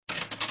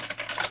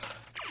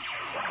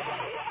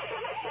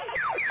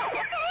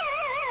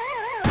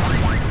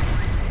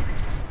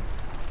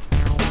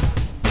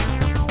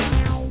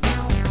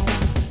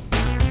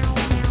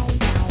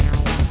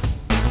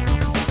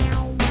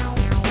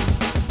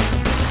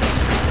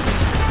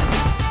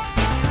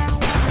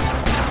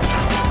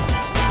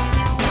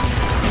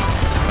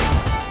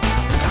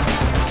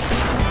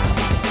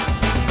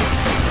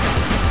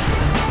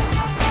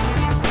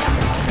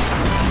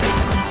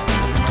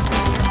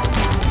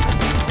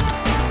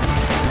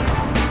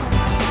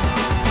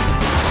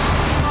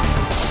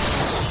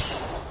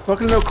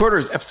Welcome to No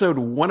Quarters, episode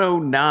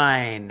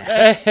 109.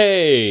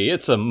 Hey,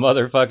 it's a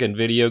motherfucking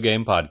video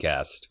game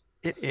podcast.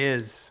 It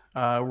is.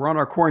 We're on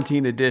our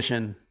quarantine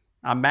edition.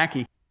 I'm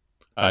Mackie.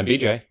 I'm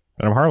BJ.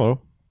 And I'm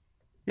Harlow.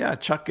 Yeah,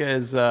 Chuck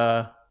is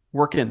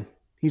working.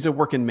 He's a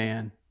working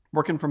man.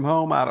 Working from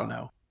home, I don't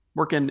know.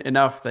 Working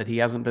enough that he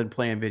hasn't been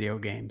playing video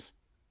games.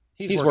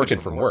 He's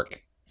working from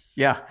work.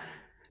 Yeah.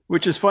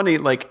 Which is funny,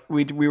 like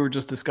we were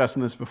just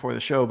discussing this before the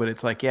show, but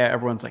it's like, yeah,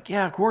 everyone's like,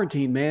 yeah,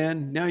 quarantine,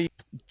 man. Now you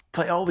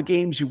play all the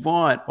games you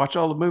want, watch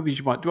all the movies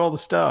you want, do all the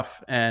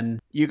stuff. And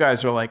you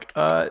guys are like,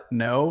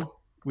 no,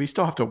 we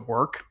still have to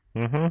work.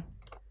 Mm-hmm.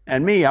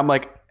 And me, I'm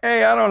like,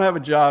 hey, I don't have a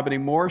job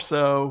anymore,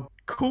 so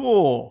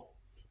cool.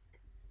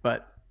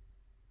 But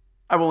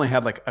I've only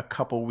had like a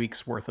couple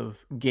weeks worth of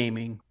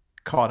gaming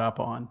caught up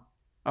on.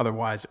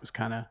 Otherwise, it was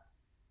kind of,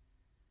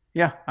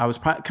 yeah, I was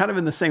kind of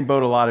in the same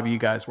boat a lot of you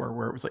guys were,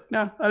 where it was like,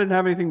 no, I didn't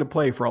have anything to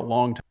play for a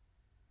long time.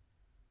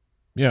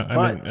 Yeah,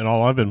 I mean, and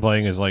all I've been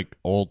playing is like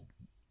old,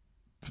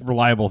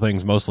 reliable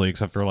things mostly,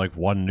 except for like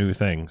one new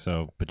thing.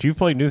 So, but you've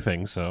played new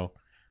things, so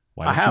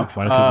why don't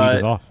you lead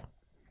us off?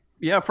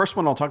 Yeah, first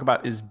one I'll talk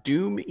about is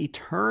Doom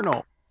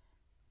Eternal,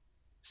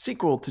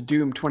 sequel to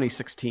Doom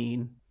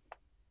 2016.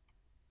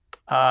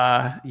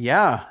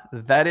 Yeah,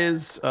 that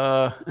is.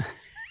 I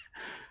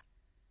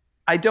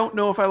don't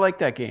know if I like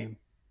that game.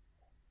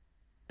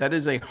 That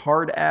is a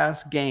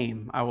hard-ass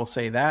game, I will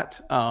say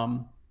that.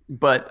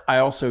 But I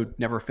also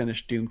never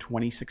finished Doom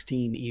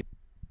 2016 either,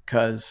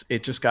 because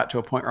it just got to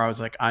a point where I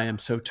was like, I am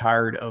so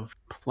tired of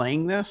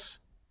playing this.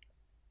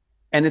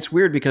 And it's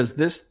weird because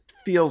this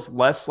feels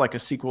less like a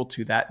sequel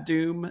to that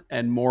Doom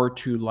and more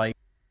to like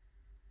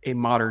a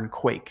modern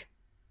Quake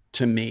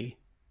to me,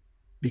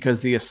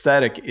 because the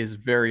aesthetic is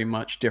very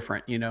much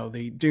different. You know,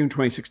 the Doom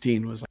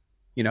 2016 was like,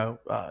 you know,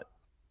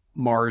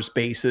 Mars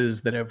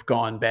bases that have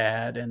gone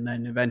bad, and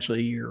then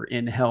eventually you're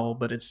in hell,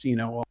 but it's, you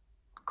know, all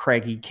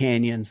craggy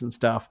canyons and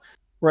stuff.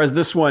 Whereas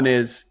this one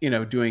is, you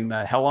know, doing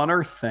the hell on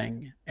earth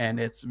thing, and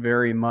it's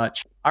very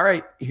much, all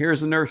right,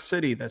 here's an Earth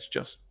city that's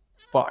just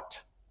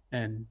fucked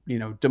and, you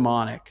know,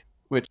 demonic,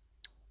 which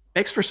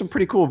makes for some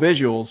pretty cool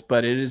visuals,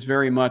 but it is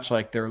very much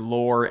like their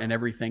lore and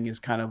everything is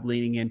kind of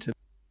leaning into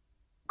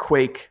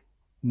Quake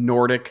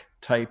Nordic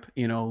type,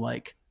 you know,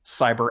 like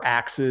cyber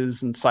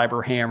axes and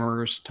cyber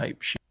hammers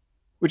type shit,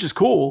 which is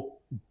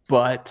cool,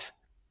 but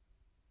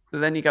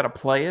then you got to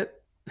play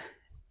it.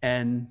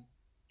 And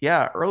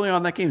yeah, early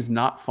on that game's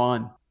not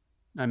fun.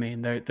 I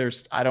mean,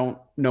 there's I don't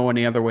know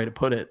any other way to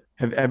put it.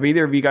 Have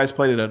either of you guys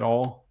played it at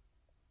all?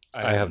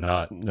 I have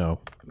not. No.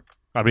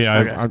 I mean,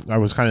 I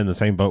was kind of in the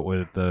same boat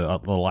with the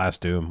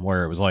last Doom,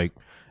 where it was like,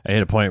 I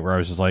hit a point where I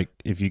was just like,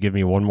 if you give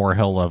me one more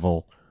hell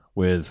level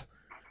with,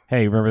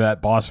 hey, remember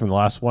that boss from the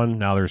last one?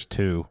 Now there's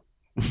two.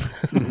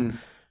 Mm-hmm.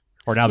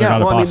 Or now they're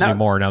not a boss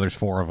anymore. Now there's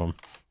four of them.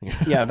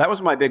 Yeah, that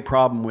was my big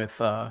problem with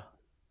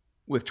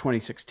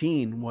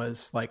 2016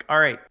 was like, all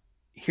right,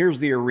 here's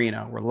the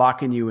arena. We're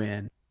locking you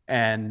in,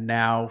 and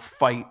now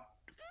fight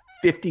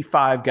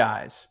 55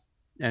 guys.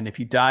 And if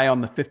you die on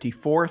the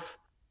 54th,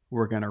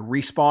 we're going to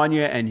respawn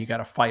you, and you got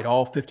to fight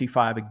all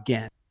 55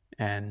 again.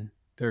 And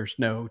there's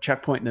no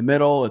checkpoint in the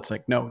middle. It's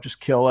like, no, just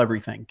kill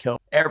everything.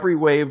 Kill every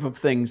wave of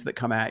things that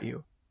come at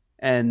you.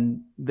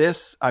 And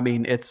this, I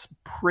mean, it's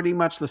pretty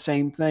much the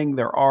same thing.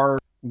 There are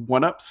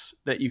one-ups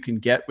that you can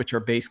get, which are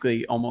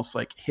basically almost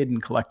like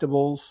hidden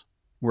collectibles,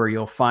 where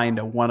you'll find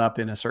a one-up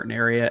in a certain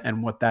area,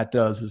 and what that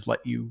does is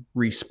let you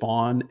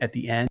respawn at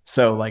the end.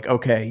 So like,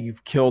 okay,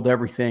 you've killed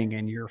everything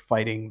and you're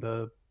fighting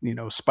the, you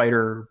know,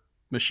 spider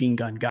machine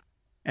gun guy,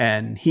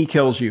 and he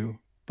kills you,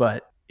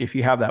 but if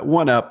you have that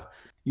one-up,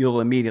 you'll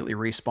immediately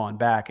respawn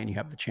back and you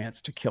have the chance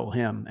to kill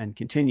him and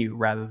continue,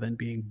 rather than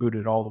being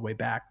booted all the way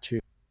back to,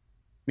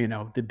 you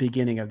know, the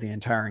beginning of the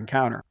entire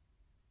encounter.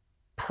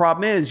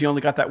 Problem is, you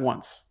only got that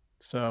once.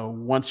 So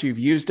once you've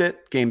used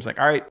it, game's like,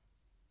 all right,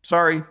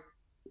 sorry,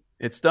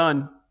 it's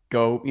done.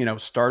 Go, you know,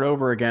 start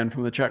over again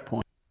from the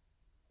checkpoint.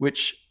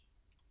 Which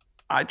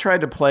I tried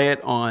to play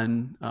it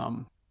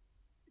on.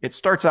 It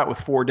starts out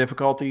with 4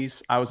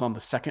 difficulties. I was on the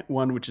second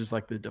one, which is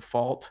like the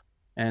default,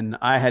 and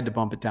I had to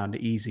bump it down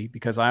to easy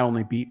because I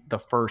only beat the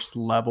first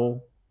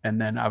level,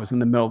 and then I was in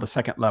the middle of the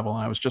second level,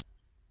 and I was just,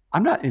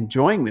 I'm not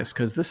enjoying this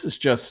because this is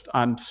just,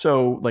 I'm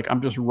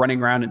just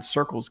running around in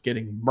circles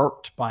getting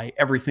murked by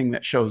everything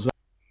that shows up,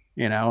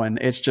 you know, and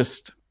it's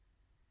just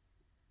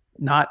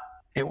not,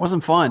 it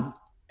wasn't fun.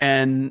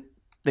 And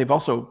they've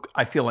also,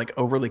 I feel like,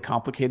 overly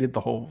complicated the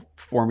whole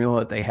formula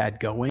that they had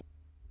going,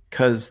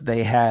 because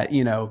they had,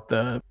 you know,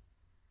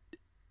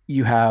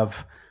 you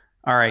have,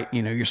 all right,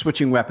 you know, you're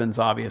switching weapons,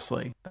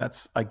 obviously.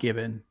 That's a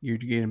given. You're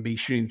going to be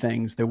shooting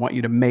things. They want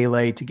you to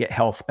melee to get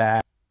health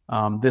back.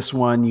 This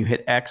one, you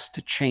hit X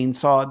to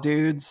chainsaw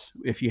dudes.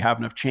 If you have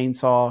enough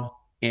chainsaw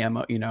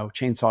ammo, you know,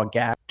 chainsaw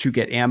gas to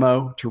get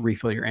ammo, to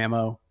refill your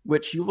ammo,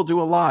 which you will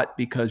do a lot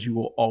because you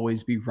will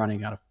always be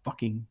running out of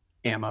fucking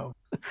ammo.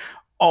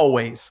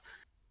 Always.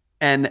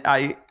 And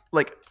I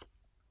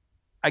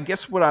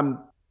guess what I'm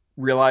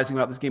realizing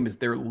about this game is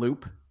their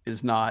loop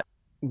is not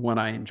one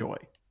I enjoy.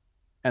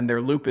 And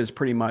their loop is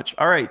pretty much,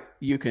 all right,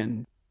 you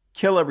can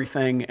kill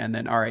everything, and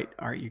then all right,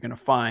 you're going to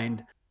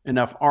find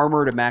enough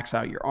armor to max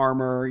out your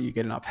armor. You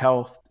get enough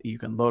health. You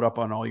can load up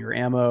on all your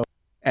ammo,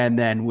 and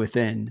then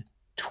within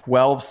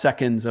 12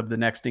 seconds of the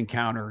next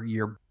encounter,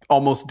 you're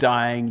almost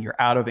dying, you're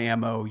out of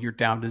ammo, you're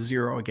down to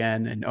 0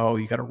 again, and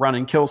you got to run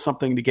and kill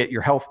something to get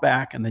your health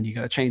back, and then you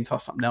got to chainsaw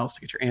something else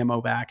to get your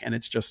ammo back. And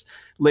it's just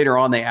later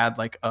on they add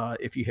like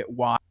if you hit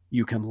Y,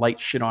 you can light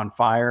shit on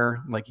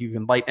fire, like you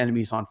can light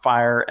enemies on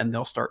fire and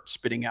they'll start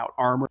spitting out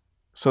armor.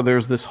 So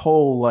there's this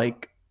whole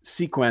like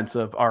sequence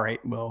of, all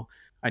right, well,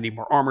 I need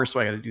more armor, so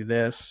I got to do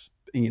this,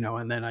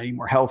 and then I need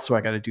more health, so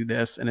I got to do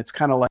this. And it's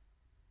kind of like,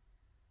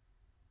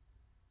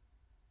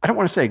 I don't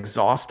want to say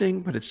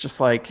exhausting, but it's just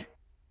like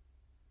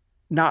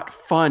not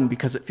fun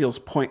because it feels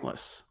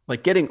pointless.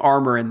 Like getting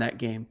armor in that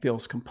game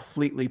feels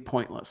completely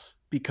pointless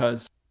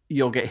because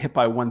you'll get hit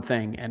by one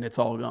thing and it's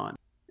all gone.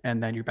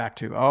 And then you're back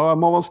to,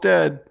 I'm almost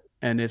dead.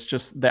 And it's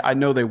just that I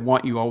know they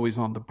want you always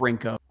on the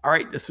brink of, all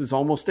right, this is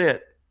almost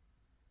it.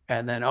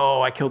 And then,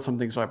 I killed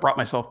something, so I brought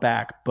myself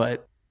back.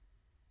 But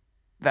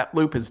that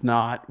loop is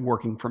not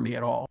working for me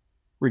at all,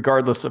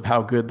 regardless of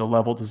how good the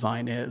level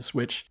design is,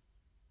 which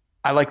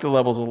I like the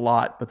levels a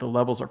lot, but the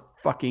levels are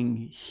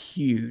fucking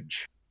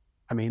huge.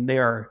 I mean, they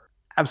are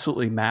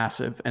absolutely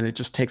massive, and it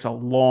just takes a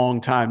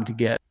long time to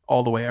get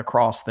all the way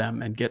across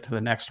them and get to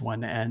the next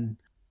one. And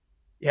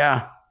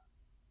yeah,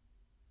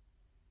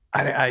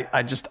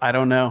 I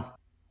don't know.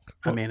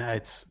 I mean,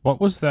 it's what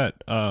was that?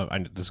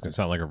 This is gonna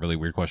sound like a really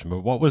weird question,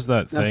 but what was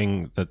that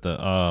thing that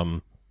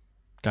the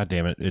God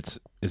damn it! Is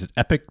it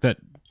Epic that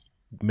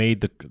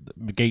made the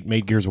Gate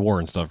made Gears of War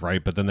and stuff,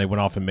 right? But then they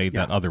went off and made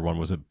that other one.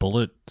 Was it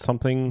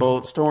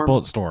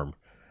Bulletstorm?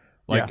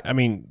 Like, I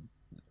mean.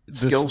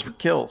 Skills for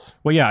kills.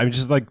 Well, yeah, I mean,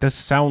 just like this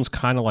sounds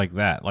kind of like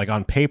that. Like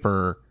on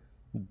paper,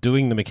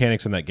 doing the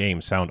mechanics in that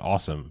game sound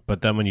awesome,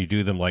 but then when you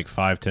do them like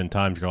 5-10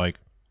 times, you're like,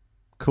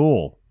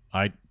 cool,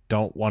 I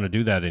don't want to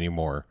do that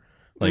anymore.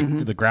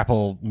 Like the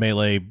grapple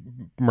melee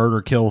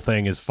murder kill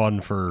thing is fun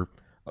for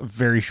a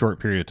very short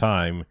period of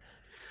time.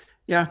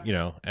 Yeah,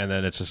 and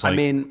then it's just like,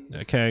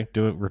 okay,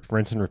 do it,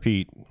 rinse and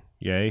repeat.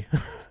 Yay.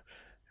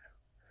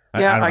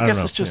 I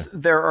guess it's just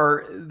there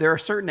are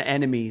certain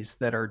enemies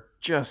that are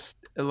just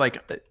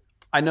like,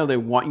 I know they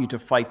want you to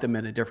fight them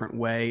in a different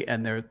way,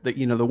 and they're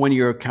the one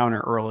you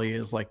encounter early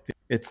is like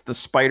it's the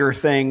spider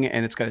thing,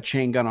 and it's got a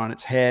chain gun on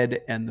its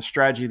head, and the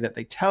strategy that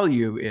they tell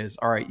you is,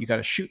 all right, you got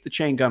to shoot the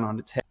chain gun on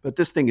its head, but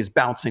this thing is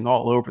bouncing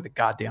all over the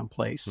goddamn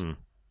place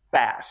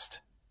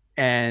fast,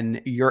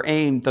 and your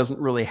aim doesn't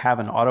really have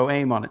an auto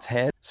aim on its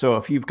head. So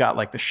if you've got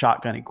like the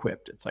shotgun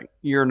equipped, it's like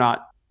you're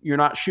not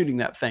shooting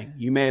that thing.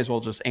 You may as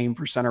well just aim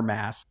for center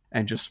mass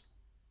and just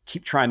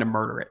keep trying to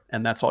murder it,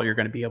 and that's all you're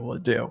going to be able to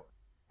do.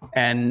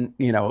 And,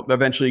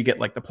 eventually you get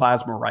like the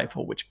plasma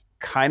rifle, which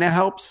kind of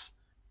helps,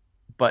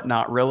 but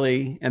not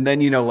really. And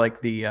then,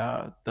 like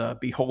the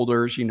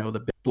beholders,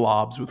 the big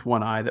blobs with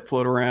one eye that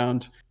float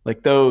around,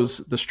 like those,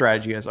 the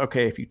strategy is,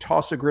 okay, if you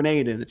toss a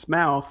grenade in its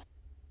mouth,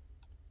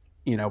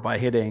 by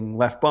hitting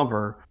left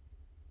bumper,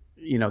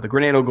 the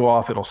grenade will go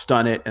off, it'll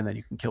stun it, and then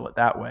you can kill it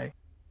that way.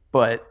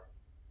 But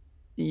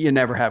you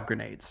never have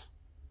grenades.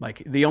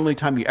 Like the only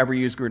time you ever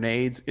use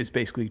grenades is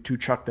basically to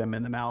chuck them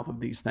in the mouth of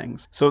these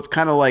things. So it's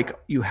kind of like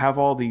you have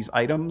all these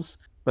items,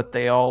 but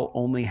they all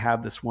only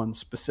have this one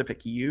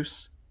specific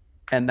use.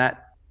 And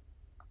that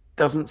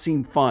doesn't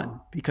seem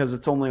fun because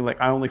it's only like,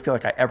 I only feel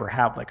like I ever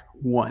have like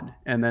one.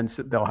 And then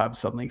they'll have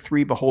suddenly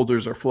 3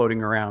 beholders are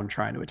floating around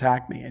trying to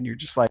attack me. And you're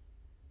just like,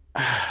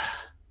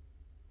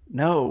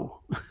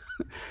 no.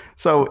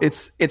 So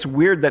it's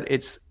weird that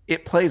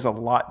it plays a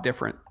lot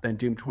different than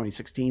Doom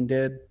 2016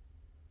 did.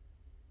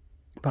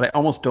 But I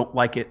almost don't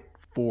like it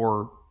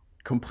for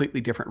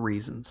completely different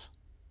reasons.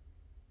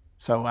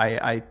 So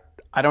I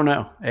don't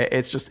know.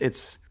 It's just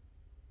it's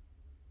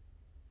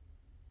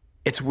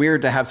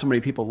weird to have so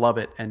many people love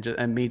it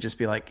and me just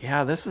be like,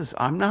 yeah,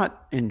 I'm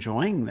not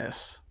enjoying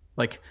this.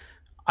 Like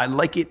I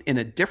like it in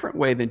a different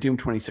way than Doom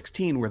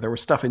 2016, where there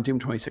was stuff in Doom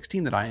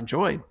 2016 that I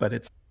enjoyed, but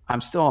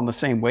I'm still on the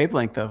same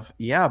wavelength of,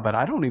 but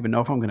I don't even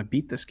know if I'm going to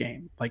beat this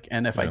game. Like,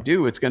 and if I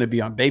do, it's going to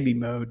be on baby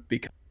mode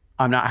because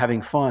I'm not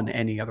having fun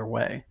any other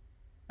way.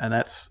 And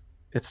it's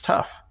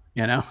tough,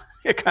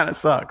 it kind of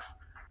sucks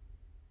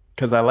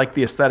because I like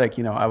the aesthetic.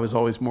 I was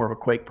always more of a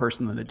Quake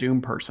person than a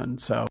Doom person.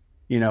 So,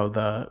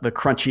 the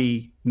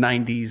crunchy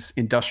 90s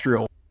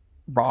industrial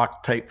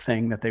rock type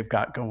thing that they've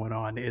got going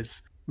on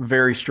is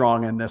very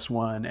strong in this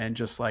one. And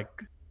just like,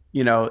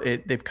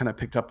 they've kind of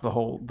picked up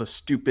the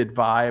stupid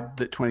vibe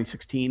that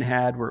 2016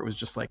 had, where it was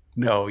just like,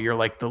 no, you're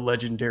like the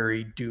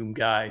legendary Doom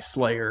guy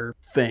Slayer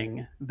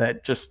thing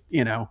that just,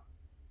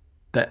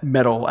 that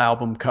metal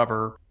album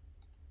cover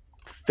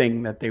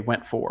thing that they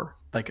went for.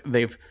 Like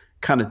they've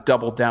kind of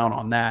doubled down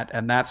on that,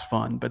 and that's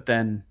fun. But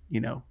then,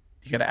 you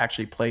got to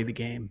actually play the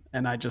game.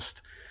 And I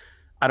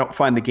don't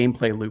find the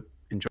gameplay loop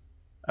enjoyable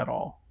at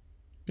all.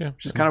 Yeah.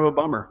 Which is kind of a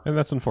bummer. And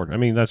that's unfortunate. I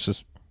mean,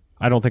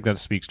 I don't think that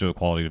speaks to a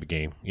quality of the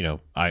game.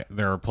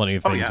 There are plenty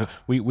of things.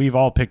 We've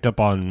all picked up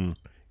on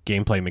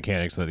gameplay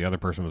mechanics that the other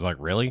person was like,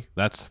 really?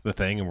 That's the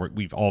thing? And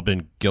we've all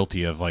been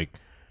guilty of like,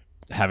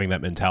 having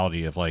that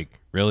mentality of like,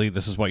 really,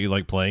 this is what you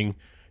like playing?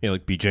 You know,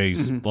 like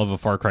BJ's love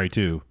of Far Cry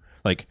 2.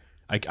 Like,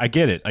 I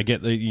get it. I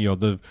get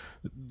the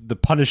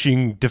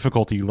punishing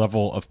difficulty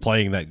level of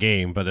playing that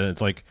game, but then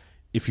it's like,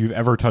 if you've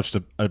ever touched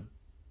a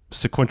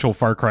sequential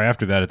Far Cry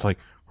after that, it's like,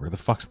 where the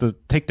fuck's the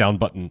takedown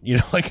button? You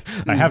know, like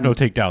I have no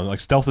takedown. Like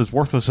stealth is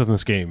worthless in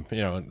this game.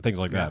 You know, and things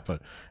like that.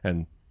 But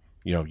you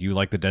know, you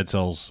like the Dead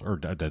Cells or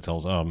Dead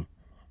Cells,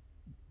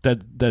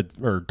 Dead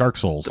or Dark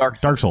Souls.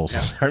 Dark Souls.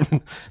 Yeah.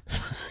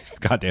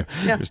 Goddamn,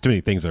 there's too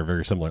many things that are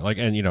very similar. Like,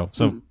 and you know,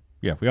 so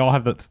yeah, we all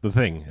have the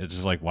thing. It's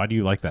just like, why do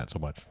you like that so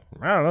much?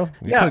 I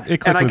don't know.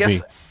 It clicked with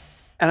me.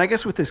 And I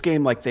guess with this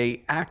game, like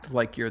they act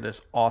like you're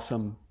this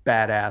awesome,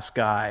 badass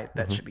guy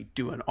that should be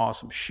doing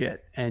awesome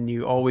shit, and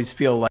you always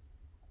feel like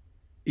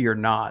you're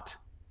not.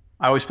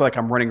 I always feel like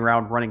I'm running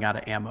around running out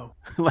of ammo.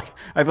 Like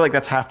I feel like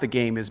that's half the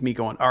game is me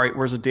going, all right,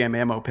 where's a damn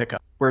ammo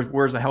pickup?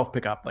 Where's the health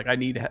pickup? Like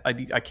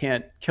I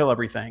can't kill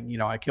everything. You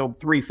know, I killed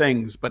 3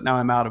 things, but now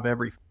I'm out of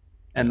everything.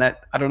 And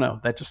that, I don't know,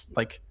 that just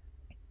like,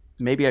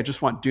 maybe I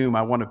just want Doom.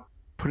 I want to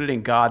put it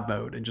in God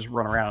mode and just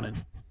run around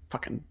and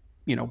fucking,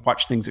 you know,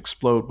 watch things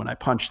explode when I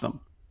punch them.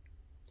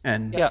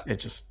 And it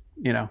just,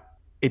 you know,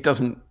 it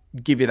doesn't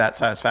give you that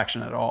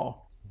satisfaction at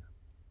all.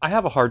 I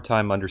have a hard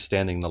time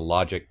understanding the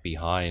logic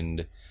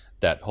behind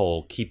that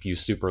whole keep you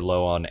super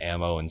low on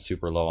ammo and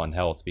super low on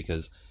health,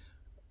 because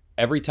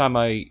every time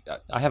I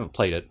haven't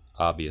played it,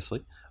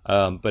 obviously,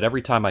 but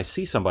every time I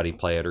see somebody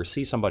play it or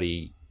see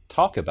somebody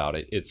talk about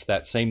it, it's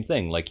that same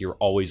thing. Like you're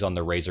always on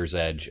the razor's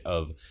edge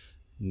of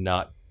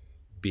not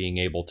being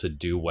able to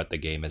do what the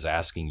game is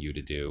asking you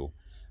to do.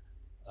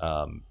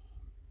 And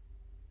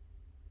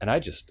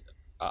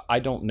I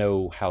don't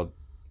know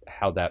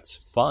how that's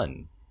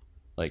fun.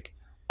 Like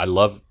I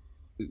love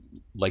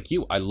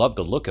the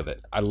look of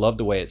it. I love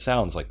the way it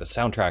sounds. Like the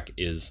soundtrack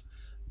is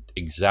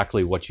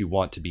exactly what you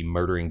want to be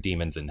murdering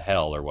demons in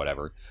hell or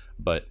whatever.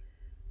 But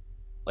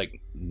like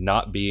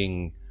not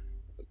being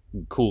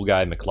cool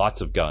guy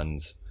McLots of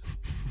guns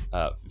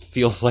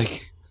feels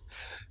like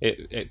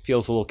it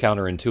feels a little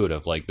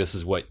counterintuitive. Like this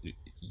is what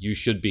you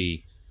should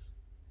be,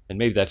 and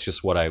maybe that's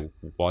just what I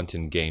want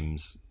in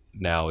games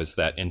now, is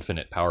that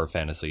infinite power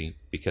fantasy,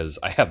 because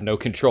I have no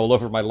control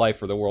over my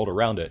life or the world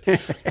around it.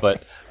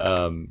 But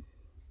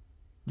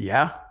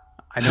yeah,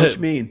 I know what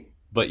you mean.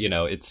 But you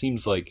know, it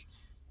seems like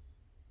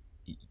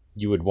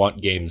you would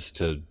want games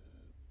to,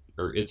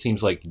 or it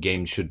seems like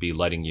games should be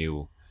letting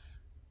you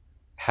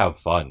have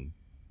fun.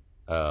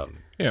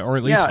 Yeah, or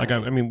at least like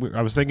I mean,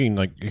 I was thinking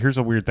like, here's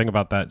a weird thing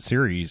about that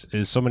series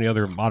is so many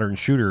other modern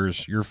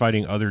shooters, you're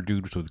fighting other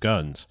dudes with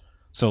guns.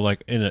 So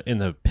like in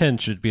the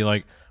pinch, it'd be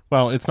like,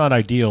 well, it's not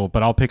ideal,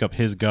 but I'll pick up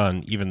his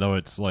gun, even though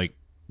it's like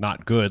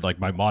not good, like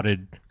my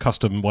modded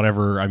custom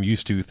whatever I'm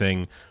used to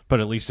thing. But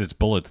at least it's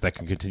bullets that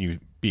can continue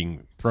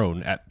being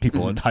thrown at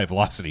people at high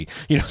velocity.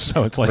 You know,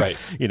 so it's like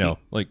you know,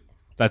 like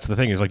that's the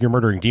thing is like you're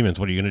murdering demons.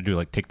 What are you going to do?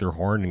 Like take their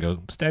horn and go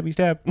stabby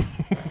stab?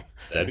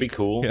 That'd be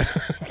cool. Yeah.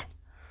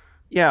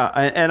 Yeah,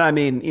 and I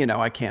mean, you know,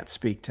 I can't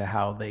speak to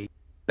how they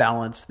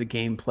balance the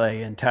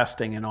gameplay and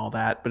testing and all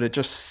that, but it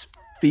just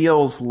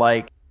feels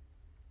like,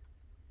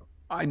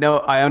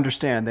 I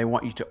understand they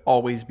want you to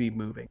always be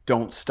moving,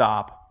 don't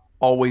stop,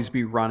 always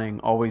be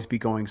running, always be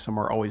going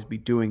somewhere, always be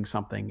doing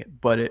something,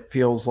 but it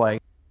feels like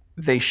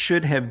they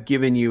should have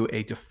given you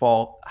a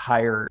default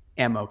higher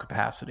ammo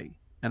capacity.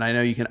 And I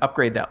know you can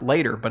upgrade that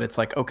later, but it's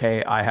like,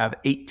 okay, I have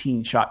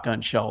 18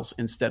 shotgun shells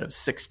instead of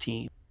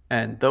 16.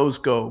 And those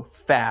go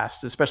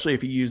fast, especially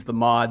if you use the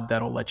mod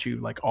that'll let you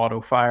like auto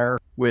fire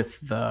with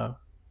the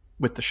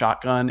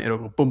shotgun. It'll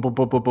go boom, boom,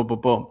 boom, boom, boom, boom,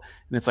 boom,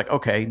 and it's like,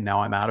 okay,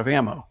 now I'm out of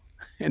ammo,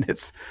 and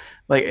it's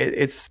like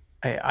it's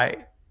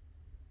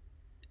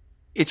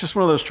just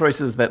one of those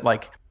choices that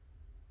like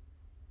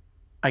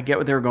I get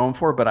what they were going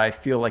for, but I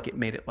feel like it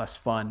made it less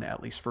fun,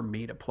 at least for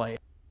me to play.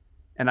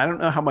 And I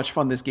don't know how much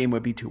fun this game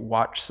would be to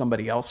watch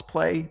somebody else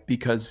play,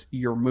 because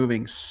you're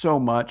moving so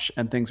much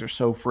and things are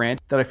so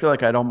frantic that I feel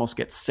like I'd almost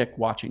get sick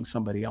watching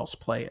somebody else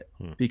play it,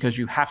 because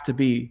you have to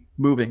be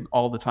moving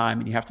all the time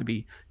and you have to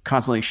be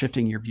constantly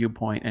shifting your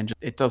viewpoint, and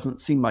it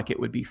doesn't seem like it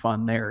would be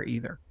fun there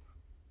either.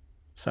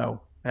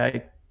 So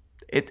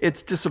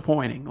it's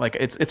disappointing. Like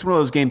it's one of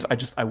those games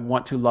I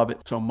want to love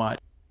it so much,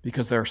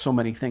 because there are so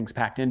many things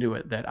packed into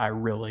it that I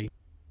really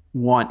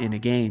want in a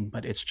game,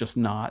 but it's just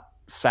not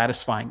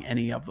satisfying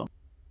any of them.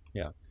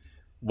 Yeah.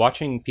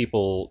 Watching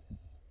people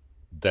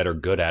that are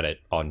good at it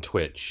on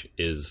Twitch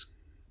is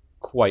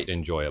quite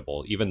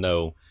enjoyable, even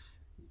though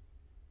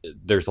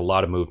there's a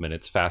lot of movement.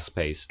 It's fast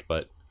paced,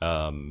 but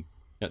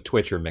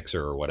Twitch or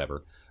Mixer or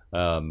whatever.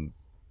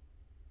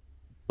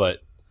 But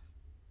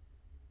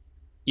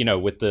you know,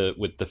 with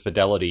the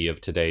fidelity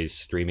of today's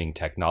streaming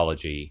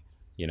technology,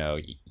 you know,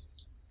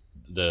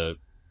 the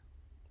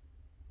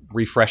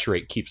refresh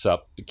rate keeps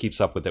up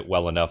with it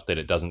well enough that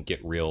it doesn't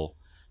get real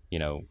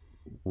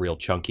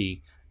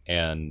chunky,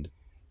 and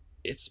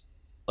it's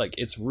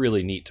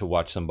really neat to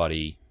watch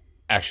somebody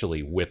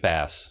actually whip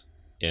ass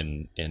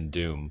in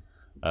Doom.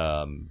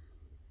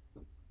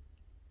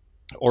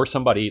 or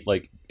somebody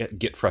like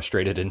get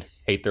frustrated and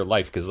hate their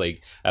life because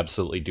they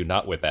absolutely do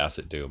not whip ass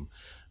at Doom.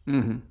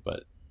 Mm-hmm.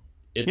 But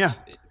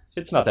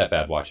it's not that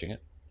bad watching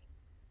it.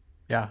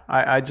 Yeah,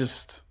 I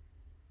just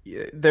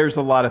there's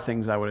a lot of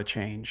things I would have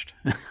changed.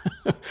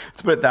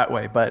 Let's put it that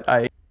way. But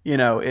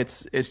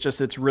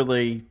it's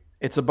really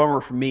it's a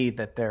bummer for me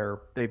that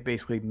they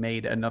basically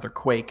made another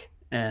Quake,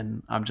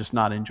 and I'm just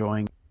not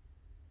enjoying it.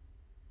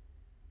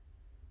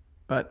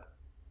 But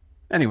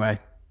anyway,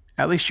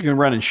 at least you can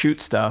run and shoot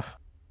stuff.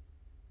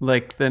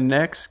 Like the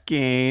next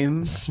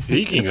game.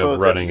 Speaking of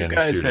running and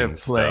shooting have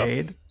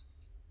played.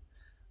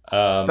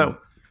 So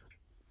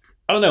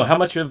I don't know how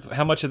much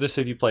of this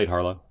have you played,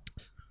 Harlow?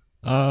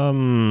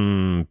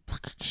 I've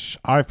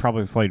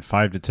probably played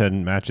 5 to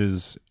 10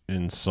 matches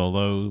in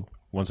solo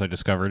once I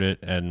discovered it,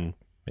 and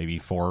maybe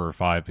 4 or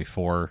 5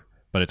 before.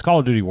 But it's Call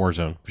of Duty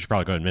Warzone. We should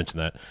probably go ahead and mention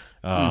that.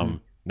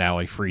 Now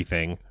a free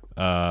thing.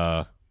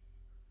 Yeah,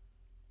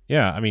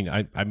 I mean,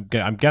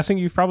 I'm guessing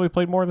you've probably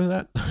played more than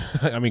that.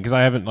 I mean, because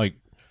I haven't like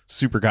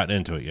super gotten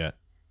into it yet.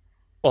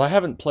 Well, I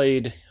haven't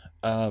played.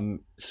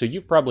 So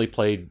you've probably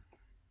played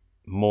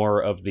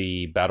more of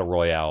the Battle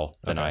Royale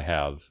than I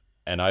have,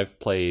 and I've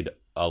played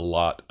a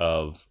lot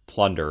of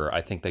Plunder.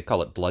 I think they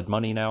call it Blood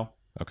Money now.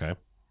 Okay.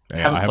 I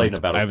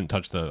haven't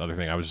touched the other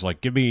thing. I was just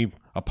like, give me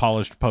a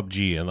polished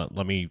PUBG and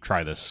let me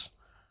try this.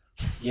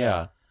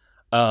 Yeah.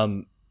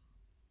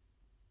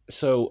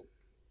 So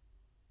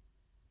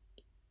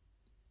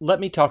let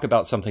me talk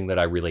about something that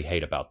I really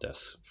hate about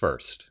this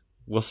first.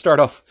 We'll start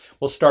off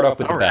with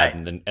the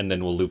bad, and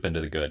then we'll loop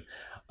into the good.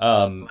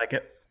 Like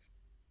it.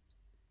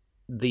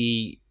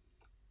 The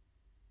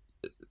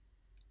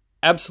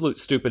absolute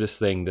stupidest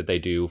thing that they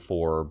do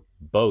for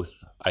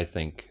both, I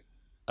think,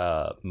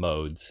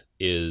 modes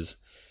is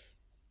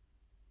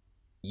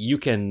you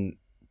can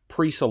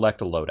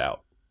pre-select a loadout.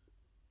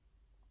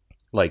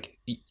 Like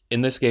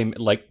in this game,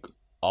 like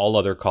all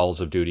other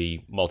Calls of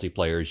Duty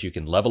multiplayers, you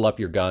can level up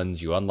your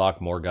guns, you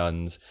unlock more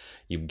guns,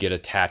 you get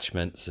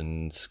attachments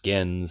and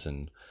skins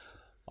and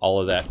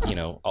all of that,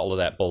 all of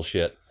that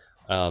bullshit.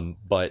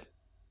 But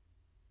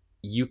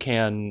you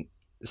can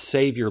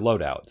save your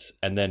loadouts,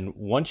 and then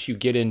once you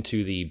get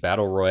into the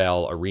Battle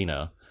Royale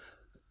arena,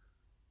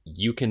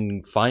 you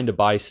can find a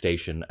buy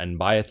station and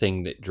buy a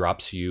thing that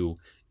drops you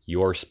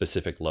your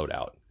specific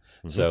loadout.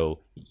 Mm-hmm.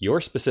 So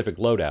your specific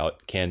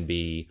loadout can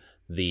be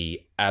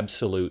the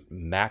absolute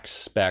max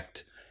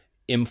spec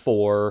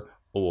M4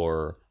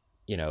 or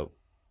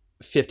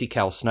 50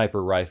 cal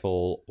sniper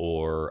rifle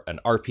or an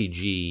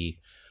RPG.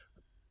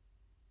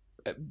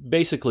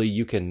 Basically,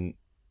 you can,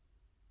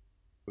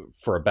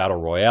 for a battle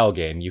royale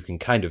game, you can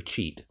kind of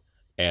cheat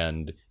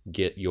and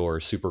get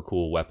your super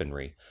cool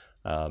weaponry.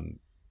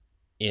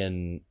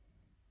 In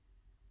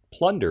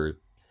Plunder,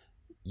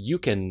 you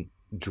can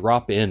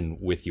drop in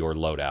with your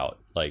loadout.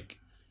 Like,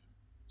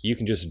 you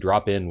can just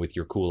drop in with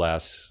your cool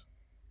ass,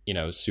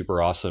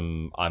 super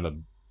awesome, I'm a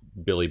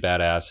Billy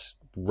Badass,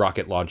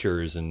 rocket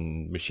launchers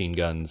and machine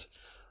guns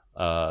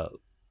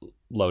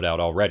loadout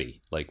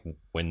already, like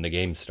when the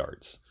game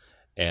starts.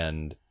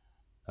 And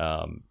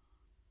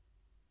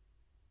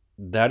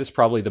that is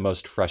probably the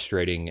most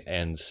frustrating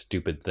and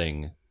stupid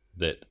thing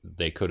that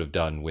they could have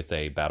done with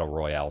a battle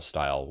royale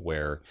style,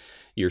 where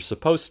you're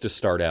supposed to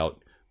start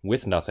out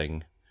with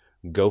nothing,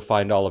 go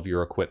find all of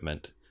your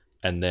equipment,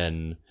 and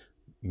then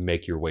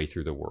make your way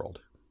through the world.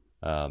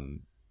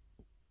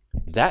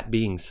 That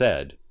being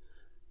said,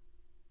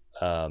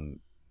 it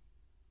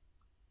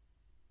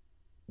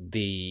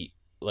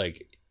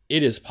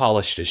is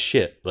polished as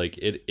shit. Like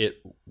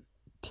it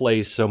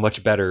plays so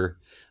much better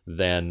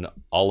than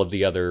all of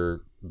the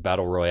other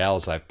battle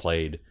royales I've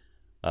played,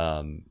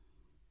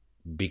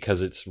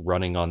 because it's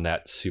running on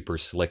that super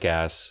slick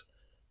ass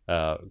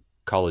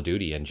Call of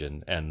Duty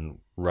engine and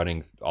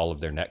running all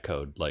of their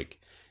netcode. Like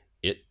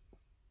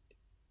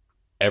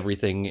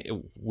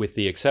everything, with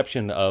the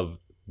exception of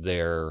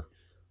their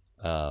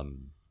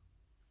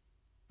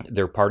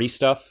party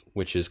stuff,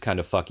 which is kind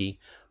of fucky.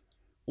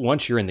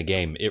 Once you're in the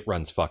game, it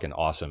runs fucking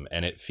awesome,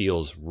 and it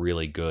feels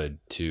really good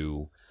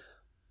to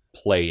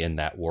play in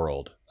that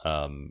world.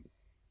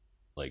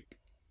 Like,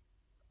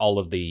 all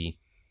of the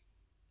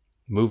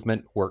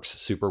movement works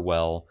super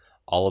well.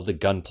 All of the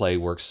gunplay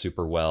works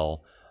super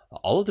well.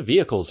 All of the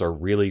vehicles are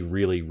really,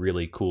 really,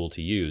 really cool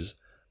to use.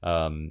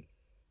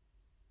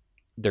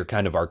 They're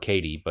kind of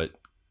arcadey, but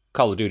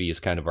Call of Duty is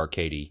kind of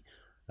arcadey.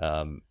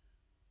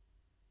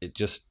 It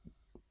just,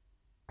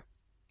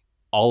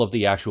 all of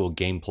the actual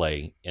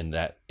gameplay in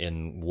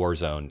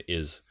Warzone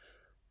is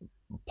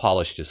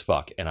polished as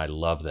fuck, and I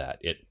love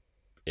that.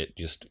 It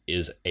just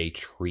is a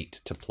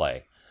treat to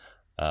play.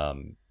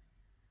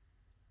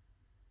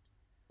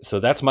 So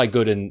that's my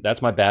good and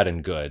that's my bad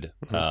and good.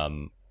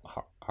 Mm-hmm.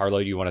 Harlow,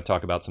 do you want to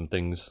talk about some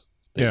things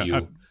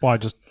that I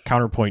just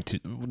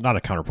not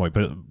a counterpoint,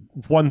 but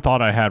one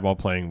thought I had while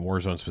playing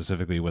Warzone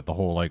specifically with the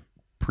whole like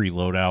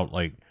pre-loadout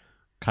like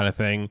kind of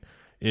thing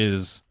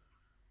is,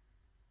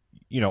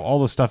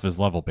 all the stuff is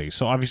level based.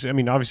 So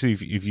obviously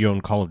if you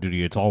own Call of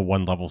Duty, it's all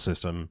one level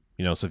system,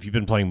 so if you've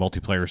been playing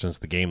multiplayer since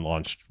the game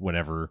launched,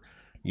 whenever,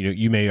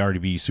 you may already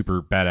be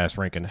super badass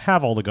rank and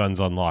have all the guns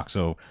unlocked.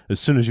 So as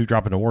soon as you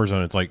drop into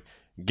Warzone, it's like,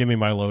 give me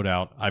my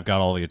loadout. I've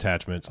got all the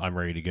attachments. I'm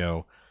ready to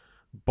go.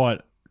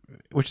 But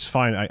which is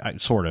fine. I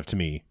sort of, to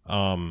me,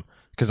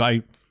 because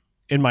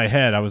in my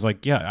head I was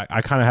like, yeah,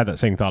 I kind of had that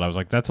same thought. I was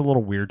like, that's a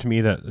little weird to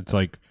me that it's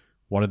like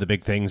one of the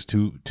big things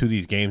to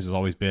these games has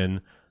always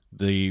been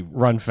the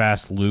run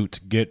fast, loot,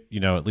 get,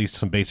 at least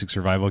some basic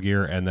survival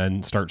gear, and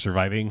then start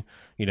surviving,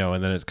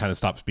 and then it kind of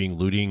stops being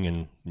looting,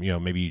 and,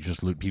 maybe you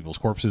just loot people's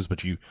corpses,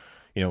 but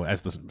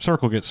as the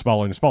circle gets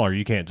smaller and smaller,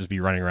 you can't just be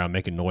running around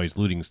making noise,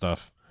 looting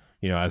stuff,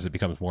 as it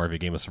becomes more of a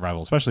game of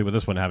survival, especially with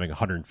this one having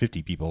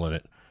 150 people in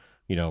it,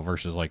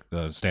 versus like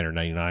the standard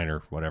 99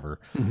 or whatever.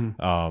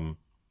 Mm-hmm.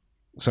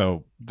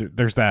 So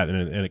there's that,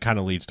 and it kind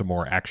of leads to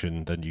more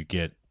action than you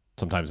get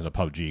sometimes in a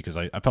PUBG, because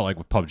I felt like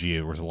with PUBG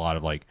it was a lot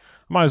of like,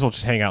 I might as well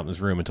just hang out in this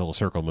room until the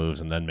circle moves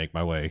and then make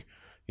my way.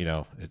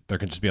 There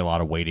can just be a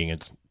lot of waiting.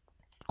 It's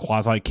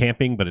quasi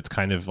camping, but it's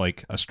kind of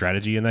like a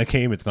strategy in that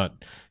game. It's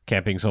not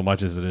camping so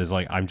much as it is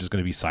like, I'm just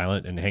going to be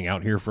silent and hang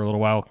out here for a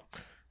little while,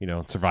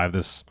 survive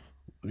this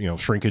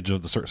shrinkage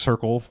of the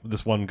circle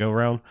this one go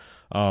around.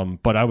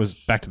 But I was,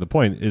 back to the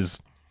point, is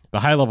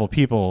the high level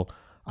people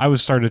I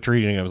was started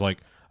treating, I was like,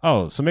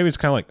 oh, so maybe it's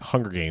kind of like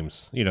Hunger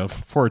Games,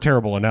 for a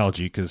terrible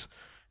analogy, because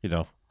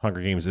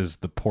Hunger Games is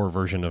the poor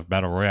version of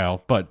Battle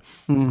Royale, but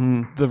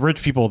the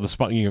rich people,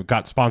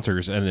 got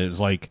sponsors, and it's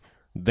like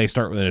they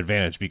start with an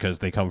advantage because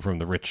they come from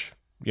the rich,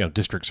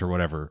 districts or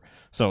whatever.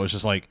 So it's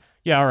just like,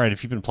 yeah, all right,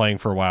 if you've been playing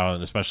for a while,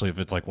 and especially if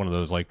it's like one of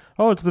those like,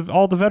 oh, it's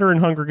all the veteran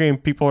Hunger Game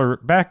people are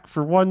back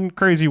for one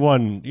crazy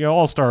one,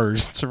 All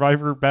Stars,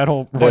 Survivor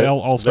Battle Royale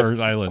All Stars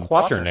Island,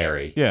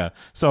 Quaternary. Yeah,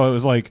 so it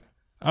was like,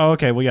 oh,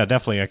 okay, well, yeah,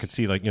 definitely, I could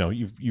see like,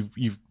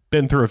 you've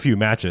been through a few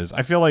matches.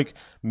 I feel like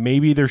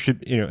maybe there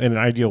should, in an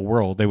ideal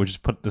world, they would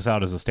just put this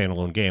out as a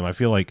standalone game. I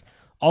feel like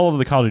all of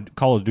the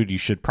Call of Duty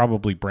should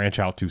probably branch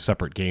out to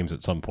separate games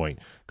at some point,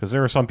 because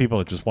there are some people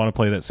that just want to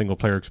play that single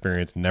player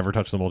experience, never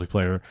touch the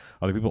multiplayer.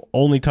 Other people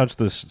only touch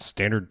the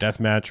standard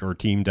deathmatch or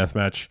team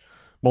deathmatch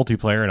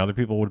multiplayer, and other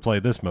people would play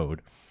this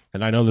mode.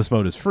 And I know this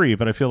mode is free,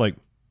 but I feel like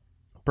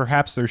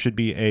perhaps there should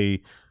be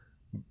a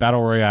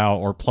Battle Royale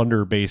or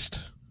plunder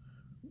based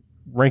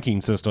ranking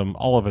system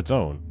all of its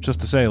own, just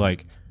to say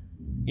like,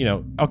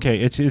 okay,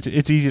 it's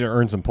easy to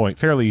earn some point,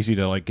 fairly easy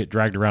to like get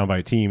dragged around by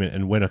a team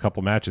and win a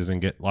couple matches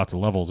and get lots of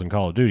levels in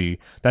Call of Duty.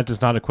 That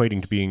does not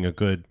equating to being a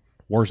good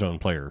Warzone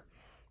player.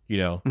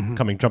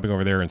 Jumping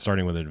over there and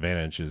starting with an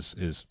advantage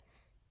is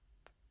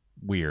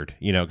weird,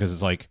 because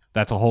it's like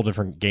that's a whole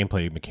different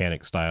gameplay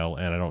mechanic style,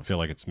 and I don't feel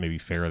like it's maybe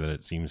fair that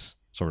it seems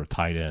sort of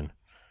tied in.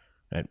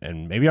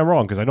 And maybe I'm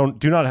wrong, because I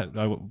do not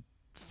have,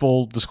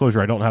 full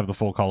disclosure, I don't have the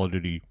full Call of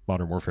Duty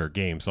Modern Warfare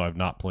game, so I've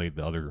not played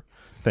the other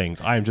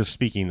things. I am just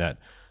speaking that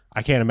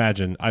I can't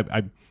imagine.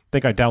 I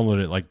think I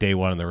downloaded it like day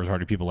one, and there was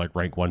already people like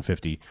rank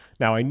 150.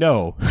 Now I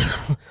know,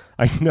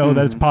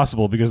 that it's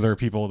possible because there are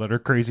people that are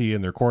crazy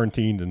and they're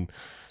quarantined and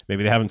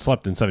maybe they haven't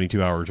slept in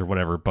 72 hours or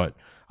whatever. But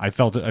I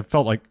felt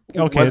like,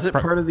 okay, was it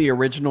part of the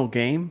original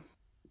game?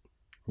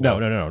 No,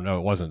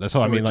 it wasn't.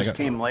 So I mean, it just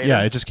came later.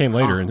 Yeah, it just came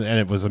later, and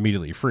it was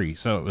immediately free.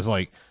 So it was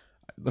like,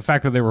 the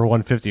fact that they were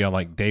 150 on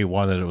like day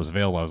one that it was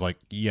available, I was like,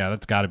 yeah,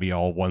 that's got to be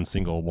all one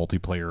single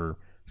multiplayer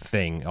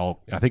thing.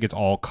 I think it's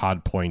all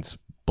COD points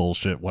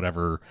bullshit,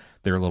 whatever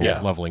their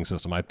little leveling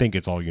system. I think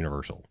it's all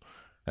universal.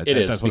 That's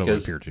what it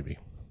would appear to be.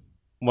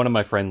 One of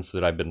my friends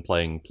that I've been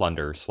playing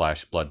Plunder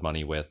 / Blood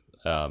Money with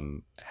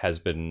has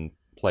been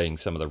playing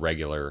some of the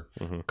regular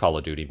Call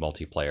of Duty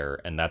multiplayer,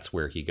 and that's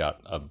where he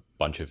got a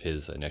bunch of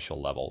his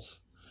initial levels.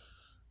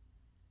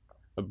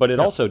 But it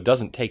also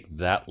doesn't take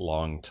that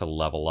long to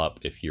level up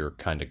if you're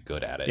kind of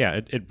good at it.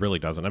 Yeah, it really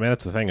doesn't. I mean,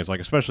 that's the thing. Is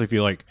like, especially if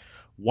you like,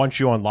 once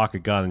you unlock a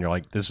gun and you're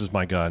like, this is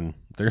my gun.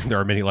 There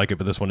are many like it,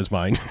 but this one is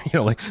mine.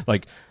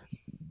 like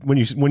when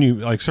you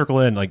like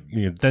circle in, like,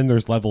 then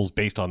there's levels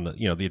based on the,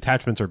 the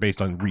attachments are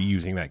based on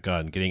reusing that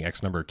gun, getting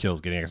X number of kills,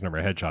 getting X number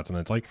of headshots, and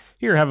then it's like,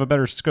 here, have a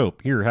better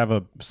scope. Here, have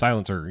a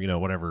silencer.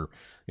 Whatever,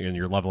 and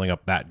you're leveling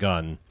up that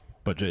gun.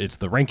 But it's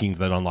the rankings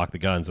that unlock the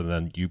guns, and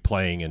then you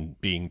playing and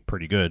being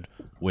pretty good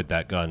with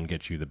that gun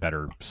gets you the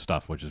better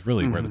stuff, which is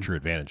really where the true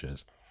advantage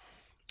is.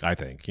 I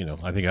think.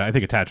 I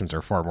think attachments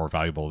are far more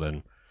valuable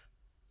than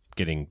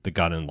getting the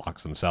gun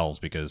unlocks themselves,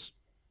 because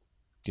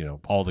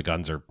all the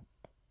guns are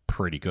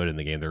pretty good in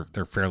the game.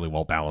 They're fairly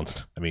well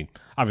balanced. I mean,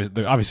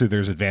 obviously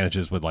there's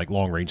advantages with like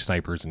long range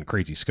snipers and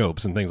crazy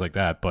scopes and things like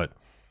that, but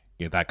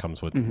that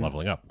comes with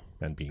leveling up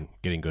and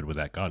getting good with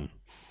that gun.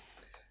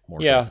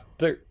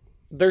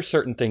 There's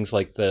certain things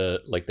like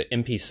the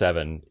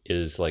MP7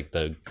 is like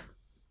the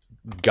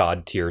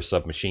god tier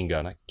submachine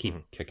gun. I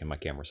keep kicking my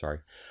camera,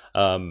 sorry.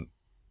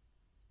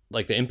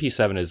 Like the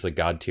MP7 is the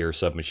god tier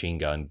submachine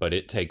gun, but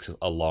it takes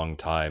a long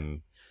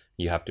time.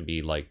 You have to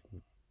be like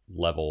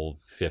level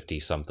 50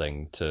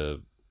 something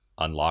to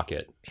unlock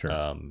it. Sure.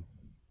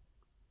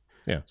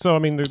 Yeah. So I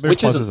mean, there's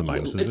pluses and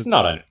minuses. It's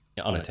not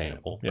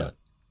unattainable. Yeah.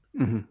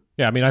 But...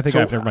 Yeah. I mean, I think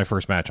after my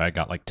first match, I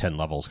got like 10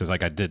 levels because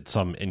like I did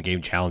some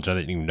in-game challenge. I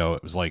didn't even know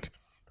it was like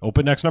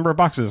open X number of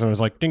boxes, and it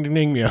was like ding ding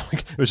ding. You know,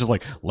 like, it was just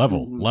like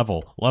level,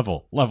 level,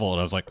 level, level, and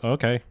I was like,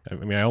 okay. I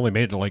mean, I only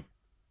made it to like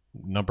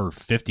number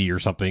 50 or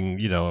something.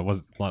 You know, it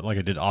wasn't like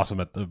I did awesome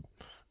at the,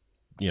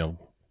 you know,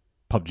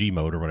 PUBG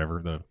mode or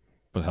whatever, what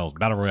the hell,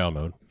 Battle Royale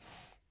mode.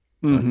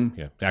 But,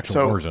 yeah, the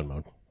actual Warzone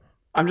mode.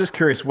 I'm just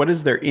curious, what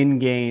is their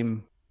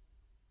in-game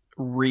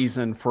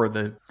reason for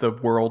the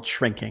world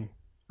shrinking?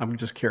 I'm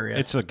just curious.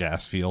 It's a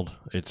gas field.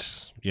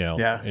 It's, you know,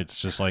 it's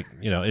just like,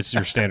 you know, it's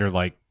your standard,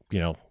 like, you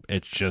know,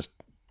 it's just,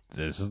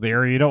 this is the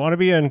area you don't want to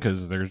be in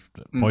because there's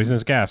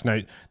poisonous gas. Now,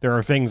 there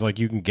are things like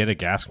you can get a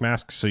gas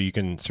mask so you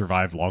can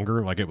survive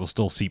longer. Like it will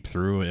still seep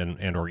through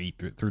and or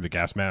eat through the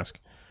gas mask.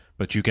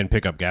 But you can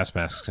pick up gas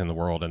masks in the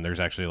world, and there's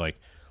actually like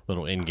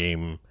little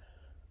in-game,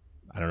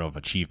 I don't know if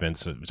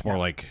achievements. It's more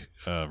like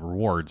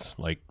rewards,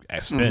 like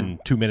spend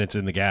 2 minutes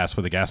in the gas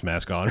with a gas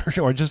mask on,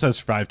 or it just says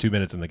survive 2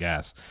 minutes in the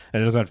gas.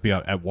 And it doesn't have to be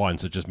out at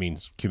once. It just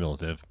means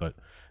cumulative. But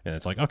and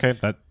it's like, okay,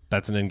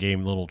 that's an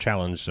in-game little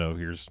challenge. So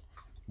here's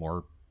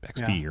more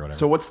XP or whatever.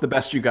 So what's the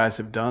best you guys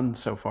have done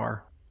so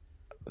far?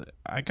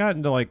 I got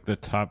into like the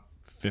top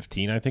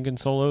 15, I think, in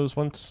solos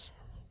once.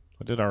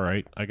 I did all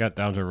right. I got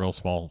down to a real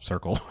small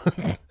circle.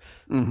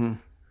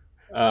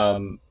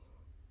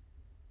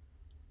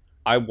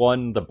 I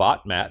won the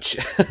bot match.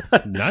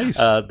 Nice.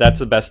 That's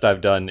the best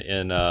I've done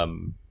in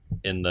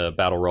the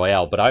Battle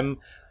Royale. But I'm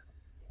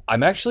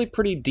actually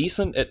pretty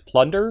decent at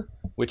Plunder,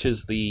 which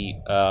is the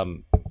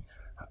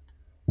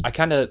I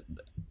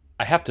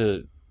have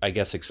to, I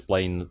guess,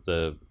 explain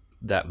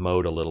that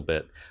mode a little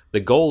bit. The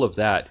goal of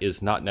that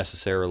is not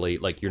necessarily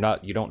like you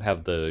don't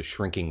have the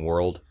shrinking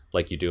world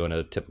like you do in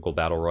a typical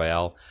Battle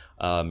Royale.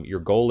 Your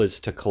goal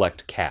is to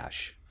collect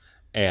cash,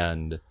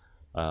 and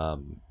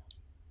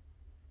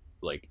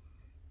like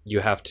you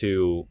have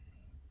to.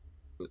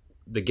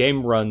 The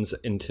game runs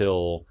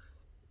until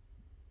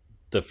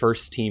the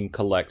first team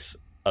collects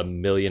 $1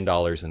 million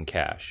in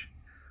cash,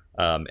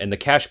 and the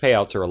cash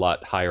payouts are a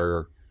lot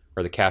higher.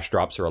 Or the cash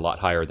drops are a lot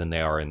higher than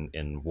they are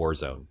in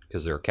Warzone,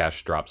 because there are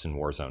cash drops in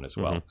Warzone as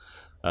well.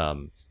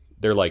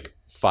 They're like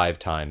 5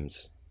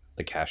 times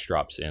the cash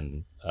drops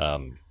in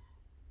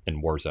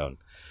Warzone.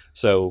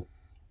 So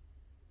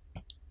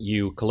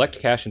you collect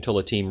cash until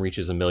a team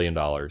reaches $1 million,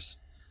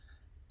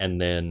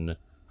 and then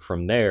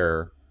from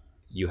there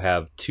you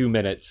have 2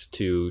 minutes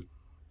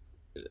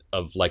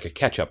of like a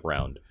catch-up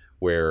round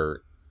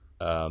where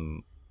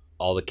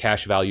all the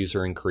cash values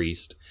are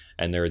increased,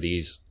 and there are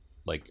these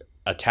like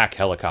attack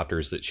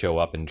helicopters that show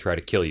up and try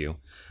to kill you,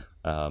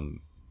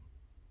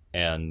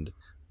 and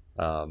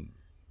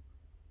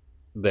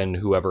then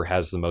whoever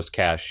has the most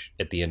cash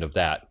at the end of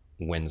that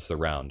wins the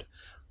round.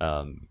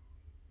 And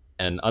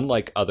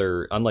unlike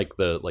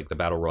the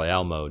Battle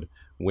Royale mode,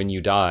 when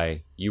you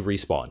die, you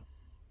respawn.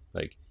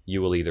 Like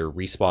you will either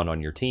respawn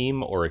on your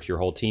team, or if your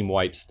whole team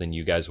wipes, then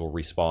you guys will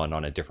respawn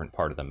on a different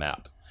part of the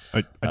map.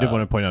 I did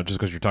want to point out, just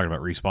because you're talking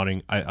about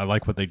respawning, I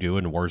like what they do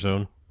in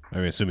Warzone. I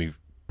mean, I assume you've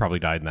probably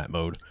died in that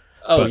mode.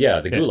 Oh, but, yeah,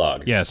 the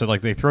gulag. Yeah, so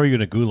like they throw you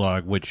in a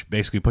gulag, which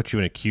basically puts you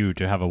in a queue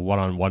to have a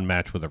one-on-one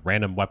match with a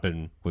random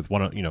weapon with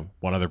one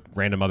other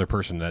random other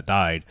person that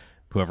died.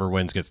 Whoever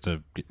wins gets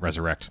to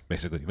resurrect,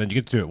 basically. Then you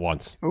get to do it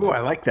once. Oh, I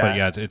like that. But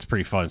yeah, it's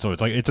pretty fun. So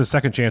it's like it's a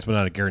second chance, but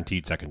not a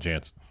guaranteed second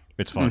chance.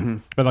 It's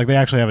fun. But like they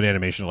actually have an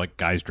animation of like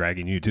guys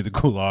dragging you to the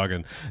gulag,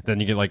 and then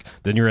you get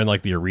then you're in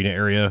like the arena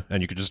area,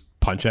 and you can just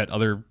punch at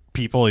other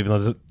people,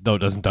 even though it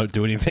doesn't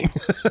do anything.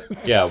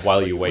 Yeah,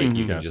 while you wait,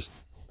 you can just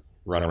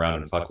run around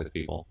and fuck with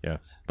people. Yeah,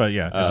 but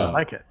yeah, I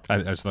like it.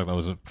 I just thought that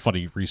was a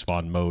funny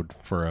respawn mode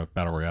for a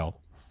Battle Royale.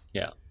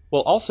 Yeah.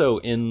 Well, also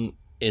in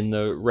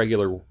the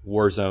regular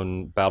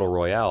Warzone Battle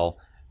Royale,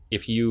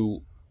 if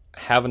you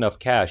have enough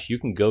cash, you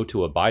can go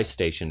to a buy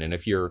station, and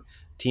if your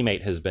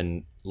teammate has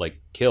been like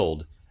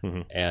killed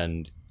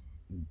and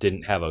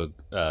didn't have a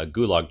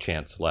gulag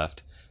chance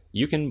left,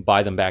 you can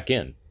buy them back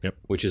in. Yep.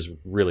 Which is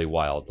really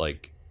wild.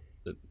 Like,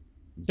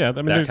 yeah, I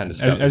mean, that kind of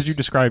stuff. As you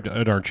described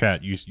in our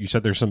chat, you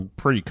said there's some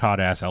pretty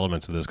cod-ass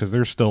elements of this, because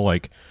there's still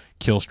like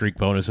kill streak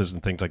bonuses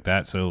and things like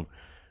that. So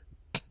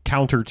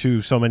counter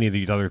to so many of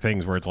these other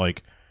things where it's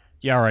like,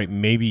 yeah, all right,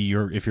 maybe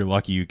if you're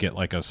lucky, you get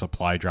like a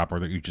supply drop, or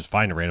that you just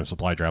find a random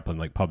supply drop in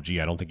like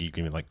PUBG. I don't think you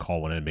can even like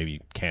call one in. Maybe you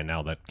can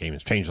now. That game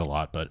has changed a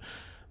lot, but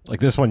like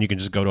this one, you can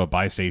just go to a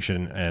buy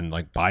station and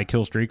like buy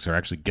kill streaks, or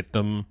actually get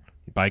them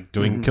by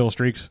doing kill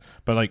streaks.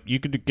 But like you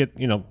could get,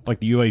 like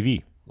the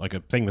UAV, like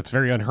a thing that's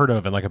very unheard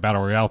of, and like a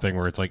Battle Royale thing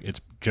where it's like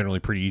it's generally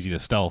pretty easy to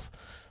stealth.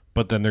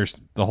 But then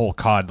there's the whole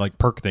COD like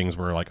perk things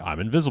where like I'm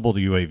invisible to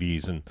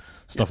UAVs and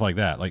stuff like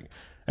that. Like,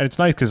 and it's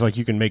nice because like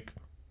you can make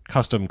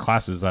custom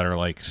classes that are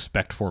like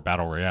spec'd for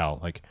Battle Royale,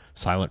 like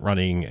silent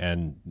running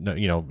and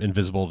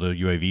invisible to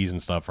UAVs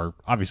and stuff are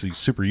obviously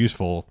super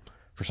useful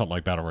for something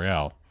like Battle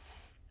Royale.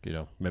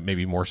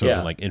 Maybe more so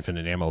than like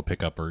infinite ammo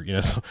pickup, or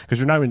because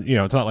you're not even,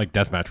 it's not like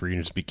deathmatch where you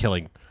can just be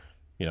killing,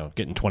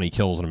 getting 20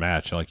 kills in a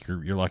match. Like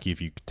you're lucky if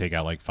you take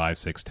out like 5,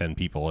 6, 10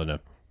 people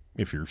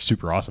if you're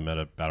super awesome at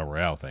a Battle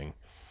Royale thing.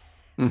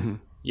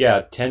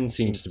 Yeah, 10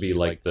 seems to be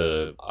like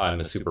the I'm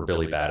a super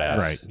Billy badass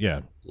right? Yeah,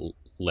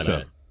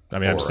 limit. I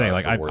mean, I'm saying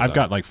like I've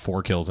got like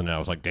 4 kills in it. I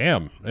was like,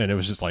 damn, and it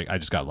was just like I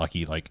just got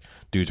lucky. Like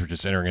dudes were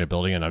just entering a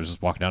building, and I was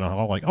just walking down the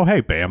hall, like, oh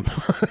hey, bam.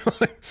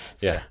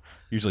 Yeah.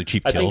 Usually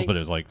cheap kills, but it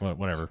was like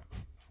whatever.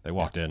 They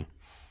walked in.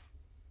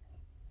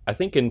 I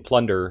think in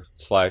Plunder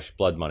 /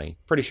 Blood Money,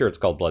 pretty sure it's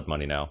called Blood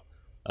Money now.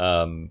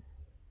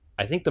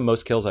 I think the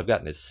most kills I've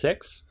gotten is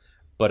 6,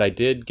 but I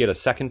did get a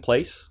second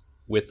place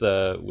with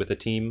a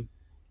team,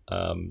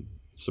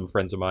 some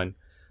friends of mine.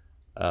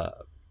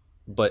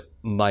 But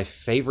my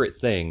favorite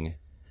thing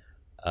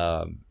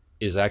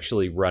is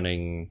actually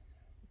running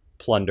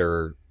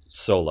Plunder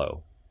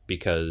solo,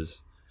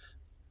 because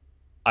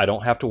I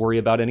don't have to worry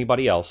about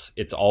anybody else.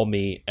 It's all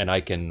me, and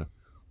I can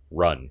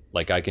run.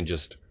 Like I can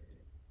just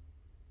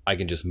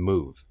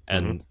move,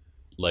 and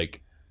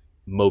like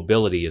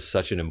mobility is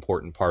such an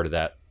important part of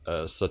that.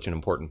 Such an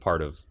important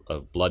part of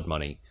Blood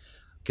Money,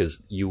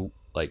 because you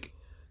like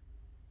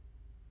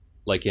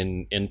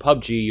in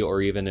PUBG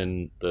or even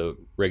in the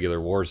regular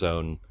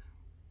Warzone,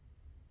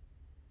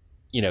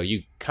 you know,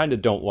 you kind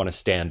of don't want to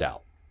stand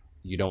out.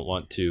 You don't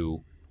want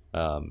to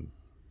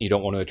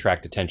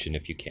attract attention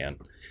if you can.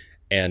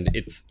 And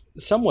it's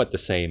somewhat the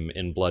same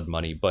in Blood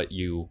Money, but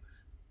you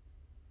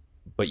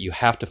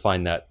have to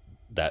find that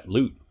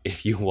loot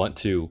if you want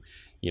to,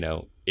 you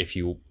know, if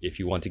you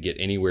want to get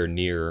anywhere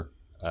near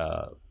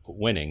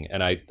winning.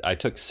 And I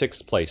took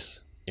 6th place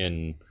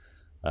in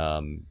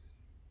when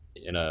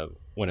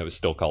it was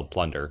still called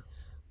Plunder.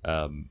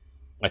 I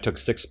took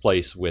 6th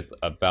place with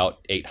about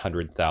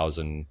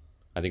 800,000.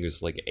 I think it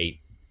was like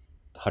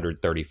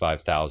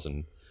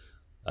 835,000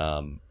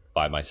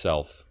 by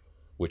myself,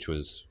 which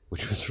was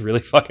really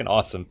fucking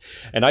awesome.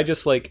 And I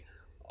just like,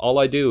 all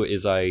I do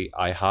is I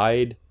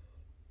hide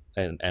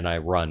and I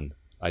run.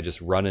 I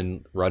just run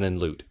and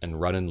loot and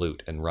run and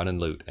loot and run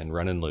and loot and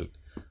run and loot.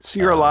 So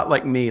you're a lot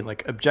like me.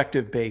 Like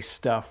objective based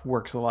stuff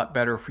works a lot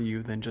better for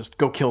you than just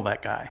go kill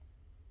that guy.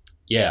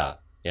 Yeah.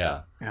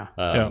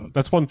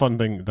 That's one fun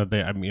thing that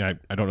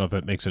I don't know if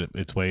that makes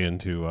its way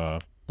into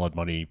Blood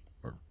Money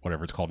or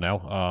whatever it's called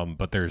now.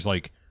 But there's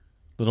like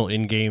little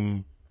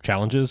in-game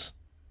challenges,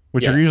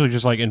 which are usually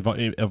just like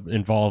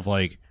involve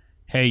like,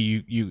 hey,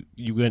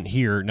 you went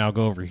here, now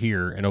go over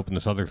here and open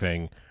this other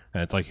thing,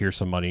 and it's like, here's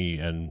some money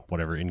and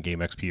whatever in-game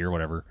XP or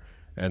whatever,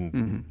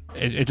 and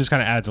it just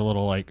kind of adds a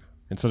little like,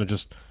 instead of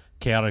just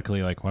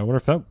chaotically like, well, I wonder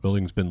if that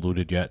building's been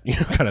looted yet, you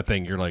know, kind of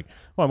thing. You're like,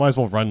 well, I might as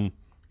well run.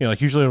 You know,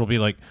 like usually it'll be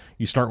like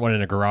you start one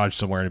in a garage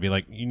somewhere and it'll be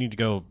like, you need to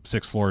go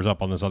 6 floors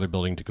up on this other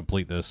building to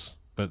complete this.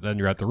 But then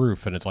you're at the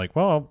roof and it's like,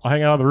 well, I'll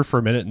hang out on the roof for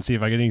a minute and see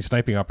if I get any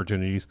sniping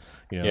opportunities.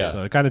 You know,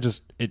 so it kind of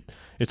just it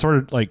sort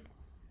of like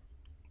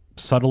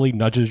subtly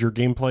nudges your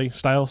gameplay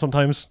style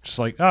sometimes. Just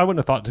like, oh, I wouldn't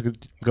have thought to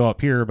go up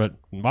here, but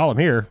while I'm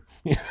here.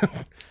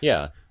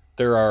 Yeah.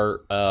 There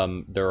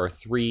are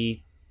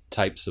 3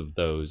 types of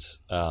those.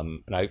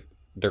 And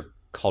they're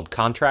called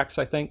contracts,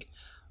 I think.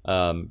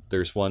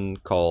 There's one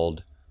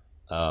called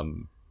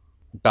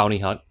Bounty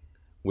Hunt,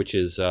 which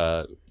is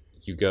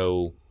you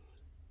go,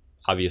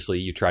 obviously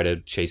you try to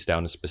chase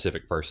down a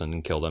specific person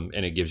and kill them,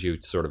 and it gives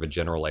you sort of a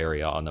general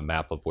area on the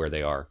map of where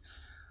they are.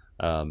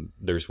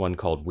 There's one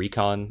called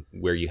Recon,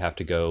 where you have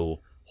to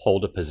go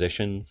hold a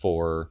position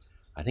for,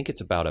 I think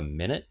it's about a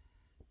minute,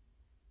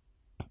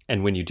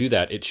 and when you do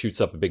that, it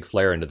shoots up a big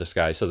flare into the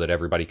sky so that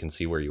everybody can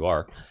see where you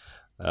are.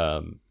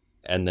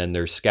 And then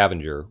there's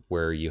Scavenger,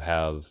 where you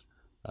have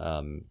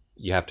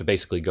to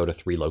basically go to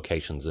 3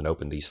 locations and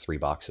open these 3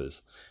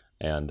 boxes.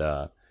 And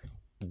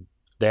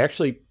they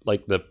actually,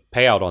 like, the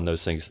payout on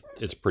those things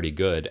is pretty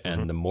good.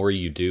 And the more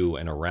you do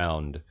and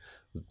around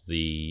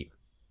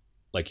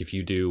like if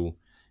you do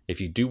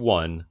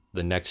one,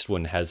 the next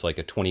one has like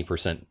a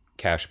 20%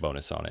 cash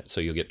bonus on it.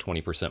 So you'll get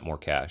 20% more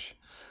cash.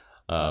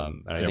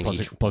 And I think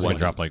plus you can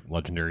drop like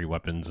legendary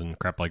weapons and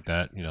crap like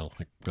that, you know,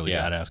 like really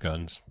badass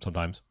guns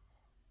sometimes.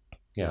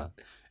 Yeah.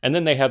 And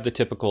then they have the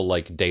typical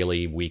like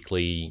daily,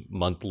 weekly,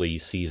 monthly,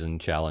 season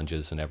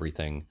challenges and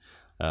everything,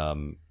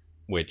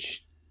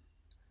 which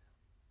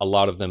a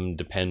lot of them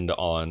depend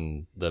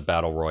on the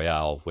battle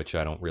royale, which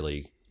I don't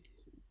really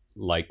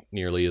like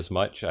nearly as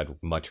much. I'd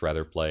much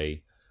rather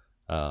play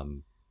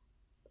Blood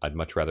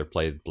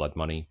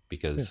Money,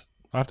 because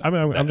I'm just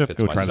going to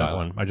go try that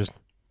one.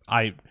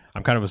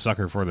 I'm kind of a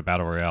sucker for the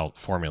battle royale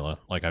formula.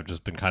 Like I've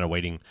just been kind of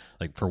waiting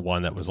like for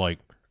one that was like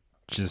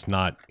just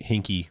not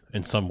hinky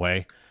in some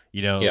way.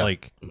 You know,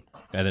 like,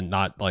 and then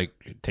not like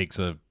it takes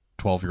a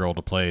 12-year-old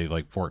to play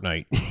like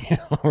Fortnite. You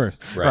know, where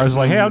I was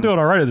like, hey, I'm doing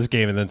all right at this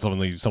game, and then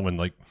someone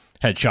like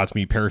headshots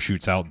me,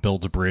 parachutes out,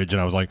 builds a bridge,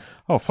 and I was like,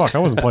 oh fuck, I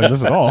wasn't playing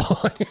this at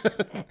all.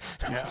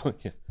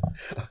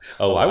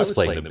 I was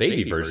playing the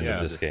baby version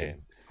of this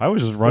game. I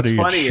was just running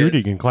and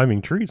shooting and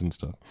climbing trees and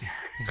stuff.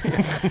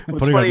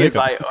 What's funny is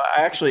I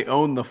actually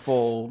own the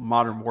full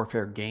Modern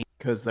Warfare game,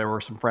 because there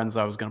were some friends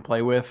I was going to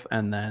play with,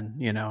 and then,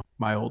 you know,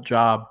 my old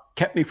job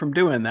kept me from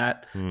doing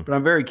that. But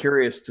I'm very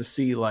curious to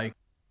see like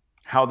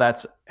how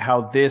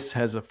this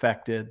has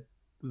affected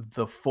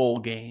the full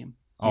game.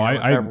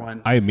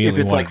 If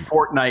it's like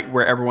Fortnite,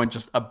 where everyone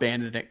just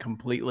abandoned it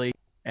completely,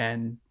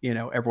 and you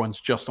know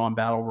everyone's just on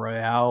Battle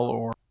Royale,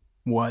 or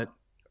what.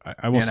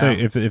 I will say,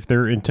 if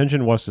their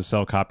intention was to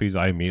sell copies,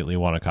 I immediately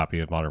want a copy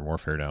of Modern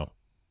Warfare now.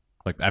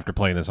 Like, after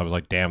playing this, I was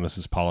like, damn, this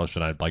is polished,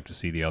 and I'd like to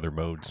see the other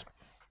modes.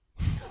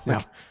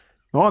 Yeah.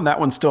 Well, and that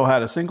one still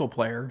had a single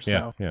player,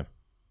 so yeah.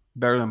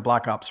 better than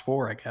Black Ops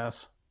 4, I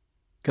guess.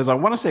 Because I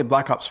want to say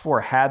Black Ops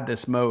 4 had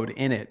this mode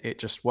in it. It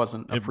just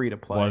wasn't a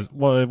free-to-play.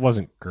 Well, it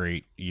wasn't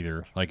great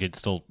either. Like, it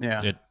still...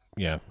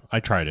 Yeah. I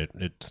tried it.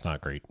 It's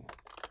not great.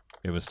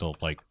 It was still,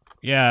 like...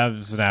 Yeah, it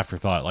was an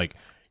afterthought. Like,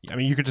 I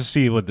mean, you could just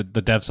see what the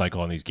dev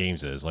cycle on these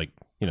games is. Like,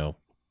 you know,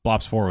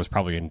 Blops 4 was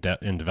probably in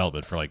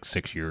development for, like,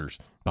 6 years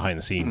behind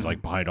the scenes,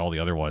 like, behind all the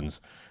other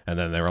ones. And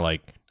then they were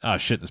like, oh,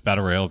 shit, this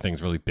Battle Royale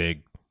thing's really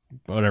big.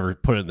 Whatever,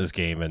 put it in this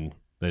game, and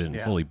they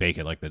didn't fully bake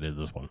it like they did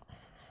this one.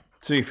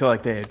 So you feel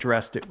like they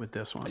addressed it with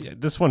this one? Yeah,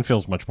 this one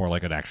feels much more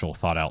like an actual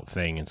thought out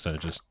thing instead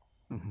of just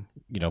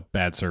you know,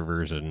 bad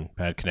servers and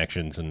bad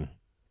connections, and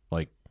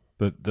like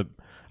the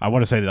I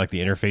want to say that, like,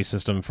 the interface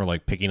system for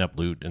like picking up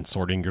loot and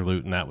sorting your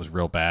loot, and that was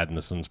real bad, and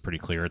this one's pretty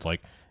clear. It's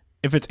like,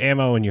 if it's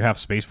ammo and you have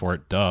space for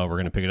it, we're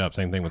gonna pick it up.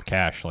 Same thing with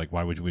cash. Like,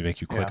 why would we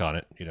make you click on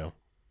it? You know,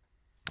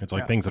 it's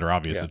like things that are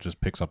obvious. It just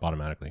picks up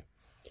automatically.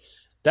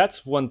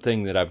 That's one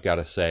thing that I've got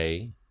to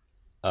say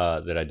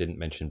that I didn't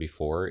mention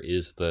before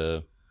is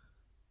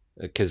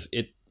because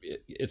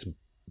it's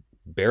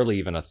barely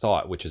even a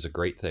thought, which is a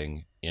great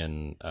thing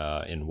in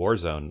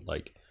Warzone.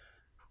 Like,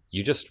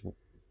 you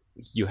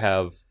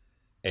have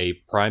a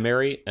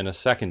primary and a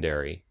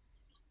secondary,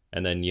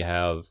 and then you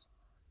have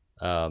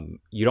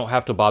you don't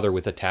have to bother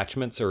with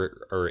attachments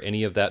or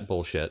any of that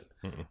bullshit.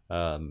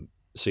 So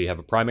you have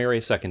a primary,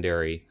 a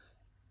secondary,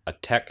 a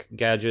tech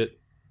gadget,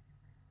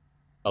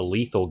 a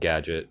lethal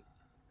gadget,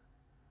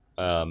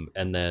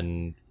 and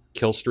then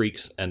kill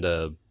streaks and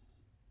a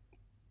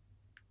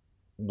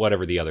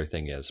whatever the other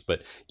thing is.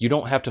 But you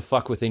don't have to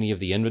fuck with any of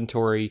the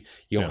inventory.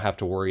 You don't have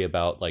to worry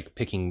about like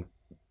picking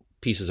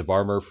pieces of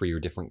armor for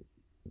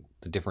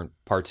the different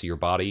parts of your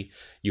body.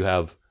 You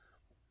have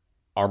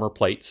armor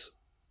plates.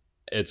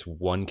 It's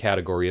one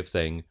category of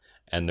thing,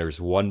 and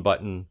there's one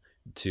button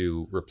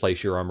to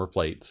replace your armor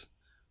plates.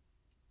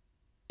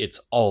 It's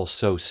all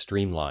so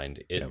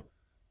streamlined.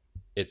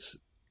 It's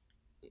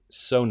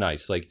so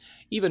nice. Like,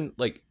 even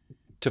like,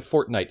 to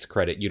Fortnite's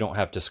credit, you don't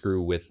have to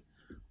screw with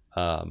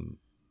a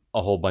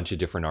whole bunch of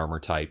different armor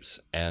types,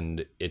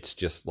 and it's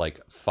just like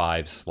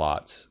 5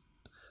 slots.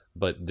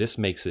 But this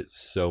makes it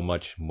so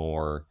much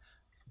more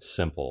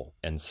simple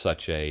and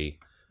such a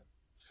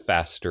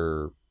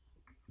faster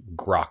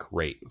grok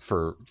rate,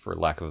 for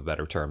lack of a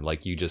better term.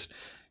 Like, you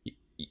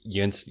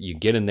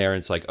get in there and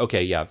it's like,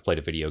 okay, yeah, I've played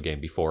a video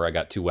game before. I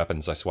got 2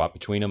 weapons. I swap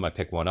between them. I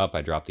pick one up.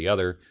 I drop the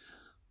other.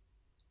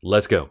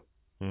 Let's go.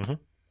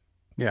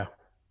 Yeah.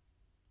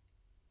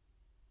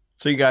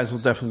 So you guys will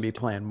definitely be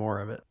playing more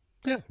of it.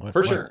 Yeah,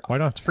 for sure. Why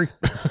not? It's free.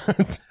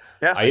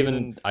 Yeah. I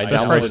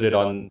downloaded it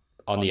on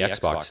the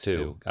Xbox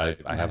too.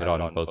 I have it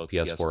on both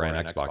PS4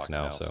 and Xbox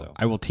now. So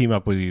I will team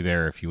up with you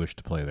there if you wish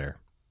to play there.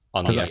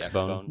 On the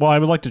Xbone? Well, I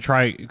would like to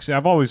try, because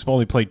I've always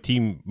only played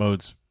team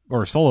modes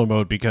or solo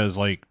mode, because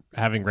like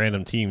having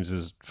random teams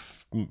is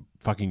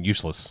fucking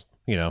useless,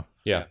 you know?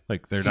 Yeah.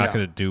 Like, they're not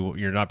going to do,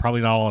 you're not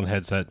probably not all on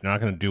headset, you're not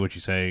going to do what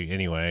you say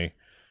anyway.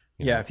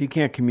 You know? If you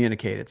can't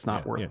communicate, it's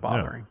not worth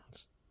bothering. No.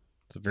 It's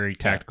a very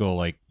tactical,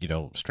 like, you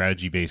know,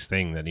 strategy based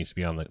thing that needs to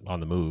be on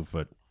the move,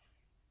 but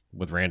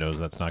with randos,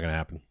 that's not going to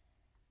happen.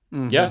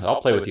 Yeah,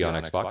 I'll play with you on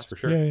Xbox for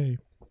sure. Yay.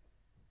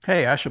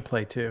 Hey, I should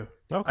play too.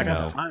 Okay. I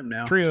got the time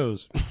now.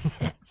 Trios.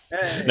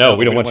 Hey. No,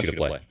 we don't want you to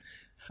play.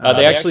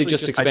 They actually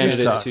just expanded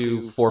it to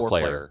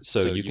 4-player,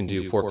 so you can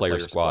do 4-player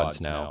squads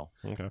now.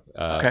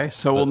 Okay,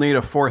 so we'll need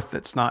a 4th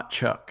that's not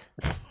Chuck.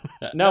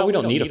 No, we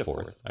don't need a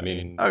 4th. I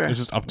mean, it's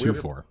just up to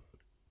 4.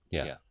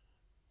 Yeah.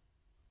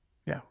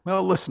 Yeah.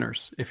 Well,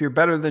 listeners, if you're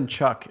better than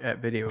Chuck at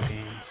video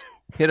games,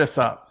 hit us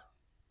up.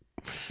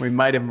 We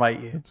might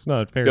invite you. It's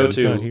not fair. He's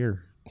not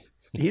here.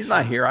 He's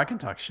not here. I can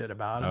talk shit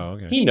about him. Oh,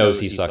 okay. He knows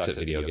he sucks at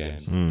video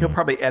games. He'll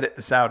probably edit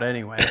this out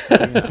anyway. So,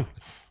 you know.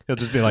 He'll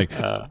just be like,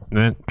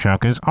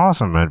 Chuck is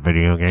awesome at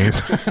video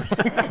games.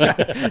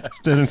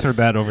 Just insert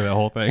that over the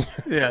whole thing.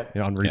 Yeah.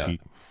 On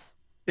repeat.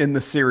 In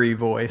the Siri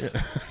voice.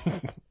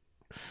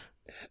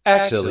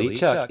 Actually,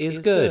 Chuck is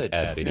good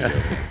at video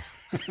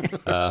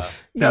games.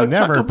 No,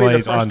 never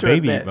plays on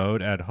baby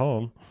mode at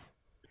home.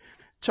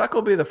 Chuck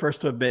will be the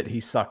first to admit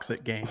he sucks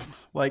at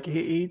games. Like,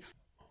 he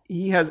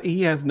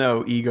has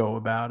no ego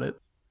about it.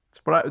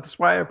 That's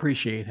why I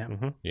appreciate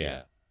him.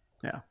 Yeah.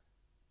 Yeah.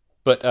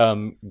 But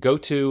go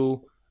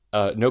to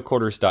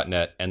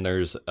noquarters.net, and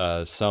there's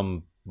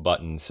some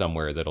button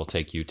somewhere that'll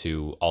take you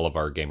to all of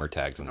our gamer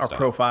tags and our stuff.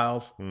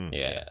 profiles.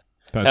 Yeah.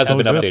 It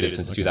hasn't been updated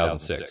since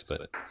 2006,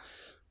 but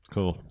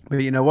cool. But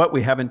you know what?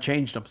 We haven't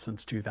changed them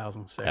since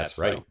 2006. That's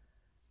right. So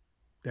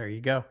there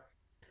you go.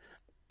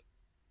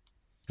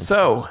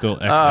 So still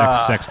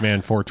XX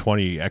Sexman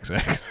 420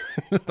 XX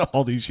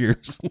all these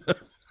years.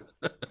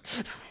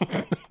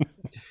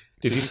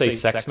 Did you say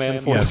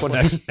Sexman 420?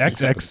 Yes,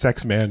 XX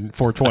Sexman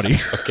 420.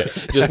 Okay,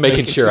 just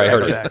making sure I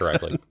heard it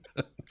correctly.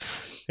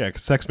 Yeah,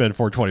 because Sexman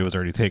 420 was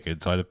already taken,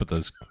 so I had to put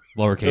those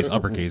lowercase,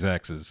 uppercase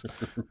X's.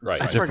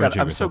 Right. I swear to God,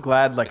 I'm so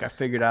glad like I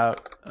figured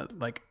out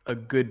like a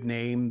good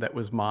name that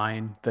was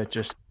mine that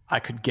just I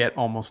could get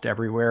almost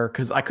everywhere,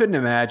 because I couldn't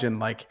imagine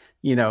like,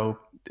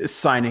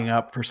 signing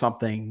up for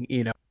something,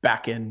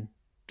 back in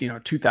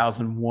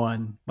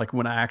 2001, like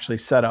when I actually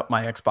set up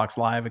my Xbox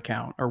Live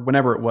account, or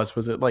whenever it was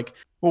it like,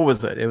 what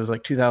was it? It was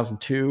like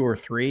 2002 or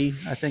 3,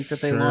 I think,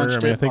 that they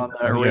launched it on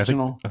the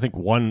original. I think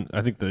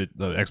the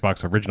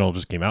Xbox original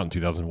just came out in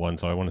 2001,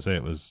 so I want to say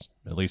it was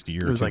at least a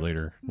year or two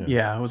later.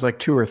 Yeah, it was like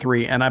 2 or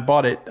 3, and I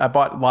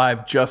bought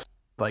Live just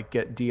like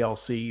get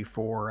DLC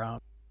for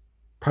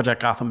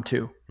Project Gotham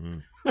 2.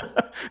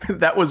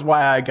 That was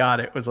why I got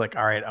it. It was like,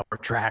 all right, upper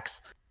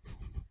tracks.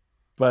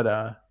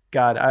 But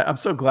God, I'm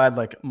so glad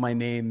like my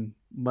name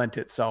lent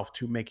itself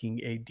to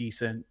making a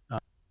decent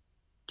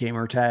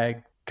gamer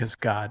tag, because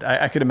God,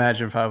 I could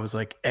imagine if I was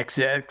like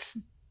XX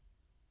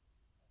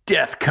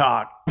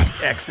Deathcock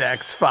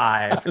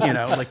XX5,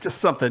 like just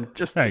something,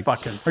 just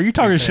fucking. Are you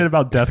talking shit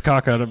about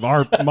Deathcock out of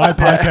my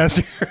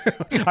podcast?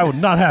 I would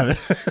not have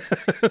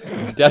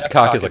it.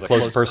 Deathcock is a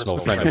close personal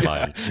friend of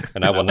mine,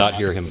 and I will not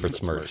hear him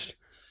besmirched.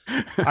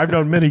 I've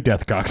known many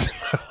Deathcocks in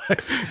my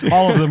life.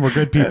 All of them were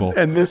good people.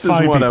 And this is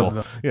one of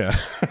them. Yeah.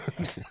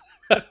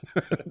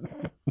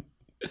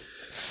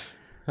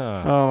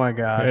 Oh my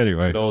God.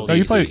 Anyway,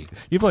 so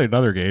you played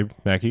another game,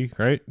 Mackie,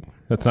 right?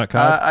 That's not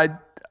COD?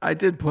 I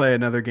did play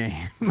another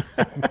game.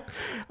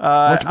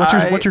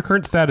 What's your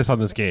current status on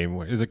this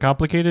game? Is it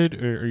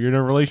complicated? Or are you in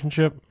a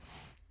relationship?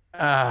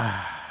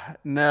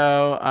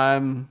 No,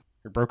 I'm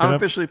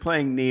officially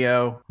playing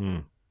Neo.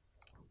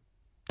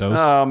 Dose?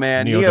 Oh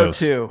man, Neo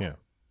 2 yeah.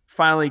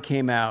 finally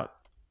came out,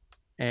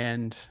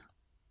 and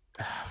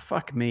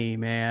fuck me,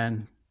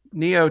 man.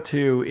 Neo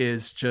 2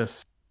 is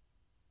just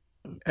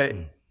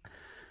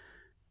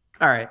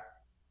all right.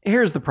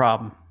 Here's the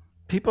problem.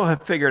 People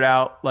have figured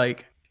out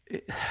like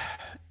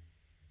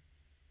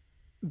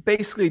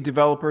basically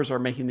developers are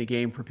making the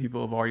game for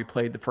people who've already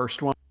played the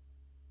first one.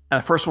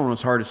 And the first one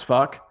was hard as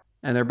fuck.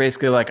 And they're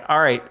basically like, all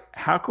right,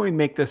 how can we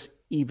make this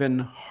even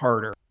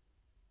harder?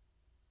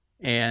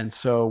 And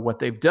so what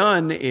they've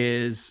done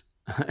is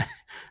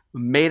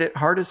made it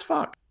hard as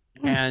fuck.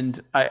 And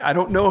I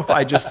don't know if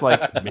I just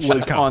like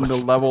was on the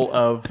level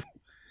of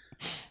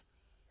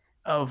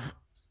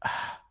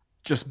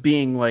just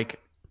being like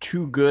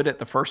too good at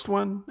the first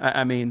one.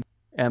 I mean,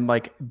 and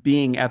like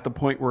being at the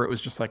point where it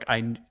was just like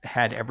I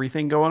had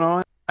everything going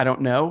on. I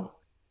don't know.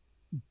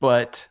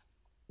 But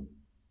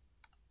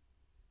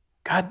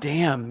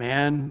goddamn,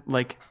 man,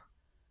 like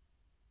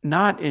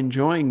not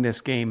enjoying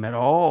this game at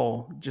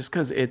all just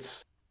because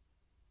it's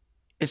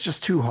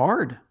just too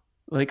hard.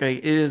 Like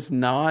it is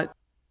not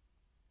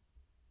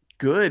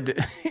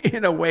good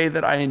in a way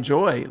that I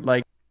enjoy.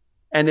 Like,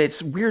 and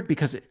it's weird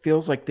because it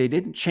feels like they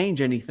didn't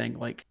change anything.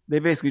 Like they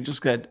basically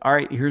just said, all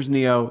right, here's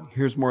Neo,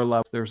 here's more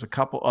levels. There's a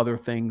couple other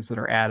things that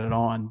are added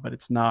on, but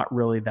it's not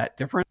really that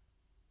different.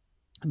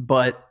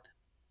 But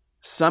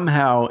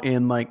somehow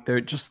in like,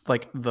 they're just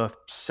like the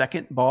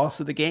second boss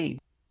of the game,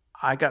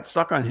 I got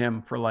stuck on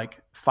him for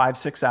like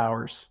 5-6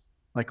 hours.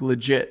 Like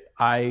legit,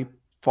 I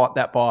fought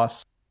that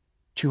boss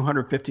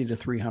 250 to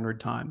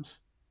 300 times.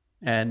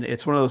 And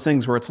it's one of those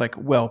things where it's like,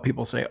 well,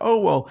 people say, oh,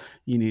 well,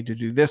 you need to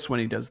do this when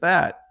he does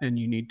that, and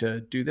you need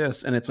to do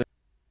this. And it's like,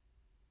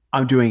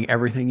 I'm doing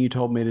everything you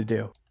told me to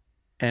do.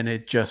 And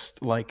it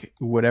just like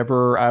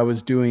whatever I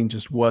was doing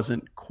just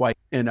wasn't quite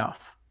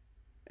enough.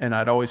 And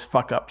I'd always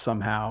fuck up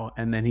somehow,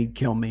 and then he'd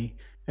kill me.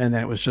 And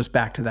then it was just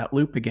back to that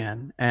loop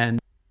again. And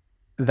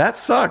that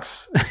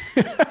sucks.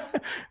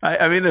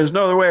 I mean, there's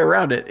no other way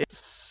around it. It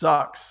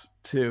sucks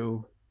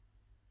to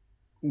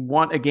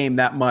want a game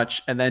that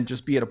much and then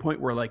just be at a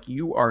point where like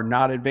you are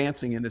not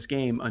advancing in this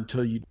game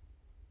until you,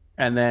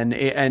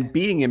 and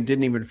beating him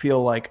didn't even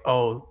feel like,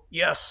 oh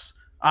yes,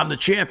 I'm the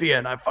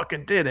champion, I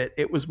fucking did it.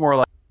 It was more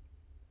like,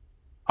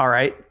 all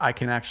right, I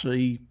can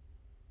actually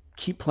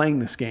keep playing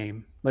this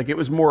game. Like it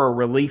was more a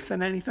relief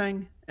than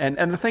anything.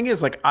 And the thing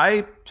is, like,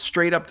 I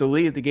straight up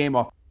deleted the game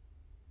off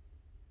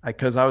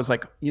because I was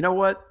like, you know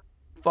what,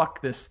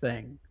 fuck this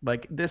thing.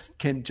 Like this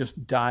can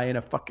just die in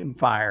a fucking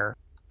fire.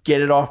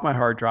 Get it off my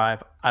hard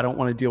drive. I don't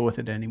want to deal with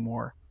it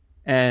anymore.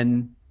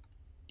 And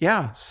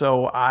yeah,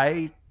 so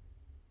I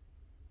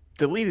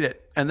deleted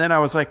it. And then I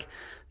was like,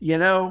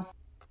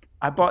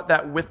 I bought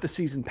that with the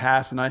season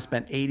pass and I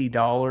spent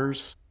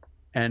 $80.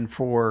 And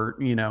for,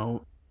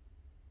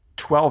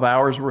 12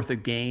 hours worth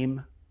of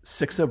game,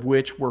 6 of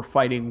which were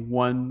fighting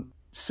one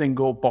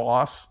single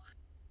boss.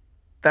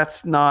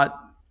 That's not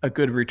a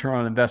good return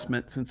on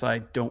investment since I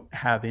don't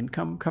have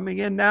income coming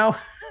in now.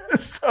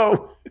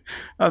 So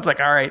I was like,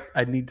 all right,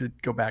 I need to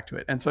go back to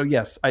it. And so,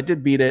 yes, I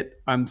did beat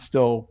it. I'm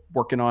still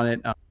working on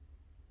it.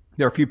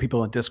 There are a few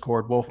people in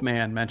Discord.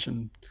 Wolfman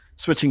mentioned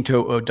switching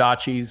to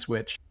Odachi's,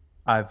 which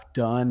I've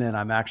done, and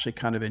I'm actually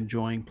kind of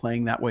enjoying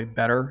playing that way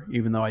better,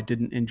 even though I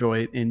didn't enjoy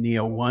it in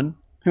Neo 1.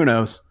 Who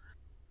knows?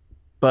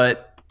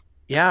 But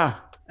yeah,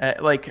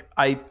 like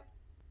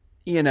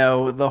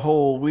the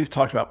whole we've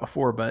talked about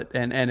before, but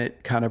and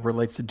it kind of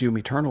relates to Doom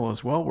Eternal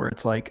as well, where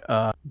it's like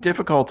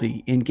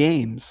difficulty in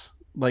games.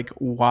 Like,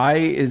 why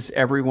is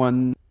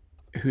everyone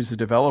who's a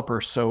developer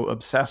so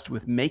obsessed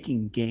with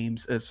making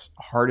games as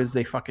hard as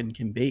they fucking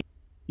can be?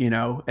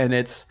 And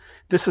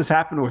this has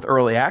happened with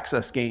early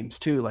access games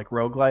too, like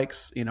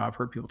roguelikes. I've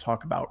heard people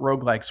talk about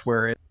roguelikes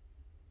where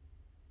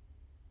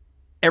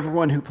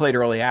everyone who played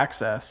early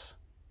access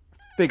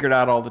figured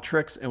out all the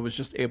tricks and was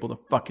just able to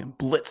fucking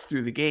blitz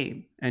through the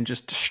game and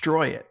just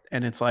destroy it.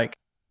 And it's like,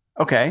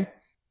 okay,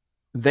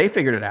 they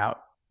figured it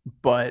out,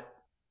 but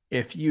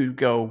if you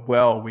go,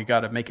 well, we got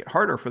to make it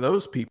harder for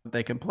those people,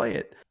 they can play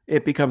it.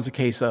 It becomes a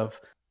case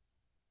of,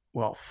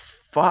 well,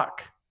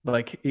 fuck.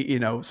 Like,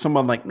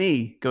 someone like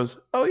me goes,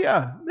 oh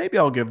yeah, maybe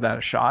I'll give that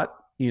a shot.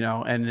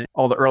 And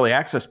all the early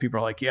access people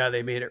are like, yeah,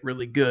 they made it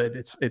really good.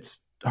 It's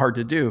hard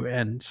to do.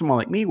 And someone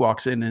like me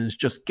walks in and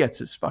just gets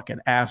his fucking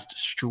ass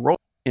destroyed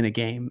in a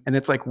game. And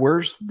it's like,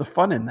 where's the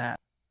fun in that?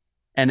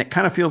 And it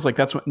kind of feels like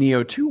that's what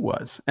Neo 2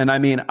 was. And I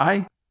mean,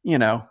 I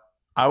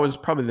was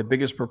probably the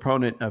biggest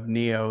proponent of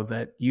Neo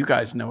that you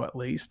guys know, at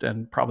least.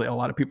 And probably a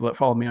lot of people that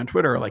follow me on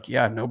Twitter are like,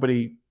 yeah,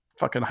 nobody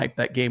fucking hyped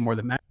that game more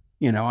than Matt.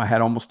 I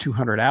had almost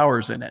 200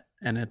 hours in it.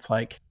 And it's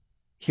like,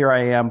 here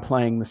I am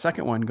playing the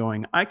second one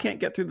going, I can't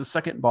get through the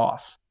second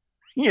boss.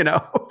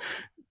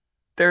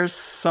 There's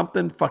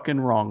something fucking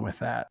wrong with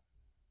that.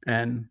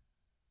 And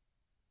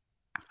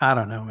I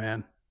don't know,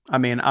 man. I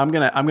mean, I'm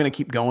gonna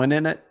keep going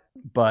in it,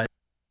 but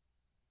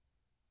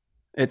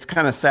it's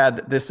kind of sad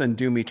that this and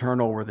Doom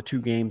Eternal were the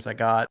two games I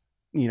got,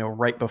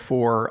 right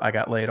before I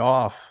got laid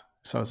off.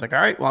 So I was like, all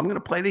right, well, I'm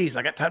gonna play these.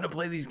 I got time to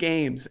play these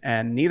games,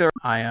 and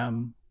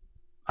I'm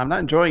not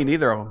enjoying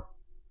either of them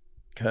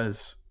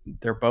because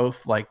they're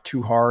both like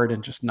too hard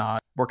and just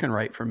not working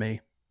right for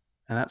me,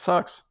 and that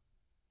sucks.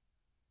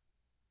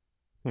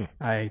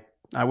 I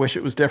wish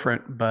it was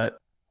different, but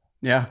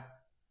yeah.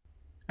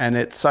 And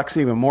it sucks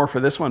even more for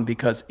this one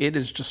because it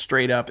is just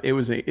straight up.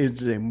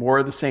 It's a more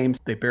of the same.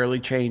 They barely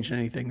changed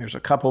anything. There's a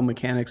couple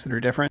mechanics that are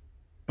different,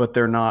 but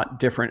they're not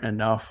different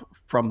enough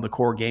from the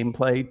core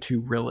gameplay to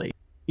really,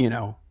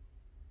 to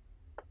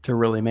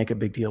really make a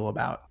big deal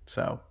about.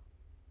 So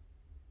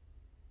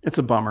it's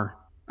a bummer.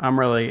 I'm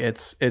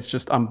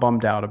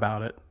bummed out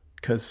about it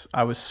because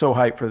I was so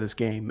hyped for this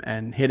game,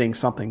 and hitting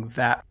something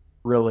that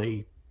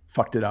really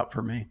fucked it up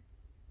for me.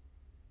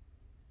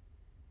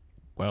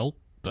 Well,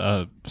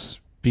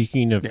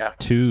 speaking of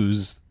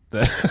twos,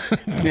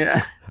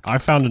 yeah, I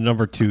found a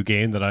number 2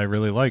 game that I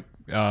really like.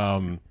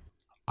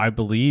 I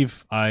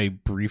believe I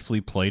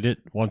briefly played it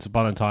once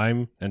upon a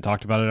time and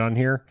talked about it on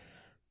here,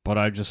 but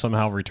I just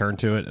somehow returned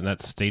to it, and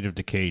that's State of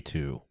Decay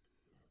 2.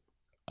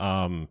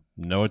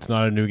 No, it's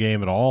not a new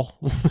game at all.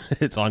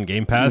 It's on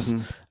Game Pass.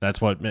 Mm-hmm.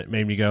 That's what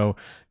made me go,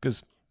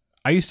 because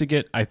I used to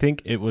get, I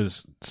think it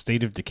was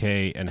State of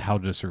Decay and How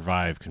to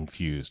Survive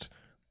confused.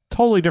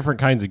 Totally different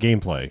kinds of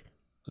gameplay.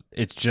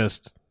 It's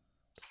just,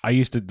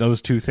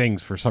 those two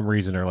things for some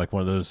reason are like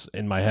one of those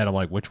in my head. I'm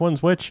like, which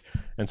one's which?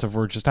 And so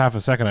for just half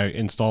a second, I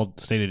installed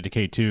State of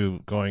Decay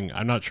 2 going,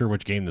 I'm not sure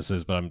which game this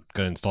is, but I'm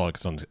going to install it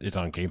because it's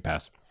on Game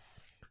Pass.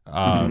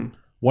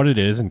 What it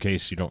is, in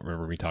case you don't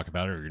remember me talking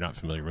about it or you're not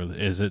familiar with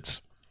it, is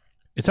it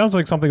sounds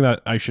like something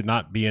that I should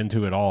not be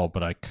into at all,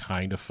 but I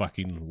kind of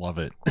fucking love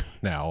it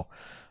now.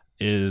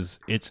 It's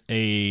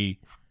a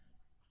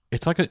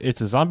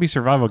zombie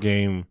survival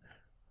game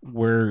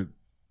where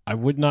I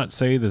would not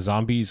say the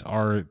zombies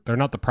they're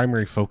not the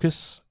primary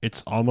focus.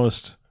 It's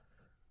almost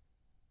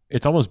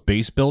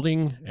base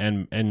building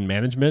and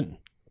management,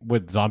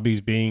 with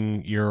zombies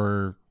being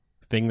your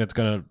thing that's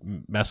going to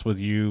mess with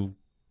you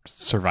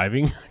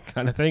surviving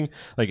kind of thing.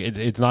 Like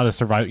it's not a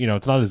survive,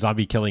 it's not a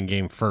zombie killing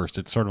game first.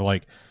 It's sort of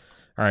like,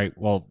 all right,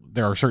 well,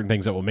 there are certain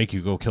things that will make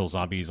you go kill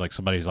zombies. Like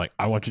somebody's like,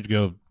 I want you to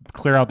go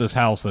clear out this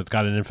house that's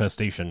got an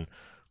infestation.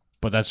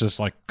 But that's just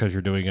like because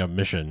you're doing a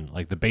mission.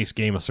 Like the base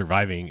game of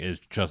surviving is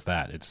just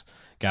that. It's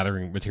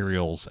gathering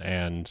materials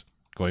and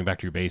going back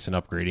to your base and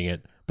upgrading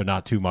it, but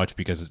not too much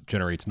because it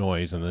generates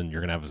noise and then you're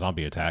gonna have a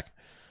zombie attack.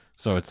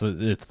 So it's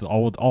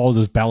all of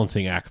this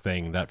balancing act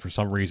thing that for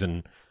some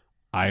reason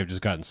I've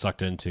just gotten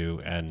sucked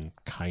into and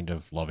kind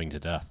of loving to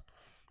death.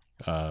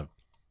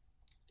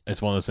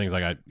 It's one of those things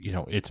like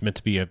it's meant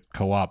to be a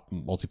co-op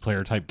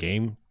multiplayer type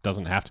game.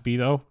 Doesn't have to be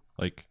though.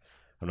 Like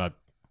I'm not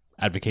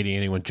advocating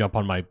anyone jump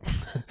on my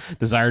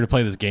desire to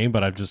play this game,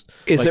 but I've just...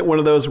 Is it one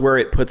of those where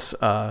it puts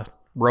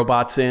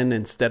robots in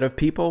instead of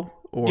people?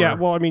 Or? Yeah,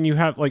 well, I mean, you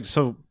have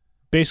so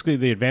basically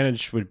the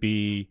advantage would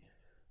be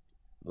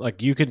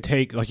you can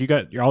take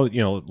you're all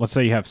let's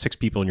say you have 6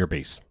 people in your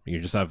base. You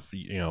just have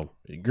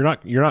you're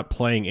not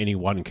playing any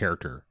one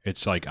character.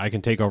 It's like I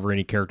can take over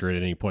any character at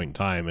any point in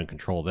time and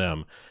control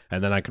them,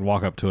 and then I can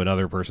walk up to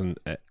another person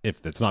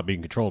if it's not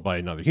being controlled by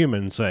another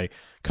human and say,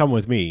 "Come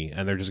with me,"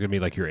 and they're just gonna be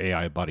like your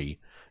AI buddy.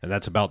 And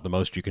that's about the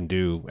most you can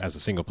do as a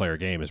single player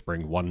game is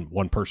bring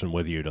one person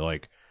with you to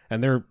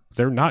and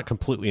they're not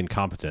completely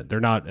incompetent.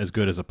 They're not as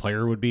good as a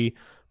player would be,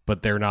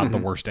 but they're not the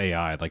worst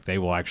AI. Like they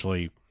will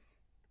actually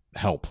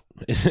help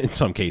in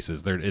some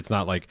cases. It's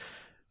not like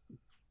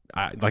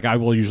I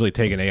will usually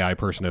take an AI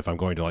person if I'm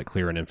going to like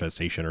clear an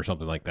infestation or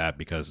something like that,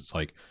 because it's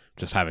like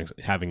just having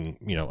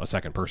a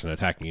second person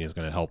attacking is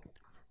going to help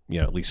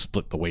at least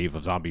split the wave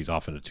of zombies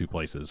off into two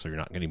places, so you're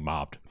not getting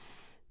mobbed.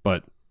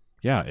 But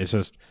yeah, it's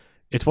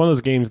one of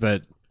those games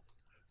that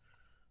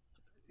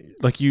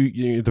like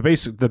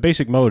the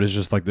basic mode is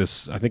just like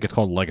this. I think it's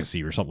called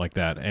Legacy or something like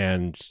that,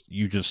 and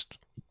you just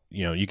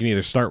you can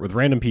either start with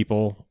random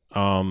people.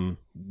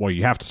 Well,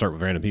 you have to start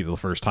with random people the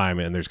first time,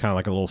 and there's kind of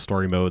like a little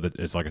story mode that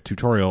is like a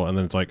tutorial, and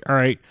then it's like, all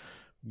right,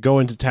 go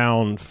into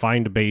town,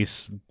 find a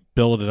base,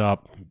 build it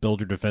up, build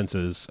your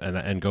defenses,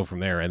 and go from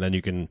there. And then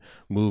you can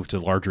move to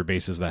larger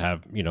bases that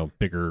have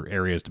bigger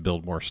areas to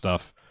build more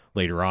stuff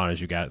later on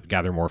as you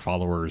gather more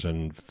followers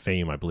and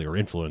fame, I believe, or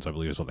influence, I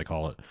believe is what they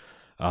call it.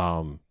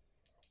 And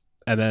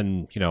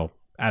then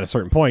at a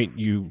certain point,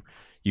 you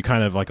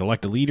kind of like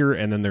elect a leader,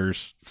 and then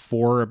there's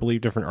 4, I believe,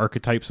 different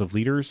archetypes of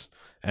leaders.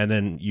 And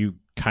then you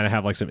kind of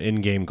have like some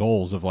in-game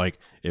goals of like,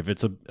 if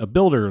it's a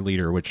builder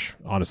leader, which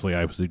honestly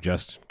I would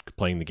suggest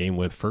playing the game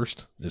with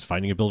first, is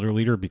finding a builder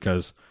leader,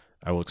 because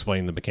I will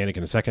explain the mechanic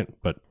in a second,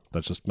 but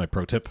that's just my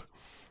pro tip.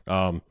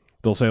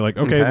 They'll say like,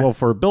 okay, well,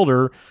 for a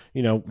builder,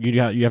 you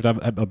have to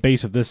have a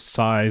base of this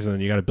size, and then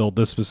you got to build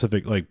this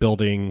specific like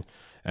building,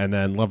 and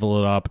then level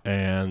it up,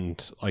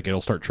 and like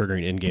it'll start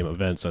triggering in-game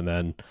events, and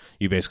then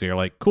you basically are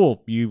like,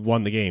 cool, you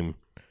won the game,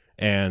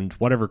 and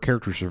whatever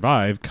characters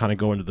survive kind of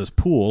go into this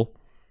pool,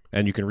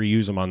 and you can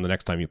reuse them on the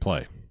next time you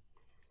play.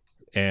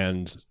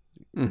 And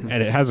and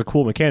it has a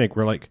cool mechanic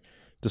where like,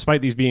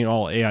 despite these being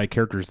all AI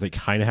characters, they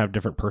kind of have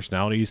different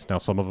personalities. Now,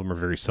 some of them are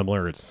very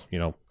similar. It's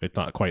it's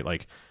not quite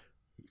like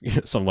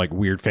some like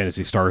weird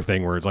Phantasy Star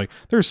thing where it's like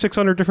there's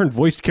 600 different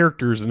voiced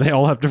characters and they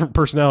all have different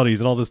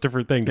personalities and all this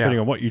different thing depending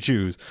on what you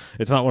choose.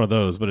 It's not one of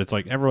those, but it's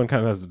like everyone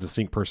kind of has a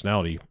distinct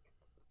personality,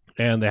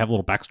 and they have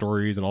little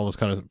backstories and all this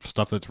kind of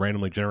stuff that's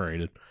randomly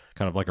generated,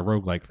 kind of like a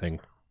roguelike thing.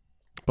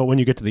 But when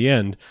you get to the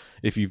end,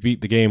 if you've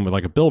beat the game with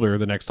like a builder,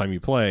 the next time you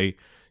play,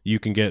 you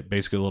can get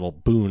basically a little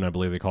boon, I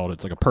believe they call it.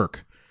 It's like a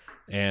perk.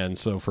 And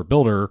so for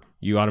builder,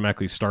 you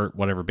automatically start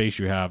whatever base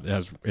you have.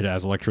 It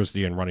has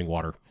electricity and running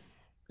water.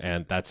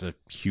 And that's a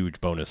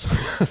huge bonus.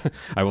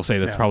 I will say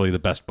that's probably the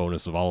best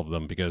bonus of all of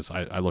them, because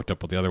I looked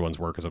up what the other ones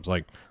were, because I was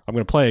like, I'm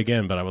going to play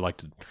again, but I would like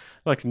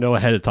to know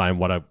ahead of time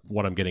what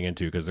I'm getting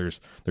into, because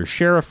there's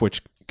sheriff,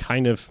 which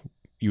kind of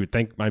you would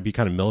think might be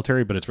kind of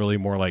military, but it's really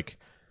more like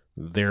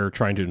they're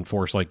trying to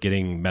enforce like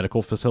getting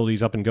medical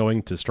facilities up and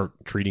going to start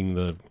treating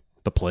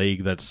the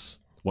plague that's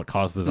what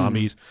caused the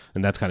zombies,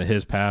 and that's kind of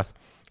his path.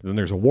 Then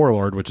there's a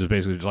warlord, which is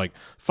basically just like,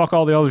 fuck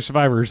all the other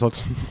survivors.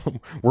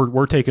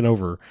 We're taking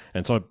over.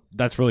 And so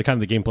that's really kind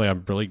of the gameplay I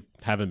really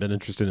haven't been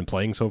interested in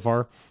playing so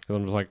far. Because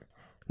I'm just like,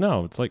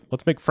 no, it's like,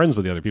 let's make friends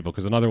with the other people.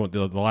 Because another one,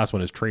 the last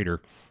one is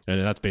traitor. And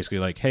that's basically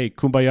like, hey,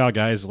 kumbaya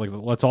guys, like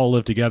let's all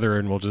live together,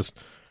 and we'll just,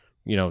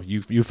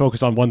 you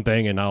focus on one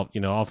thing, and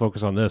I'll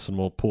focus on this, and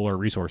we'll pool our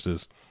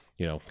resources,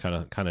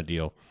 kind of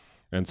deal.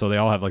 And so they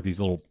all have like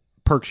these little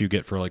perks you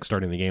get for like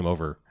starting the game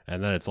over.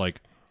 And then it's like,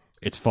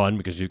 it's fun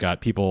because you've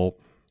got people.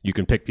 You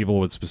can pick people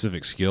with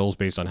specific skills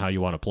based on how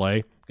you want to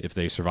play if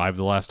they survived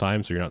the last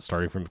time, so you're not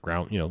starting from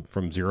ground,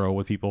 from zero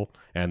with people,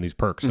 and these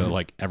perks. So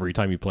like every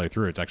time you play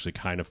through, it's actually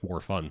kind of more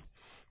fun,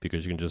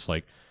 because you can just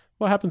like,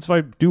 what happens if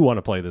I do want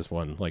to play this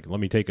one? Like, let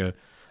me take a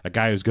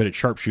guy who's good at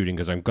sharpshooting,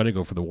 because I'm going to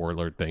go for the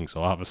warlord thing,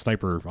 so I'll have a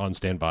sniper on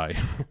standby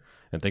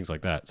and things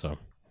like that. So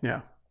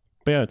yeah,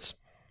 but yeah,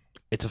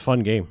 it's a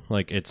fun game.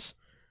 Like it's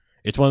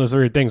one of those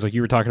weird things, like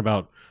you were talking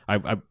about.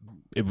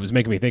 It was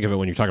making me think of it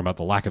when you're talking about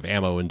the lack of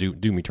ammo in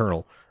Doom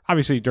Eternal.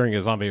 Obviously, during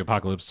a zombie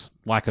apocalypse,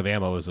 lack of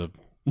ammo is a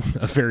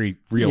very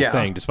real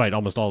thing, despite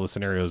almost all the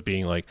scenarios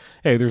being like,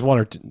 hey, there's one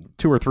or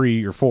two or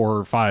three or 4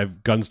 or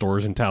 5 gun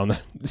stores in town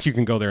that you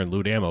can go there and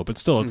loot ammo. But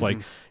still, it's like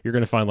you're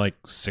going to find like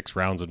 6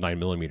 rounds of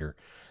 9mm.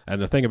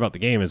 And the thing about the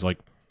game is like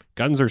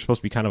guns are supposed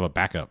to be kind of a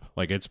backup.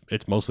 Like it's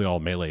mostly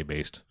all melee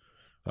based.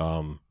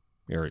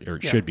 Or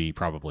it should be,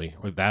 probably,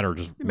 or that, or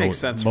just makes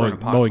sense for an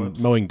apocalypse.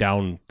 Mowing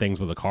down things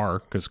with a car,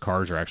 because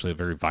cars are actually a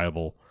very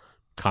viable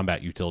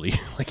combat utility.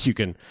 Like you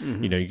can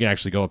you can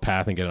actually go a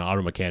path and get an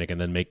auto mechanic, and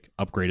then make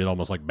upgraded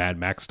almost like Mad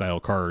Max style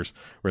cars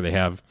where they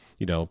have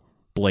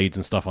blades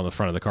and stuff on the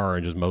front of the car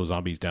and just mow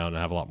zombies down and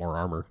have a lot more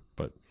armor.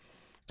 But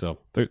so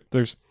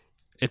there's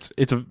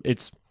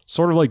it's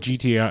sort of like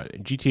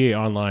GTA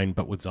Online,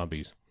 but with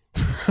zombies.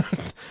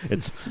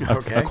 It's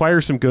acquire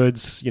some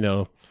goods,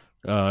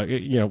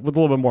 with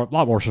a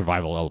lot more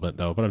survival element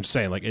though. But I'm just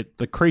saying, like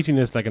the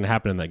craziness that can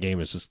happen in that game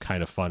is just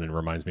kind of fun, and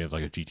reminds me of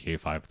like a GTA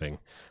 5 thing,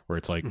 where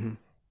it's like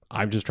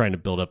I'm just trying to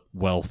build up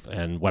wealth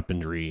and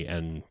weaponry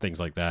and things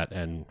like that,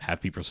 and have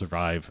people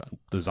survive.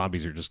 The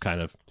zombies are just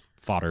kind of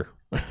fodder.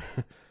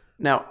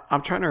 Now,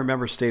 I'm trying to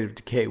remember State of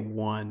Decay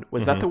 1.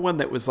 Was that the one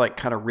that was like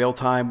kind of real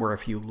time, where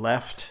if you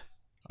left,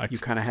 you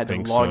kind of had to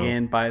log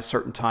in by a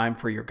certain time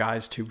for your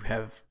guys to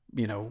have,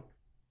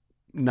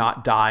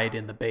 not died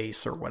in the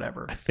base or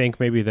whatever? I think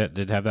maybe that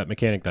did have that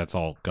mechanic. That's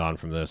all gone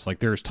from this. Like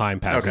there's time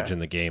passage in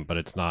the game, but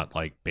it's not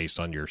like based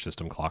on your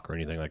system clock or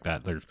anything like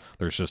that.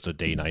 There's just a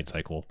day-night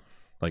cycle.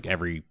 Like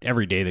every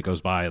day that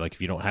goes by, like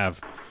if you don't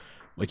have,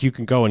 like you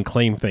can go and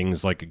claim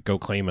things, like go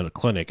claim in a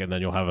clinic, and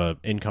then you'll have a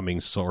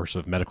incoming source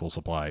of medical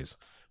supplies.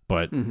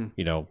 But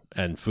you know,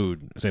 and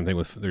food. Same thing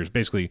with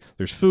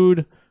there's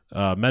food,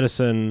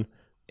 medicine,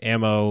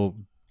 ammo,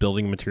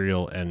 building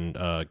material,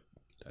 and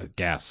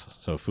gas.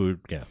 So food,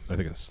 yeah, I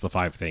think it's the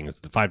 5 things,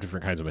 the 5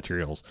 different kinds of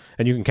materials,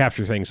 and you can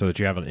capture things so that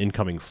you have an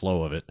incoming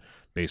flow of it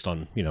based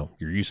on, you know,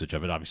 your usage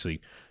of it.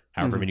 Obviously,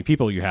 however many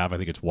people you have, I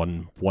think it's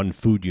one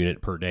food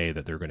unit per day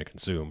that they're going to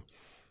consume.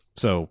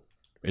 So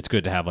it's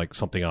good to have like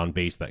something on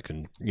base that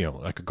can, you know,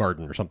 like a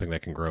garden or something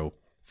that can grow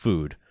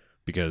food,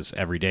 because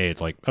every day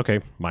it's like,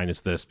 okay,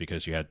 minus this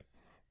because you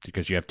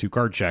have 2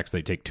 guard shacks,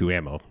 they take 2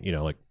 ammo, you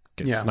know, like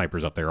get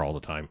snipers up there all the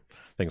time,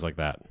 things like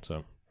that.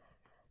 So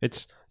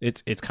it's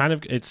kind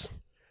of it's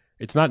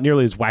not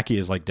nearly as wacky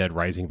as like Dead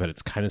Rising, but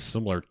it's kind of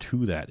similar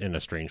to that in a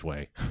strange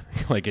way.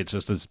 Like it's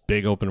just this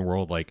big open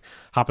world, like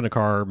hop in a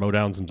car, mow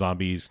down some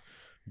zombies,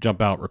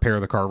 jump out, repair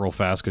the car real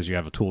fast because you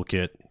have a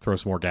toolkit, throw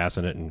some more gas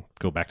in it, and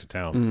go back to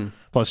town.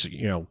 Plus,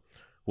 you know,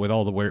 with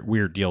all the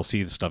weird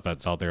DLC stuff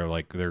that's out there,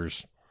 like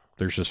there's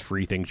just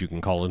free things you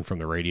can call in from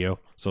the radio.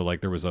 So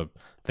like there was a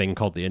thing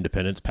called the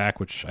Independence Pack,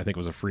 which I think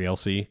was a free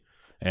LC,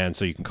 and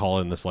so you can call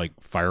in this like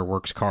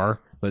fireworks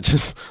car that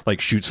just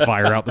like shoots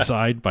fire out the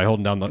side by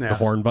holding down the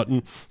horn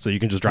button. So you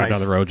can just drive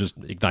down the road, just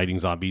igniting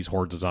zombies,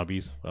 hordes of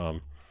zombies.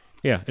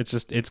 Yeah,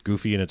 it's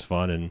goofy and it's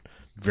fun, and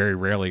very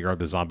rarely are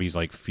the zombies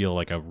like feel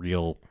like a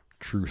real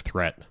true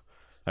threat.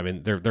 I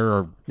mean,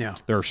 there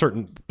are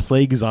certain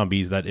plague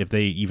zombies that if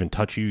they even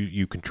touch you,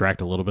 you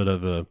contract a little bit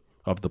of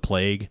the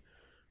plague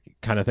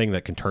kind of thing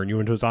that can turn you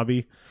into a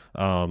zombie.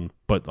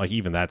 But like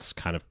even that's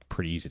kind of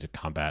pretty easy to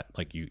combat.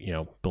 Like you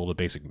know, build a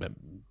basic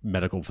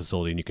medical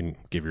facility and you can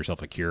give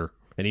yourself a cure.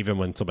 And even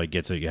when somebody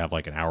gets it, you have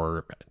like an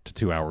hour to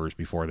 2 hours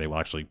before they will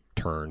actually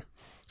turn.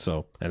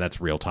 So, and that's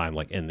real time,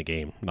 like in the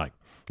game, not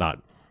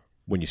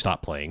when you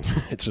stop playing.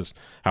 It's just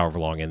however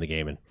long in the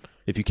game. And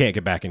if you can't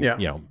get back and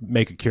you know,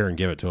 make a cure and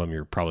give it to them,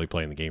 you're probably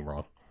playing the game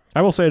wrong.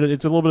 I will say that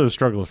it's a little bit of a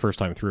struggle the first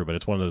time through, but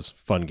it's one of those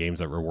fun games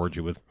that rewards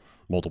you with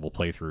multiple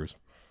playthroughs.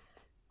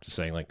 Just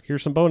saying, like,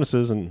 here's some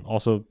bonuses, and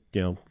also,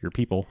 you know, your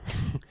people.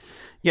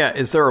 Yeah,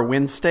 is there a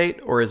win state,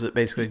 or is it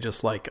basically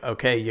just like,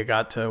 okay, you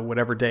got to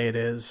whatever day it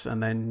is,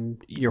 and then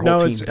your whole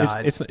team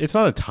died? It's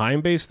not a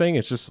time-based thing.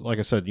 It's just, like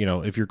I said, you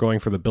know, if you're going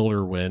for the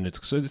builder win,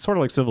 it's sort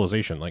of like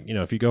Civilization. Like, you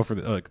know, if you go for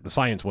the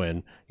science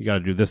win, you got to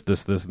do this,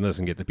 and this,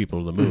 and get the people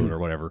to the moon or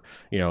whatever.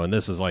 You know, and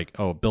this is like,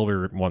 oh,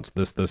 builder wants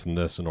this, and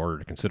this in order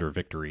to consider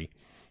victory.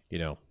 You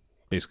know,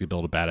 basically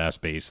build a badass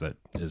base that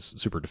is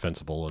super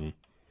defensible, and,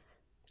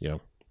 you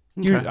know.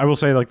 Okay. I will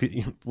say, like,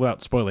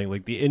 without spoiling,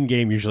 like the end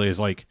game usually is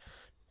like,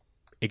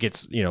 it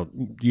gets, you know,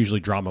 usually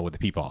drama with the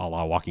people, a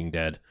la Walking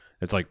Dead.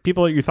 It's like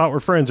people that you thought were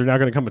friends are now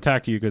going to come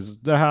attack you because,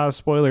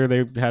 spoiler,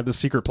 they had this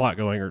secret plot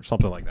going or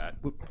something like that,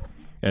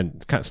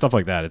 and kind of stuff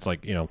like that. It's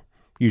like, you know,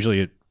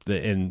 usually the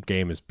end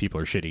game is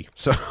people are shitty,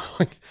 so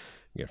like,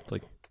 yeah, it's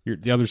like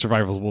the other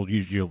survivors will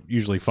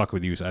usually fuck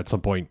with you at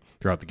some point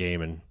throughout the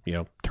game and, you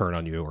know, turn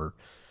on you or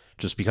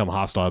just become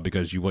hostile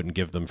because you wouldn't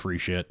give them free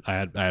shit.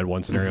 I had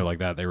one scenario like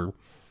that. They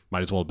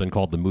might as well have been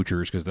called the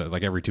moochers because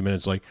like every 2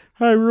 minutes, like,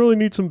 hey, I really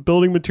need some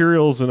building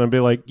materials. And I'd be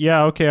like,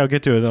 yeah, okay, I'll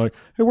get to it. And they're like,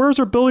 hey, where's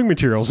our building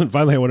materials? And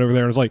finally I went over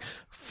there and was like,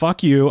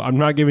 fuck you. I'm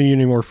not giving you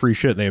any more free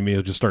shit. And they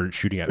immediately just started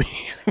shooting at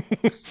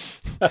me.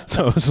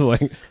 So it was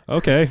like,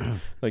 okay.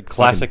 Like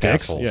classic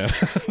assholes. Yeah.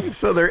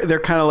 So they're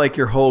kind of like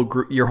your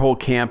whole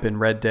camp in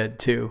Red Dead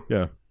 2.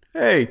 Yeah.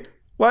 Hey,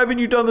 why haven't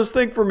you done this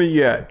thing for me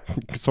yet?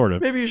 Sort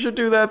of. Maybe you should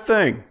do that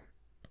thing.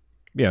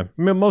 Yeah,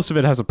 I mean, most of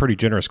it has a pretty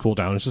generous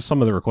cooldown. It's just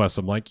some of the requests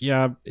I'm like,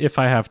 yeah, if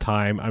I have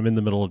time, I'm in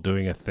the middle of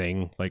doing a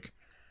thing. Like,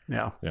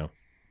 yeah, you know,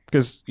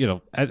 because, you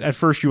know, at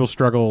first you will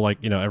struggle, like,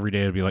 you know, every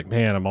day to be like,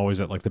 man, I'm always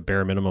at like the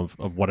bare minimum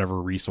of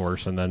whatever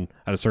resource. And then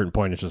at a certain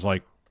point, it's just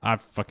like,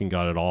 I've fucking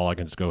got it all. I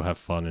can just go have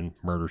fun and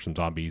murder some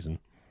zombies and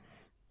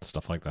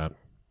stuff like that.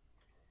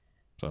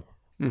 So,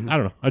 I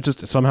don't know. I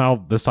just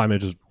somehow this time it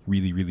just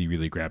really, really,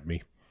 really grabbed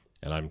me.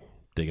 And I'm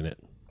digging it.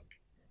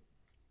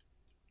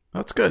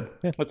 That's good.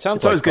 Yeah, it sounds.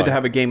 It's always good to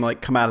have a game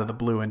like come out of the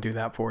blue and do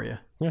that for you.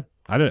 Yeah,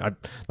 I don't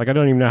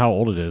even know how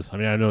old it is. I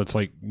mean, I know it's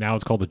like now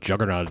it's called the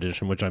Juggernaut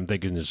Edition, which I'm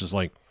thinking is just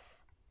like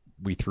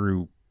we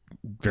threw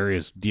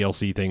various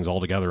DLC things all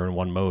together in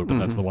one mode, but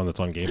that's the one that's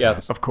on Game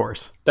Pass. Of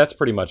course. That's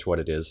pretty much what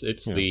it is.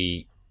 It's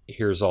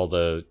here's all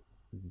the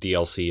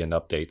DLC and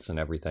updates and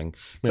everything.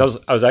 Because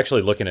I was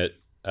actually looking at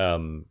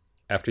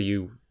after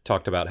you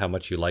talked about how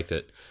much you liked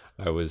it,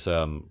 I was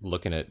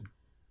looking at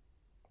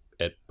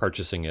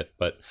purchasing it,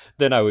 but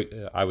then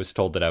I was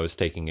told that I was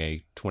taking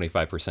a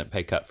 25%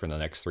 pay cut for the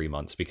next 3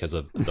 months because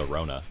of the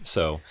Rona.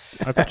 So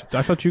I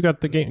thought you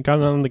got it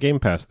on the Game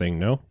Pass thing,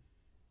 no?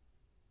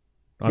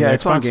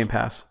 It's on Game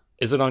Pass.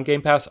 Is it on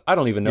Game Pass? I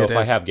don't even know if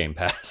I have Game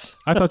Pass.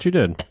 I thought you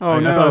did. Oh,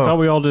 no. I thought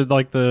we all did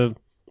like the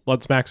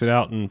let's max it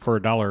out and for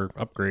 $1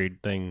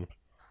 upgrade thing.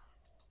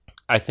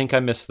 I think I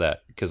missed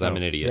that because I'm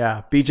an idiot.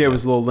 Yeah, BJ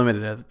was a little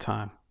limited at the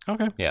time.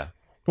 Okay. Yeah.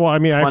 Well, I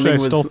mean, actually, I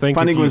still think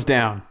funding was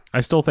down.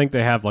 I still think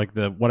they have like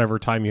the whatever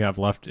time you have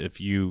left. If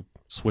you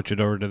switch it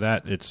over to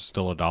that, it's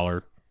still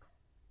 $1.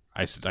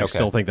 I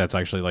still think that's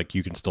actually like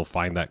you can still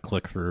find that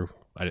click through.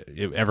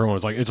 Everyone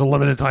was like, it's a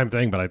limited time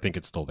thing, but I think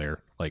it's still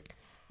there. Like,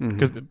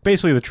 because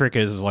basically the trick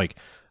is like,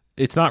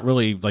 it's not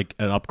really like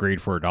an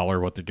upgrade for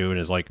 $1. What they're doing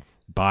is like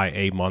buy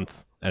a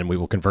month and we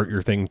will convert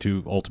your thing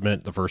to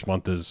Ultimate. The first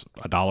month is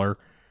 $1.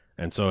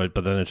 And so,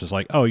 but then it's just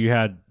like, oh, you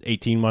had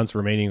 18 months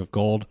remaining of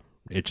gold.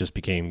 It just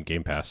became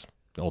Game Pass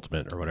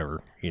Ultimate or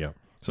whatever, you know.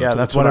 So yeah,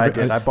 that's what I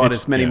did. I bought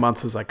as many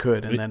months as I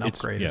could and then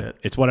upgraded it.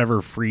 It's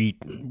whatever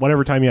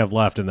time you have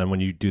left, and then when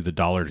you do the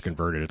 $1 to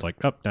convert it, it's like,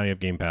 oh, now you have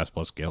Game Pass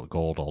plus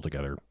gold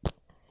altogether.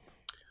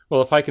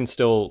 Well, if I can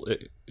still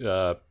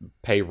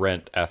pay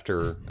rent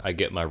after I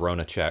get my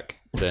Rona check,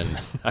 then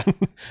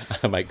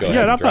I might go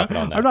ahead and drop it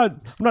on that.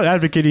 I'm not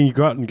advocating you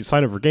go out and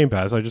sign up for Game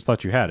Pass. I just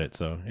thought you had it.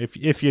 So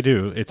if you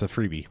do, it's a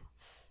freebie.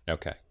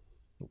 Okay.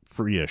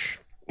 Free-ish.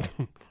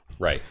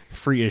 Right.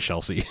 Free-ish,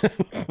 LC.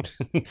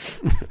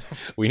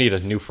 We need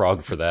a new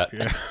frog for that.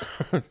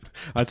 Yeah.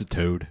 That's a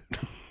toad.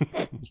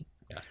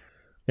 Yeah.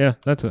 Yeah,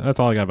 that's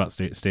all I got about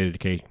State of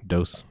Decay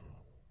DOS.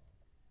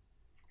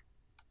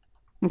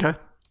 Okay.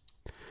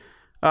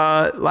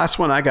 Last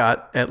one I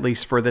got, at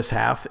least for this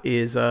half,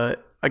 is a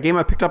game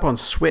I picked up on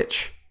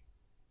Switch.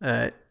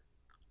 I've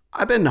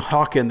been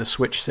hawking the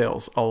Switch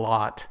sales a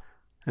lot.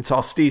 And so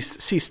I'll see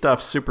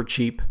stuff super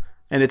cheap.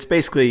 And it's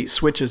basically,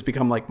 Switch has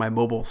become like my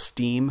mobile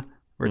Steam,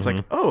 where it's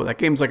like, oh, that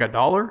game's like $1?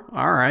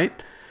 All right.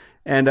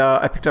 And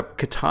I picked up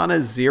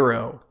Katana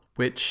Zero,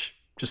 which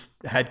just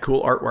had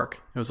cool artwork.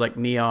 It was like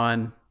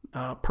neon,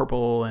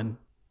 purple and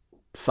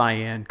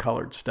cyan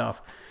colored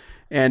stuff.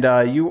 And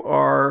you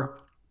are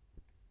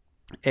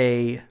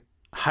a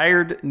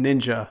hired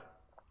ninja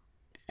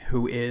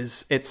who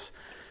is,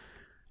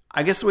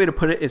 I guess the way to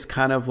put it is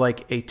kind of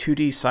like a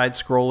 2D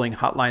side-scrolling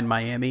Hotline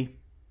Miami,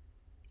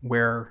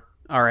 where,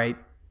 all right,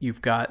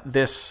 you've got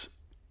this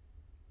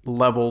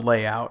level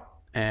layout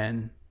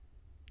and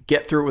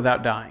get through it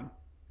without dying.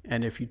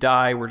 And if you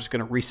die, we're just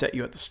going to reset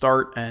you at the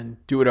start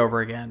and do it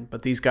over again.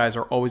 But these guys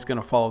are always going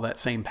to follow that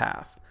same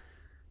path.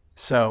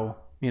 So,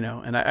 you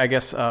know, and I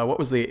guess,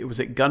 was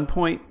it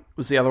Gunpoint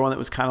was the other one that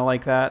was kind of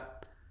like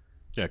that?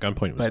 Yeah,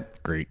 Gunpoint was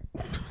great.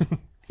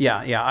 Yeah.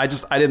 I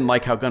didn't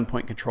like how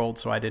Gunpoint controlled,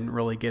 so I didn't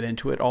really get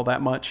into it all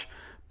that much.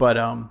 But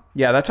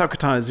yeah, that's how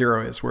Katana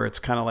Zero is, where it's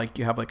kind of like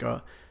you have like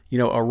a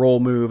roll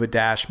move, a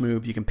dash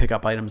move. You can pick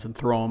up items and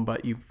throw them,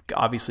 but you've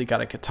obviously got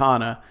a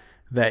katana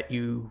that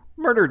you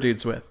murder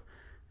dudes with.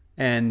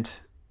 And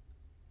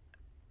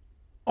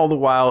all the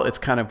while, it's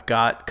kind of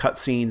got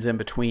cutscenes in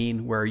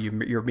between where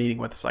you're meeting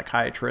with a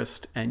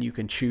psychiatrist, and you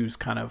can choose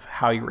kind of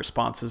how your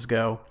responses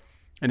go.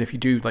 And if you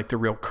do like the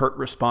real curt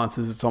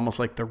responses, it's almost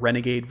like the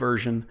Renegade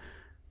version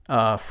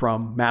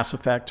from Mass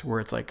Effect, where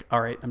it's like, all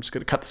right, I'm just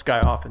going to cut this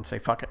guy off and say,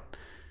 fuck it.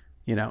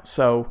 You know,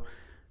 so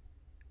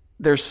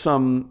there's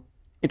some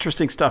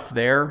interesting stuff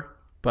there,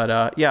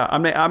 but yeah,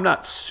 I'm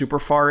not super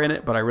far in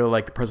it, but I really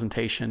like the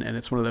presentation, and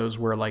it's one of those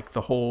where like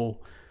the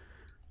whole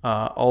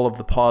all of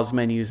the pause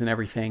menus and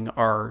everything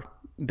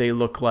they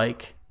look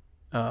like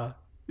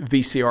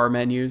VCR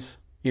menus,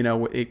 you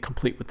know, it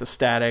complete with the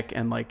static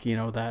and like, you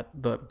know, that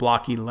the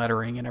blocky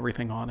lettering and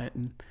everything on it,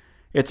 and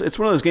it's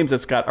one of those games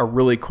that's got a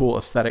really cool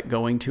aesthetic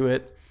going to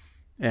it,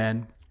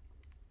 and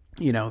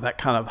you know, that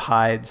kind of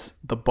hides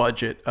the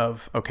budget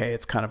of, okay,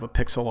 it's kind of a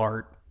pixel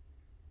art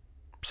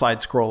side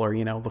scroller,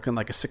 you know, looking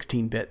like a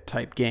 16-bit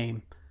type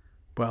game.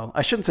 Well,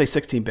 I shouldn't say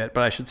 16-bit,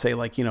 but I should say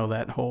like, you know,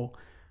 that whole,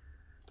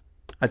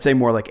 I'd say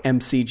more like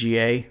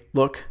MCGA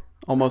look,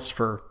 almost,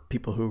 for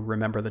people who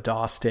remember the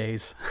DOS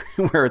days,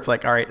 where it's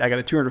like, all right, I got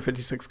a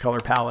 256 color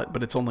palette,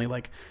 but it's only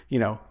like, you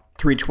know,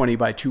 320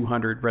 by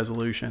 200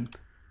 resolution.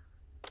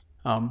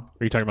 Are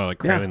you talking about like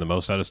cramming the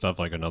most out of stuff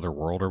like Another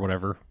World or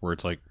whatever, where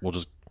it's like, we'll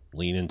just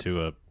lean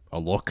into a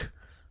look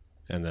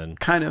and then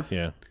kind of,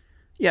 yeah.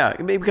 Yeah,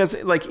 because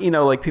like, you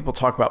know, like people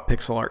talk about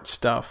pixel art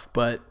stuff,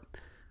 but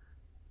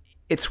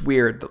it's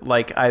weird.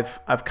 Like I've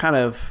come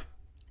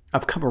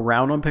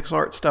around on pixel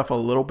art stuff a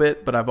little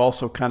bit, but I've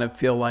also kind of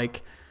feel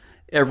like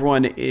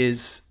everyone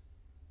is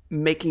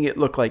making it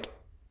look like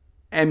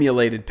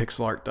emulated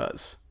pixel art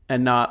does,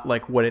 and not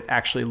like what it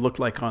actually looked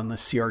like on the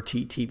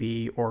CRT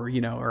TV, or,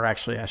 you know, or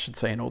actually I should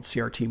say an old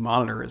CRT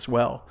monitor as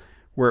well,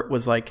 where it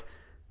was like,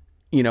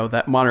 you know,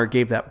 that monitor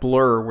gave that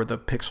blur where the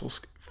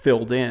pixels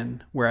filled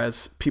in,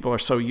 whereas people are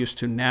so used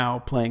to now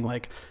playing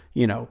like,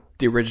 you know,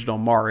 the original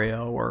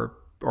Mario or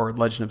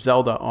Legend of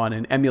Zelda on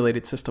an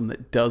emulated system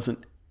that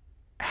doesn't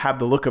have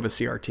the look of a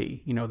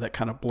CRT, you know, that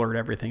kind of blurred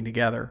everything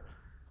together.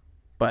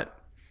 But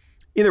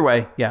either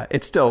way, yeah,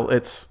 it's a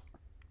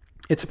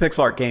pixel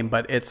art game,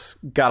 but it's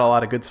got a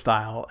lot of good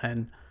style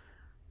and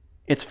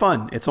it's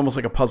fun. It's almost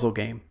like a puzzle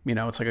game, you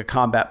know, it's like a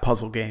combat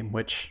puzzle game,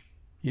 which,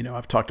 you know,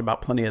 I've talked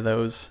about plenty of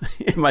those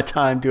in my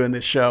time doing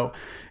this show,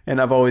 and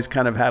I've always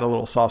kind of had a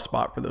little soft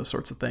spot for those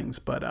sorts of things.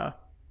 But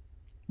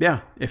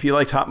yeah, if you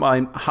liked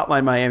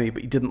Hotline Miami,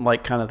 but you didn't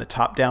like kind of the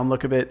top-down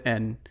look of it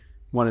and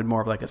wanted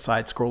more of like a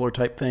side-scroller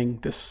type thing,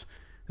 this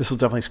will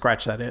definitely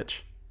scratch that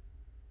itch.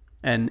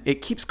 And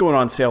it keeps going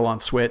on sale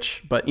on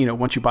Switch, but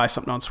once you buy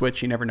something on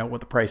Switch, you never know what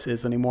the price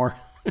is anymore.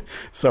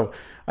 So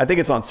I think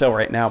it's on sale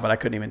right now, but I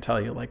couldn't even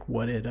tell you like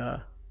what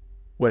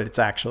it's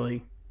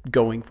actually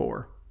going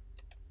for.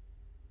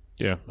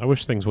 Yeah, I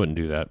wish things wouldn't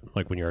do that.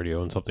 Like when you already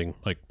own something,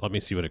 like let me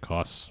see what it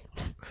costs.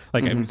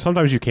 Like I mean,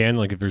 sometimes you can,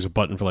 like if there's a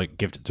button for like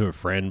gift it to a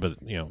friend, but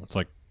it's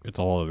like it's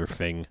a whole other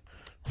thing.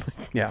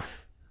 Yeah,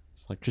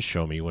 like just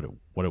show me what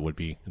it would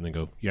be, and then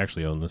go, you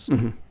actually own this.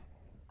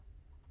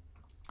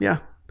 Yeah.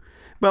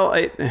 Well,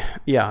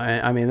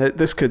 I mean,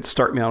 this could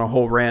start me on a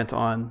whole rant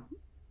on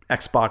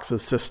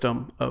Xbox's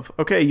system of,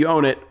 okay, you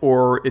own it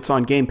or it's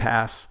on Game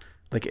Pass.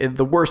 Like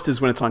the worst is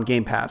when it's on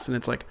Game Pass and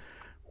it's like,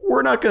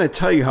 we're not going to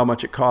tell you how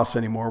much it costs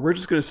anymore. We're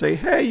just going to say,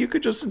 hey, you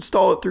could just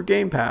install it through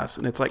Game Pass.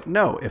 And it's like,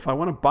 no, if I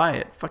want to buy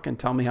it, fucking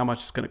tell me how much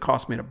it's going to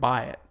cost me to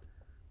buy it.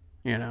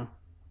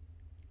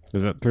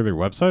 Is that through their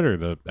website or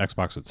the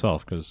Xbox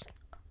itself? Because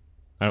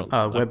I don't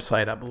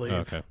website, I believe.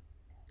 Okay.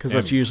 Because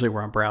that's usually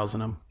where I'm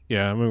browsing them.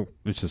 Yeah, I mean,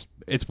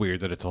 it's weird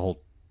that it's a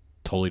whole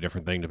totally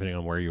different thing depending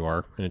on where you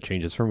are, and it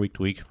changes from week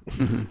to week.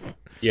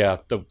 Yeah,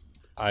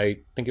 I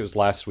think it was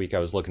last week I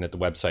was looking at the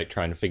website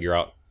trying to figure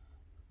out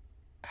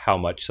how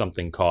much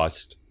something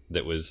cost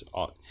that was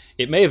on.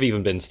 It may have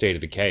even been State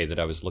of Decay that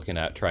I was looking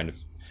at trying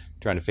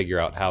to figure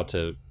out how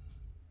to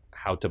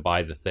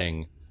buy the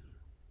thing,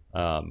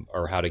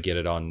 or how to get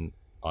it on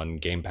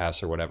Game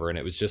Pass or whatever, and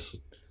it was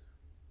just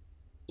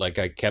like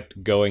I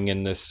kept going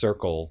in this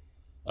circle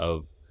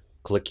of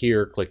click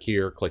here, click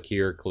here, click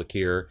here, click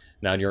here.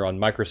 Now you're on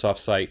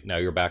Microsoft's site. Now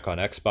you're back on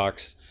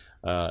Xbox.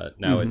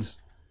 Now it's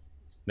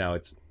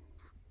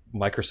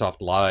Microsoft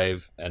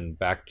Live, and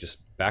back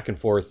and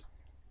forth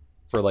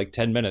for like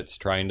 10 minutes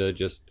trying to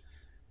just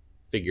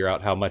figure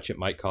out how much it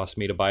might cost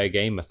me to buy a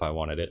game if I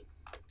wanted it.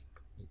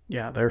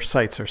 Yeah, their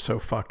sites are so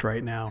fucked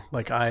right now.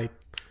 Like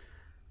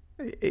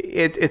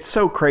it's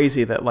so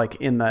crazy that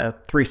like in the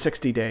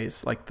 360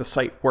 days, like the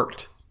site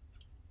worked.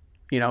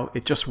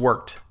 It just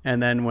worked.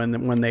 And then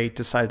when they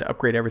decided to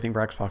upgrade everything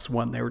for Xbox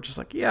One, they were just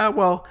like, yeah,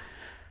 well,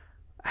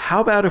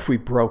 how about if we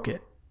broke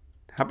it?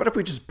 How about if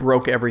we just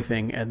broke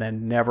everything and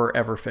then never,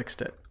 ever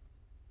fixed it?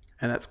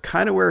 And that's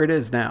kind of where it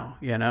is now,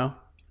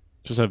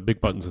 Just have big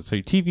buttons that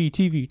say TV,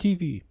 TV,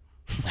 TV.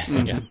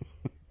 Yeah.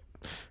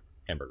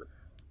 Hamburger.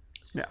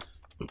 Yeah.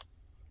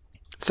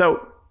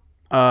 So,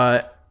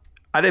 I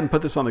didn't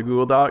put this on the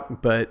Google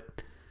Doc,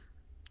 but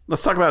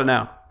let's talk about it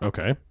now.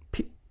 Okay.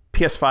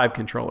 PS5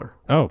 controller.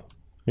 Oh,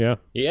 yeah.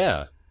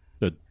 Yeah.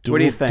 The what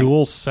do you think?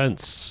 Dual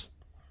Sense.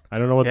 I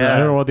don't know what I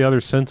don't know what the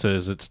other sense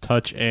is. It's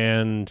touch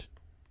and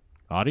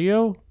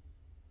audio?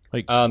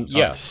 Like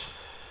yeah.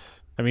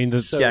 I mean the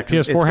PS4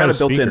 it's got has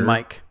a built-in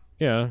mic.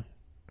 Yeah.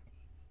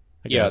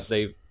 I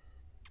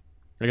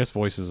guess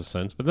voice is a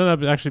sense, but then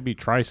that'd actually be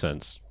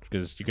TriSense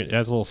because it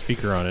has a little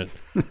speaker on it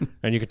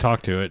and you can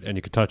talk to it and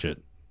you can touch it.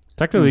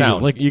 Technically,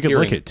 you could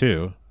lick it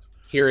too.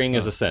 Hearing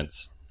is a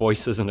sense.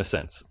 Voice isn't a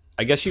sense.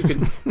 I guess you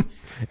could.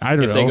 I don't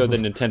know. If they go the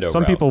Nintendo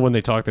Some route. people, when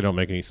they talk, they don't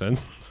make any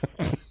sense.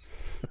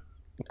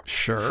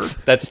 Sure.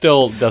 That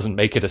still doesn't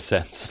make it a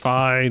sense.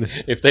 Fine.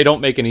 If they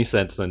don't make any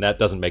sense, then that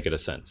doesn't make it a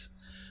sense.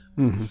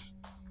 Mm-hmm.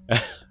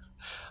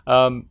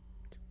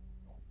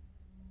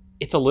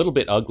 It's a little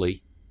bit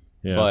ugly,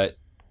 but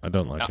I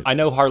don't like it. I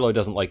know Harlow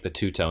doesn't like the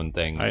two-tone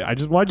thing. I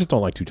just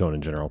don't like two-tone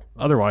in general.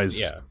 Otherwise,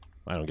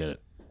 I don't get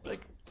it.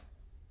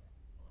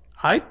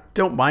 I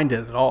don't mind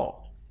it at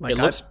all. It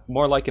looks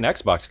more like an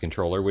Xbox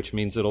controller, which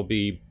means it'll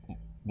be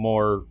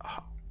more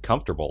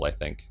comfortable, I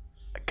think.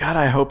 God,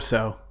 I hope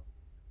so.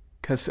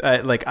 Because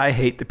I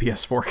hate the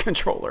PS4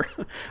 controller.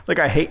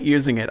 I hate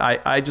using it.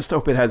 I just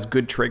hope it has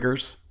good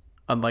triggers,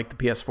 unlike the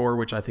PS4,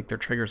 which I think their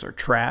triggers are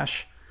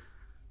trash.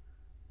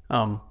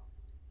 I'm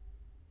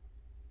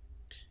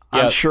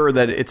sure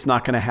that it's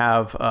not going to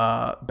have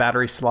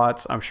battery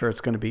slots. I'm sure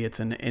it's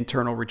an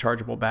internal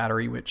rechargeable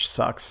battery, which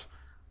sucks.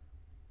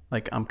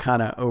 I'm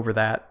kind of over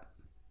that.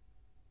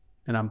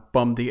 And I'm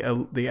bummed the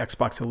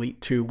Xbox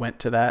Elite 2 went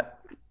to that.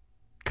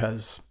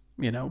 Because,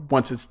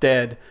 once it's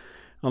dead,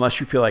 unless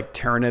you feel like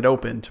tearing it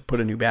open to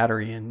put a new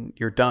battery in,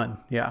 you're done.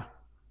 Yeah.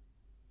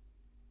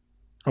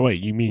 Oh,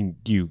 wait, you mean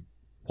you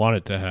want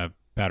it to have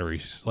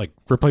batteries, like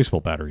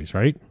replaceable batteries,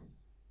 right?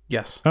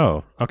 Yes.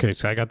 Oh, okay.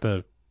 So I got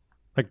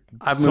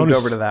I've moved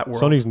over to that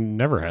world. Sony's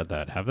never had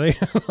that, have they?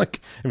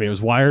 It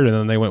was wired and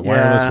then they went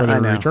wireless where they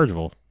were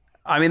rechargeable.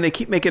 I mean, they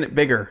keep making it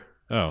bigger.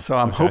 Oh, so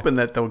I'm hoping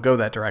that they'll go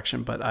that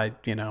direction, but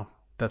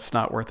that's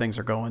not where things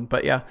are going.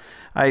 But yeah,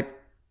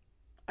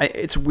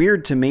 it's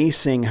weird to me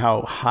seeing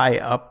how high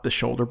up the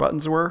shoulder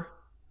buttons were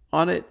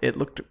on it. It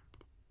looked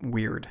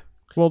weird.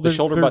 Well, the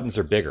shoulder buttons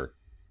are bigger.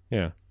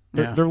 Yeah.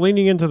 They're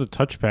leaning into the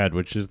touchpad,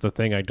 which is the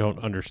thing I don't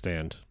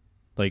understand.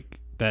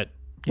 That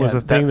was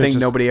a thing that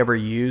nobody ever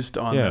used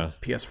on the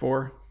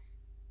PS4.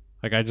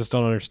 I just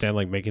don't understand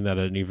making that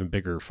an even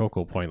bigger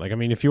focal point.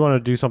 If you want to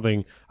do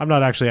something, I'm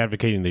not actually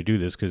advocating they do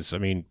this because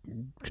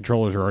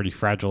controllers are already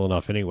fragile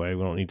enough anyway.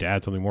 We don't need to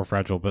add something more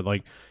fragile. But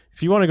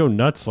if you want to go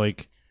nuts,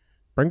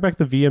 bring back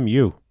the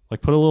VMU.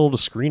 Put a little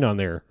screen on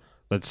there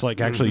That's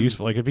like actually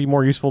useful. Like it'd be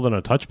more useful than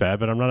a touchpad,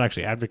 but I'm not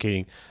actually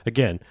advocating.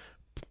 Again,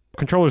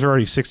 controllers are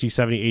already 60,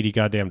 70, 80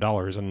 goddamn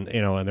dollars, and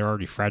and they're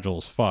already fragile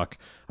as fuck.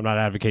 I'm not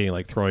advocating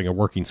like throwing a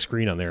working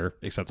screen on there,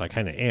 except I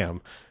kind of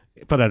am,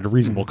 but at a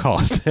reasonable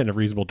cost and a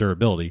reasonable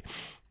durability.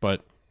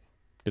 But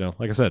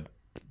like I said,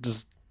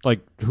 just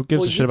like who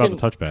gives a shit about the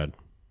touchpad?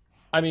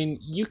 I mean,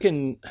 you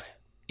can.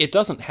 It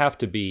doesn't have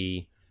to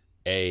be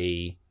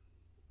a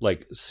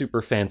like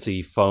super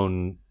fancy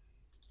phone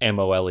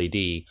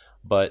AMOLED,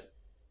 but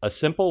a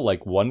simple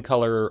like one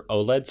color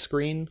OLED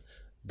screen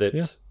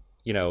that's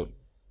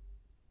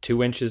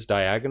 2 inches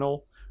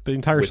diagonal. The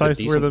entire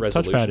size where the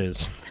touchpad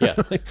is. Yeah,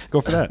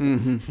 go for that.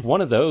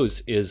 One of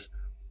those is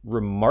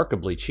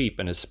remarkably cheap,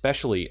 and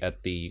especially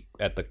at the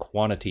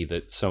quantity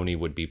that Sony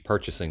would be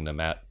purchasing them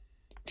at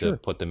to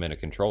put them in a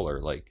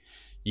controller. Like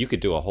you could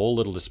do a whole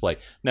little display.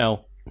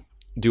 Now,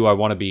 do I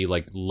want to be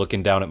like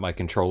looking down at my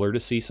controller to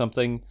see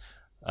something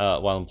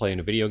while I'm playing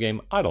a video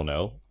game? I don't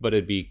know, but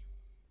it'd be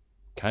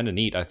kind of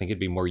neat. I think it'd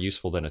be more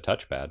useful than a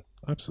touchpad.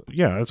 Absolutely.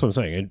 Yeah, that's what I'm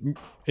saying.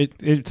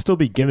 It'd still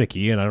be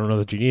gimmicky, and I don't know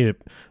that you need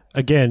it.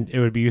 Again, it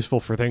would be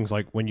useful for things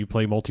like when you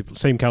play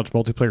same couch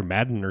multiplayer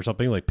Madden or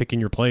something, like picking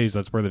your plays.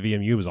 That's where the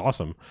VMU is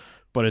awesome.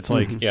 But it's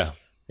like,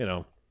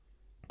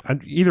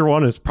 either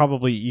one is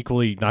probably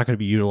equally not going to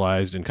be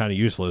utilized and kind of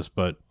useless,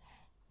 but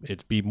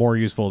it'd be more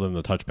useful than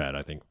the touchpad,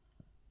 I think.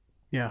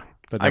 Yeah.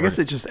 I guess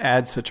it just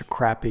adds such a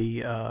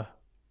crappy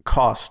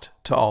cost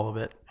to all of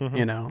it.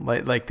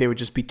 Like they would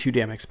just be too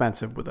damn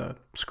expensive with a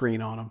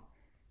screen on them.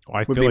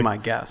 Well, would be like my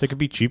guess. They could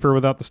be cheaper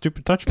without the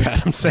stupid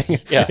touchpad. I'm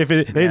saying, if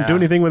they didn't do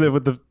anything with it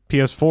with the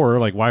PS4,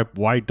 like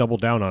why double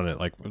down on it?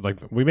 Like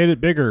we made it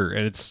bigger,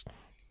 and it's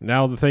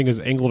now the thing is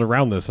angled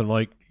around this. I'm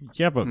like,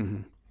 yeah, but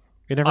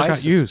it never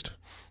got used.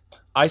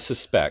 I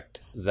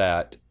suspect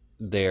that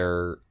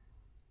they're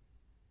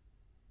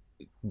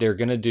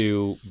going to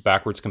do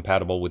backwards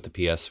compatible with the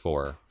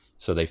PS4,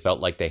 so they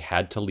felt like they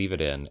had to leave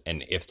it in,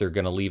 and if they're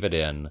going to leave it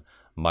in,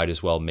 might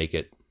as well make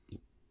it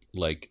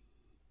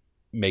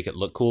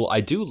look cool. I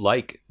do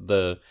like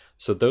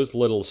so those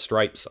little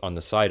stripes on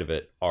the side of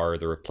it are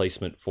the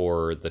replacement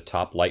for the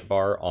top light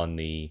bar on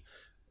the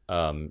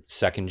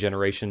second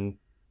generation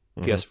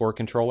PS4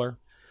 controller.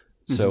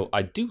 So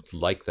I do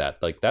like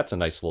that. Like that's a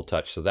nice little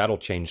touch. So that'll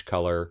change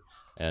color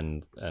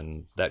and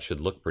that should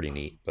look pretty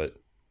neat. But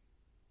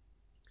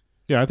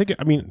yeah, I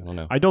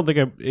don't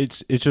think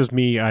it's just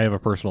me. I have a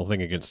personal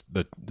thing against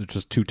the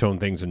just two-tone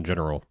things in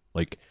general.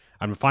 Like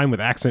I'm fine with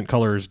accent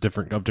colors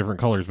of different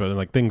colors, but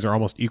like things are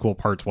almost equal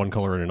parts one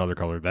color and another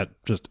color. That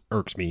just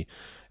irks me.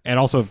 And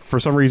also for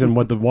some reason,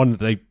 what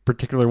the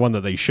particular one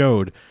that they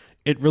showed,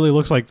 it really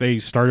looks like they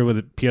started with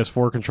a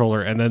PS4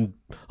 controller and then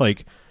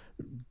like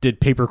did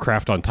paper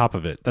craft on top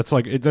of it. That's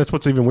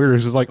what's even weirder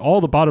is like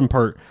all the bottom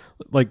part,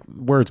 like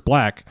where it's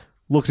black,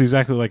 looks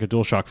exactly like a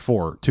DualShock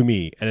 4 to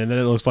me. And then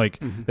it looks like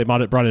they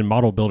brought in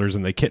model builders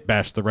and they kit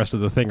bashed the rest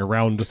of the thing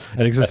around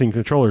an existing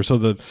controller.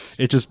 So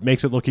it just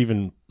makes it look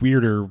even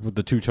weirder with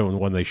the two-tone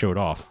one they showed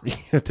off,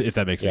 if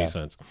that makes any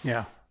sense.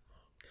 Yeah.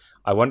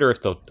 I wonder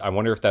if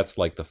that's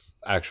like the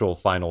actual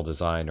final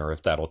design or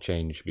if that'll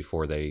change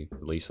before they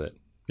release it.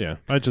 Yeah.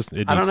 It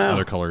needs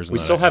other colors. We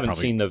still haven't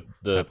seen the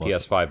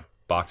PS5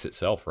 box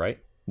itself, right?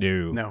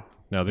 No.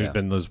 There's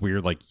been those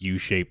weird like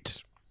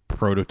U-shaped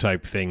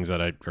prototype things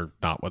that are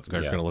not what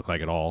they're going to look like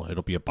at all.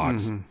 It'll be a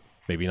box,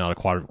 maybe not a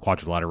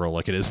quadrilateral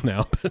like it is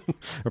now, but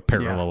a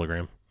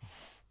parallelogram.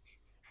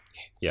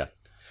 Yeah.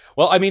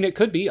 Well, I mean, it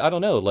could be. I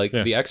don't know. Like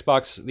the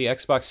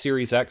Xbox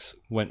Series X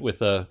went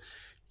with a,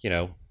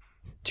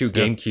 two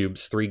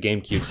GameCubes, three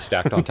GameCubes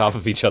stacked on top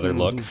of each other.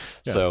 Look,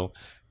 so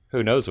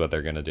who knows what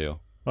they're going to do?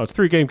 Well, it's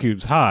 3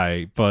 GameCubes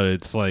high, but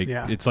it's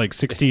like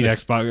 16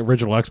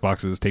 original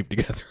Xboxes taped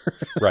together.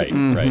 Right.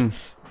 Right.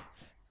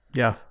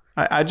 Yeah.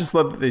 I just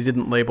love that they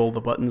didn't label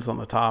the buttons on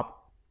the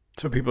top.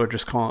 So people are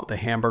just calling it the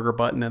hamburger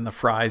button and the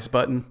fries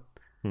button.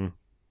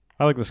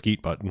 I like the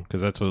skeet button because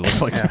that's what it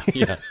looks like.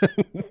 Yeah.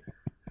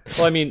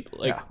 Well, I mean,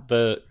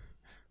 the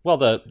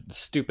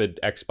stupid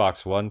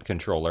Xbox One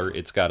controller,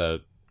 it's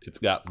got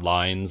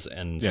lines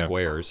and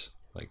squares.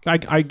 Like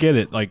I get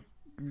it. Like,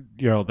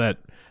 that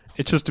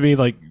it's just to me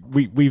like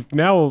we've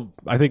now,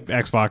 I think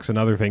Xbox and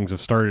other things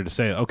have started to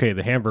say, okay,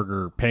 the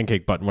hamburger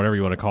pancake button, whatever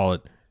you want to call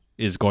it,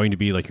 is going to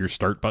be like your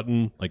start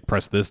button, like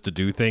press this to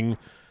do thing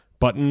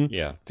button.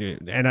 Yeah.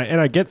 And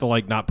I get the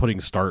like not putting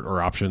start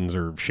or options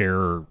or share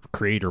or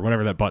create or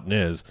whatever that button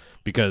is,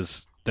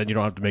 because then you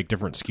don't have to make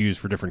different SKUs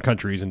for different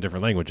countries and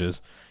different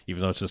languages,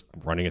 even though it's just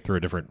running it through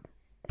a different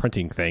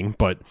printing thing.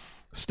 But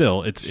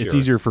still, it's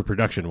easier for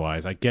production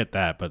wise. I get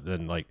that, but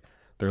then like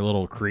their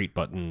little create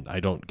button,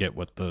 I don't get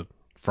what the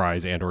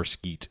fries and or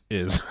skeet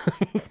is.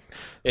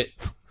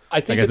 I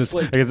guess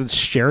it's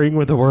sharing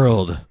with the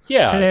world.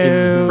 Yeah, hello,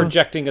 it's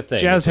projecting a thing.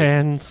 Jazz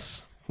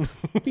hands.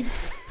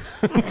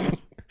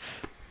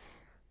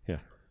 Yeah.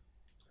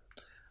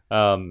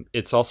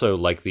 It's also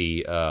like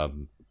the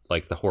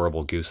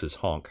horrible goose's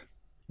honk.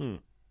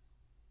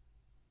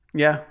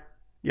 Yeah.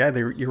 Yeah,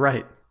 you're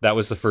right. That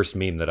was the first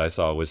meme that I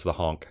saw was the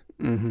honk.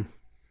 Mm-hmm.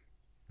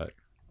 But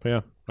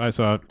yeah, I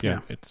saw it.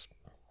 Yeah, it's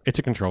It's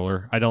a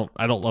controller. I don't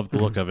love the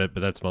look of it,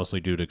 but that's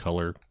mostly due to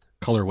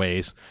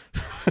colorways,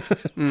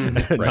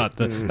 not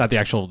the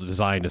actual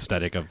design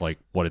aesthetic of like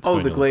what it's.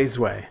 Oh, the glaze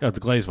way. Oh, the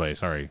glaze way.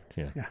 Sorry.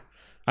 Yeah.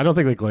 I don't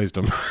think they glazed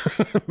them.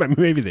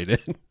 Maybe they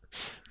did.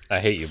 I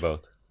hate you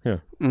both. Yeah.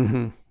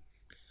 Mm-hmm.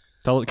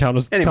 Tell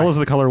us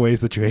the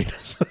colorways that you hate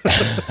us.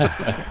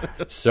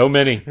 So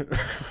many.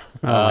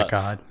 Oh my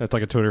god. That's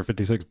like a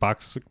 256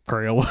 box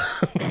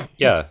Crayola.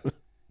 Yeah.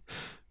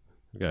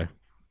 Okay.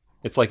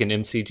 It's like an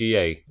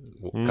MCGA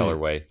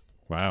colorway.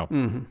 Wow.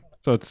 Mm-hmm.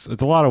 So it's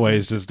a lot of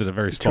ways, just in a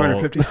very small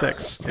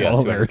 256. Yeah,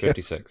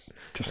 256.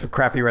 Just a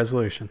crappy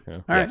resolution. Yeah.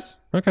 All right.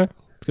 Okay.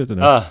 It's good to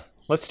know.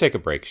 Let's take a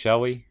break,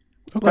 shall we?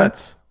 Okay.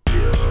 Let's.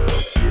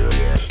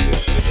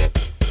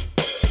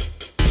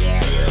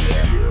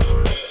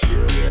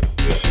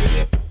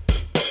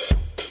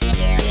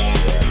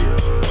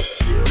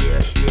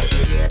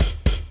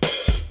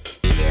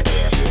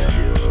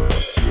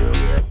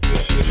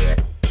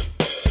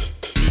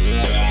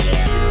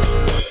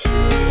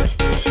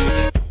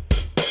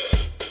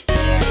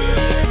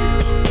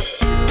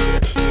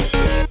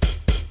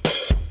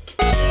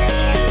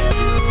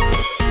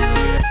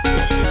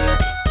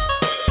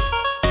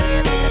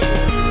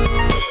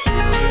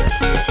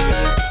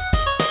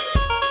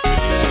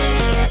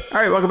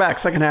 All right, welcome back.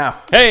 Second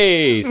half.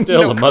 Hey,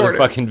 still No a quarters.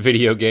 motherfucking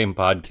video game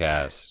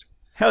podcast.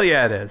 Hell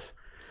yeah, it is.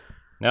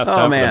 Now it's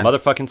time man. for the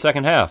motherfucking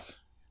second half.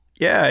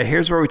 Yeah,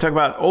 here's where we talk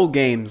about old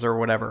games or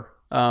whatever.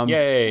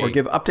 Yay. Or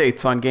give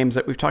updates on games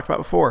that we've talked about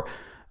before.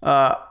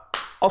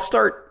 I'll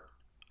start.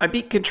 I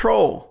beat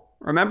Control.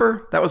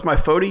 Remember? That was my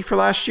FOTY for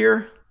last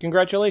year.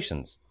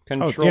 Congratulations.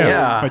 Control.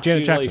 yeah. By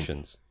Janet Jackson.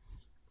 Congratulations.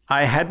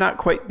 I had not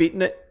quite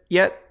beaten it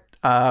yet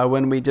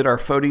when we did our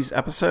FOTYs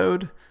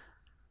episode.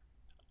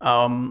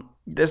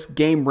 This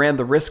game ran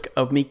the risk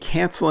of me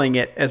canceling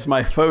it as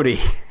my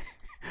FOTY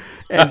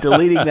and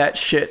deleting that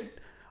shit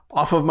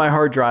off of my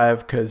hard drive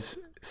because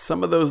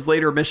some of those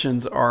later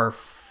missions are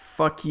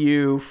fuck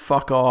you,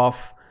 fuck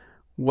off,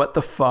 what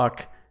the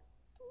fuck,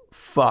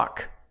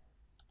 fucking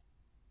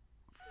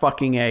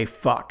a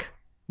fuck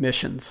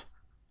missions.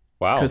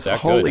 Wow. Because That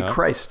holy good, huh?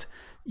 Christ.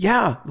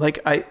 Yeah, like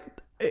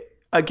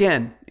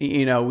again,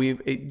 you know,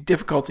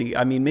 difficulty.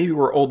 I mean, maybe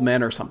we're old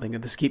men or something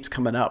and this keeps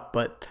coming up,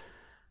 but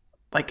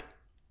like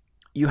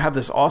you have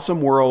this awesome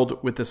world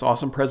with this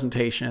awesome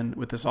presentation,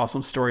 with this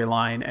awesome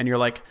storyline, and you're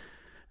like,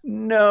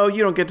 no,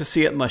 you don't get to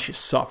see it unless you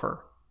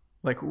suffer.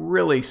 Like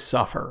really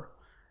suffer.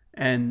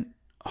 And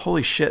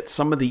holy shit,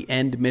 some of the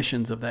end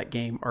missions of that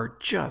game are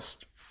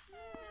just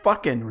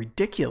fucking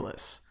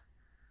ridiculous.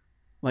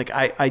 Like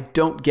I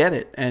don't get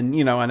it. And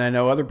you know, and I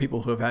know other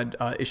people who have had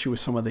issue with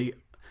some of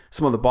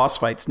the boss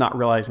fights, not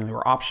realizing they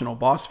were optional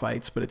boss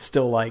fights, but it's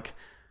still like,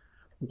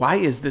 why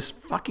is this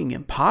fucking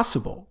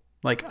impossible?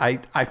 Like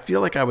I feel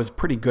like I was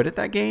pretty good at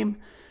that game,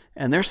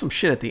 and there's some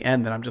shit at the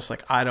end that I'm just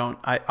like, I feel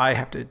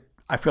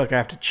like I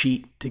have to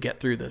cheat to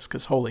get through this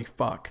because holy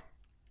fuck.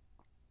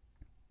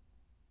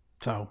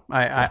 So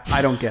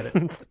I don't get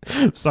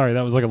it. Sorry,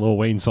 that was like a Lil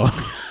Wayne song.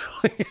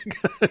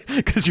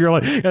 Because you're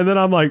like, and then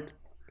I'm like,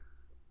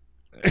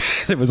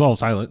 it was all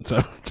silent.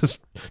 So just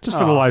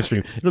for the live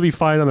stream, it'll be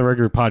fine on the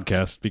regular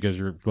podcast because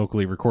you're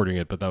locally recording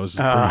it. But that was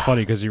pretty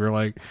funny because you were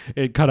like,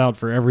 it cut out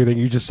for everything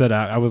you just said.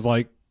 I was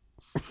like,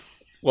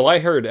 Well, I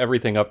heard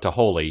everything up to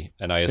holy,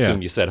 and I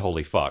assume you said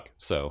holy fuck.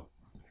 So,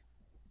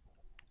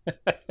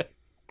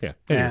 yeah,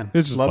 Man,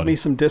 it's just love funny. me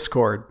some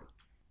Discord.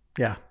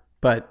 Yeah,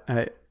 but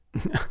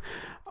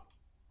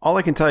all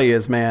I can tell you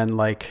is, man,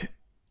 like,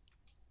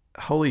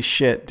 holy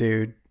shit,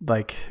 dude!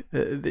 Like,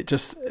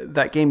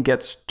 that game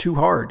gets too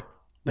hard.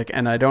 Like,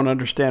 and I don't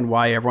understand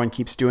why everyone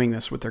keeps doing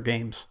this with their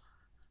games,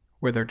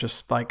 where they're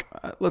just like,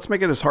 let's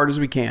make it as hard as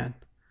we can.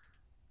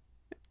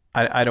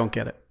 I don't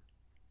get it.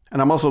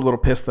 And I'm also a little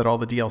pissed that all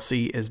the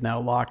DLC is now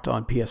locked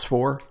on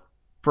PS4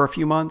 for a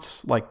few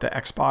months. Like the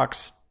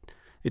Xbox,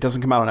 it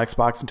doesn't come out on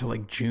Xbox until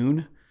like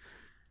June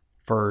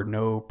for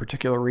no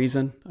particular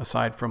reason,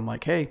 aside from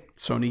like, hey,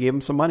 Sony gave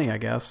them some money, I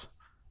guess,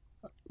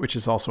 which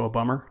is also a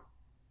bummer.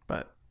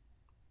 But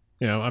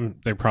you know,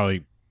 they're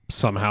probably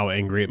somehow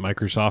angry at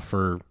Microsoft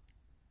for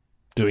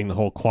doing the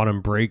whole Quantum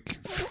Break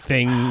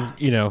thing.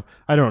 You know,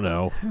 I don't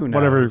know. Who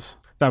knows?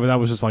 Whatever. That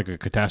was just like a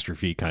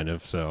catastrophe, kind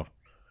of. So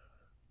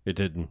it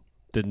didn't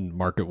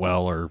market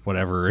well or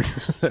whatever.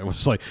 It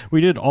was like, we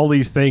did all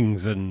these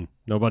things and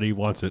nobody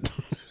wants it.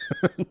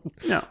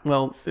 Yeah,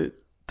 well, it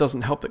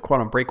doesn't help that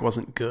Quantum Break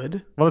wasn't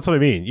good. Well, that's what I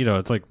mean. You know,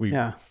 it's like we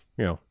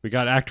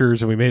got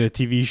actors and we made a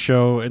TV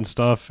show and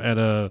stuff and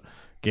a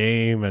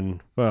game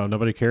and, well,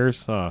 nobody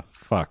cares. Oh,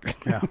 fuck.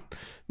 Yeah.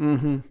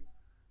 Mm-hmm.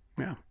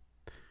 Yeah.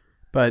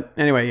 But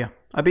anyway, yeah,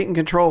 I beat in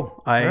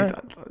Control.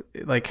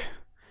 Like,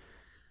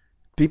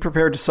 be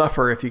prepared to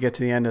suffer if you get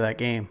to the end of that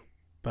game.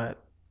 But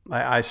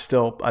I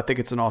think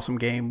it's an awesome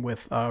game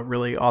with a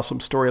really awesome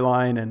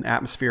storyline and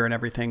atmosphere and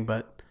everything,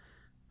 but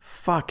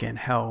fucking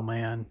hell,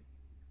 man.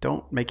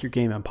 Don't make your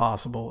game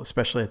impossible,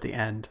 especially at the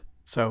end.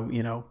 So,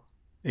 you know,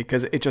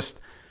 because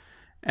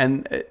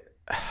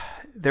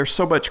there's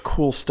so much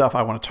cool stuff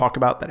I want to talk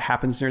about that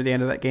happens near the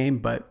end of that game,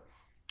 but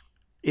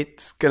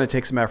it's going to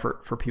take some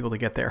effort for people to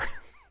get there.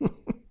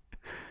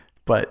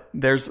 But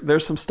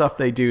there's some stuff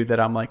they do that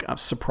I'm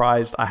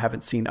surprised I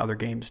haven't seen other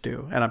games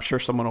do. And I'm sure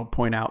someone will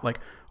point out like,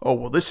 oh,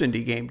 well, this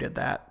indie game did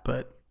that.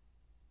 But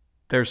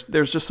there's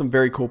just some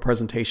very cool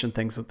presentation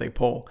things that they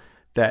pull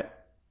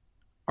that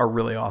are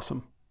really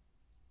awesome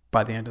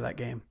by the end of that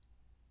game.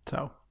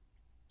 So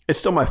it's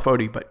still my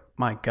FOTY, but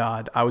my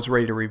God, I was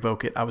ready to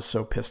revoke it. I was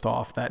so pissed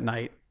off that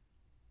night.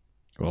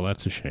 Well,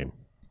 that's a shame.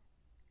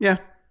 Yeah,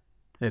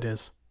 it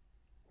is.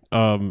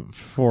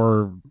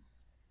 For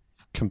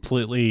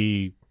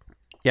completely...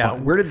 Yeah,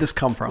 where did this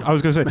come from? I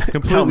was going to say,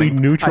 completely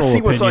neutral. I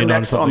see what's on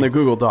next on the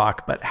Google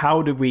Doc, but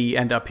how did we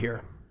end up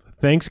here?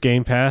 Thanks,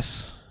 Game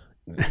Pass.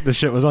 The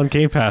shit was on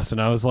Game Pass,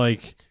 and I was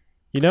like,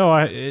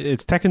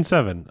 it's Tekken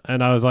 7.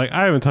 And I was like,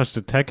 I haven't touched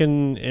a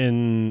Tekken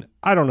in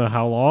I don't know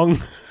how long.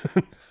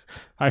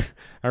 I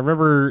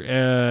remember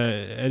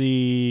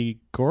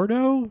Eddie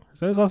Gordo? Is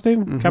that his last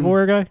name? Mm-hmm.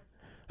 Capoeira guy?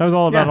 That was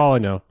all I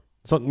know.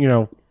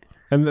 Something,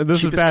 and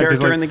this cheapest is bad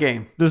character in the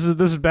game. This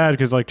is bad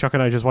because like Chuck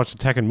and I just watched a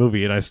Tekken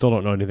movie and I still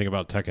don't know anything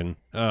about Tekken.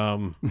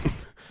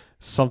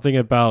 Something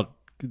about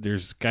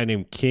there's a guy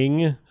named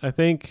King, I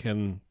think,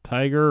 and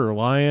Tiger or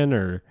Lion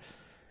or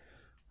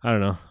I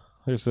don't know.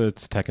 It's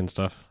Tekken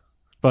stuff,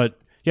 but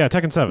yeah,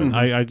 Tekken 7.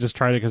 Mm-hmm. I just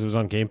tried it because it was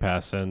on Game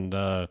Pass, and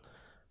I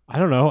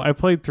don't know. I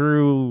played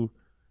through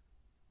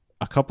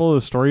a couple of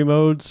the story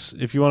modes,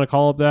 if you want to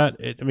call it that.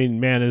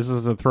 This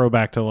is a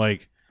throwback to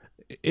like.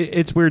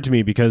 It's weird to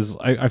me because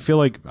I feel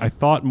like I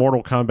thought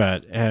Mortal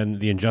Kombat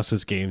and the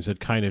Injustice games had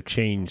kind of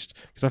changed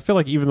because I feel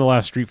like even the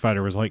last Street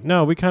Fighter was like,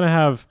 no, we kind of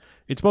have,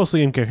 it's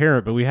mostly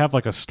incoherent, but we have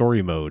like a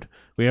story mode.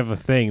 We have a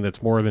thing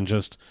that's more than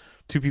just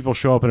two people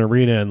show up in an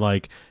arena and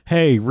like,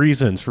 hey,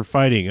 reasons for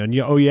fighting. And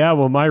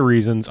well, my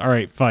reasons. All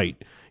right,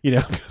 fight.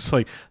 Because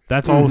like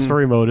that's all the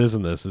story mode is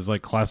in this is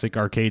like classic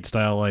arcade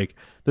style. Like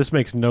this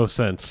makes no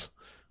sense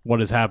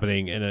what is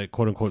happening in a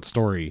quote unquote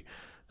story.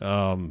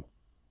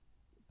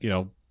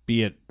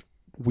 Be it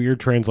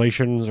weird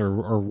translations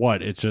or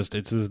what, it's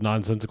this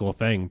nonsensical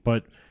thing.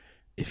 But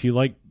if you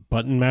like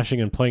button mashing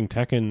and playing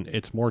Tekken,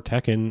 it's more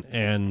Tekken,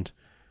 and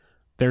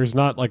there's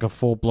not like a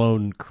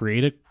full-blown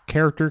create a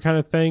character kind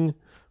of thing,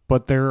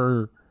 but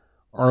there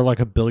are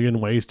like a billion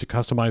ways to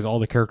customize all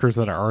the characters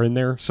that are in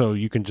there, so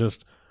you can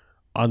just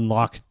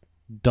unlock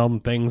dumb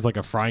things like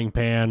a frying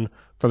pan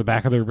for the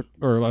back of their,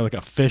 or like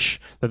a fish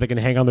that they can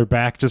hang on their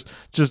back, just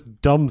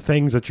dumb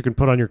things that you can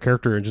put on your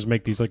character and just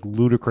make these like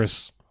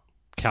ludicrous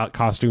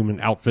costume and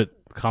outfit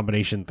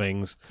combination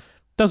things.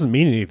 Doesn't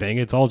mean anything,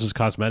 it's all just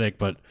cosmetic,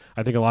 but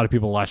I think a lot of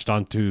people latched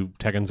on to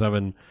Tekken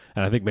 7,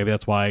 and I think maybe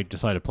that's why I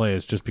decided to play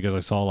is just because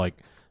I saw like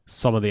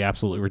some of the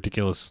absolutely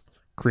ridiculous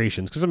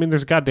creations, because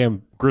there's a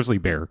goddamn grizzly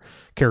bear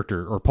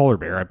character, or polar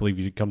bear, I believe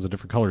he comes in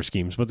different color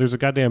schemes, but there's a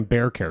goddamn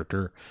bear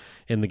character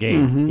in the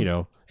game,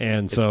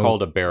 and it's so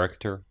called a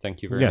baracter.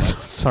 Thank you very much.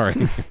 Yes,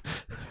 sorry.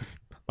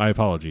 My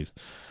apologies.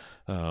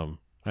 I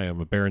am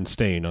a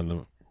Berenstain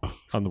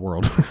on the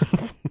world.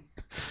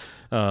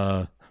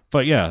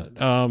 But yeah,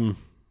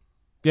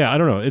 I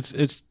don't know.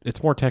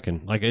 It's more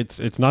Tekken. Like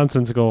it's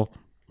nonsensical,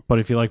 but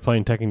if you like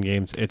playing Tekken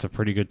games, it's a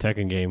pretty good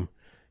Tekken game.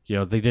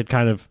 They did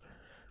kind of.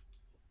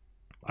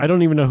 I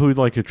don't even know who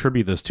like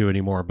attribute this to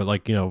anymore, but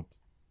like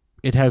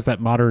it has that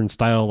modern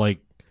style like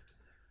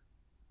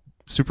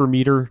super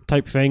meter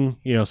type thing.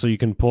 So you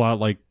can pull out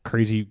like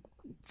crazy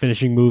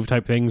finishing move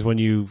type things when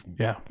you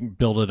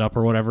build it up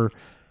or whatever.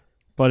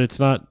 But it's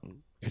not.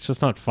 It's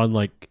just not fun.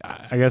 Like,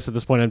 I guess at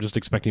this point, I'm just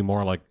expecting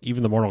more. Like,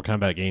 even the Mortal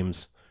Kombat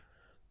games,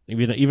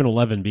 even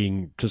 11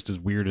 being just as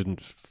weird,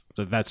 and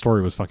that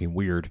story was fucking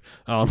weird.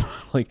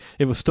 Like,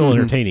 it was still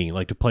entertaining,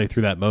 like to play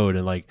through that mode,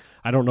 and like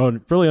I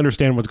don't really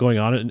understand what's going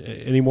on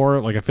anymore.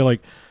 Like, I feel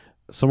like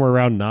somewhere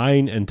around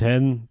 9 and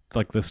 10,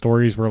 like the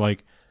stories were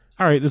like,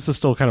 all right, this is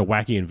still kind of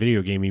wacky and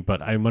video gamey, but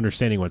I'm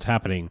understanding what's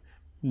happening.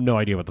 No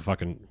idea what the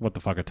fuck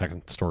a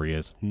Tekken story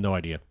is. No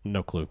idea.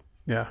 No clue.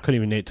 Yeah.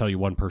 Couldn't even tell you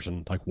one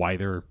person, like, why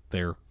they're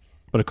there.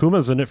 But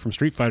Akuma's in it from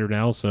Street Fighter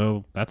now,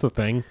 so that's a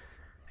thing.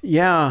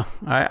 Yeah.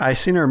 I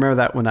seem to remember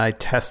that when I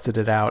tested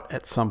it out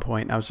at some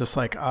point. I was just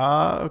like,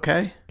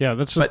 okay. Yeah,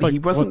 that's just but he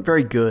wasn't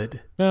very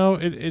good. No,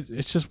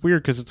 it's just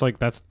weird because it's like,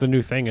 that's the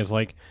new thing is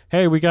like,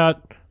 hey, we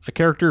got a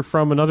character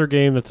from another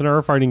game that's in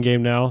our fighting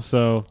game now.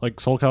 So, like,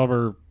 Soul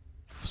Calibur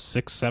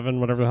 6, 7,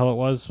 whatever the hell it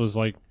was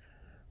like,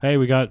 hey,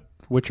 we got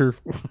Witcher.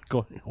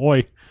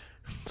 Oi.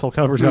 Soul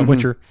Calibur's got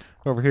Witcher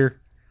over here.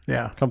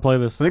 Yeah. Come play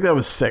this. I think that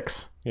was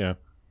 6. Yeah.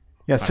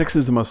 Yeah, 6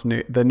 is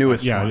the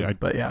newest one.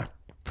 But yeah.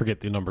 Forget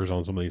the numbers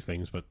on some of these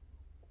things, but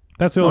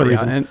that's the only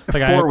reason. And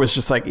like 4 was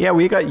just like, yeah,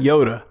 we got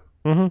Yoda.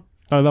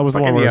 Mm-hmm. That was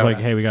the one where it was like,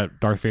 hey, we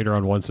got Darth Vader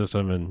on one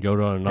system and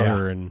Yoda on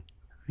another, and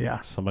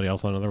somebody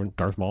else on another one.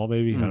 Darth Maul,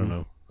 maybe? I don't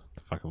know what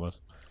the fuck it was.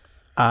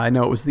 I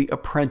know it was the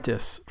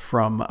Apprentice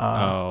from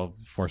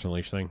Force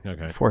Unleashed thing.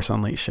 Okay. Force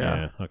Unleashed,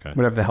 yeah. Okay.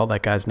 Whatever the hell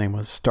that guy's name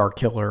was, Star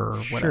Killer or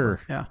whatever.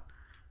 Sure. Yeah.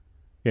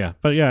 Yeah,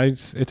 but yeah,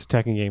 it's a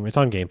Tekken game. It's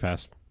on Game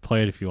Pass.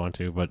 Play it if you want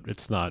to, but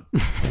it's not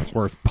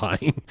worth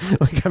buying.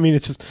 Like,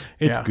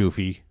 it's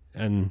goofy,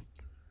 and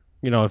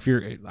if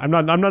you're, I'm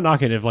not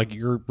knocking if like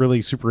you're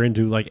really super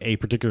into like a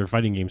particular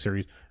fighting game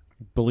series,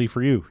 believe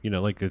for you,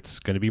 like it's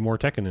going to be more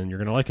Tekken and you're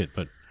going to like it.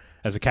 But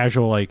as a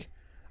casual, like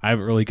I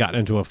haven't really gotten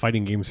into a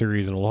fighting game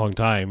series in a long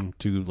time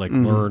to like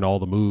learn all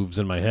the moves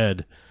in my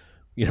head.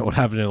 What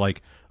happened to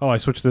like, oh, I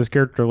switched to this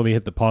character, let me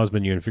hit the pause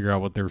menu and figure out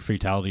what their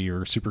fatality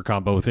or super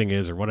combo thing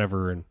is or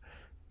whatever, and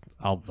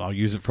I'll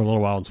use it for a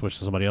little while and switch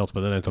to somebody else,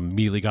 but then it's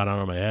immediately got out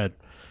of my head.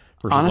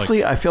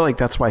 Honestly, I feel like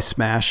that's why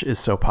Smash is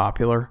so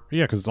popular.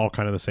 Yeah, because it's all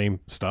kind of the same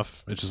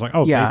stuff. It's just like,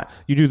 oh, yeah,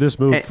 you do this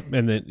move,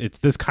 and then it's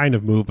this kind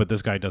of move, but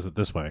this guy does it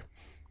this way.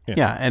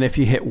 Yeah, and if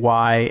you hit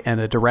Y and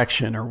a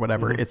direction or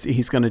whatever,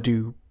 he's going to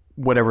do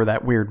whatever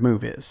that weird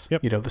move is.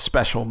 Yep. The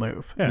special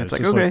move. Yeah, and it's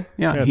like, okay,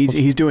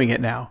 he's doing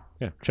it now.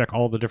 Yeah, check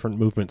all the different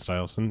movement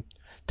styles. And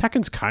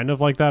Tekken's kind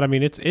of like that. I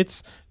mean, it's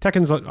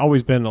Tekken's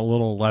always been a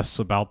little less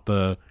about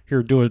the,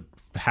 here, do a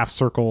half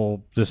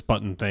circle, this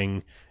button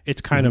thing.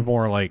 It's kind of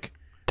more like...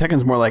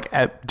 Tekken's more like,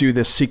 do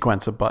this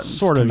sequence of buttons.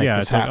 Sort of, to make yeah.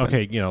 This it's happen. like,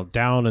 okay,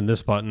 down in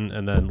this button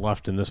and then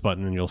left in this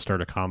button and you'll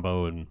start a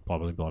combo and blah,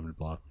 blah, blah, blah,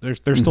 blah.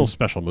 There's still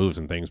special moves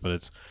and things,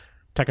 but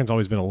Tekken's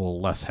always been a little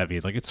less heavy.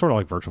 Like, it's sort of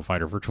like Virtual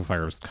Fighter. Virtual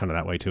Fighter is kind of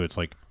that way, too. It's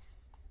like,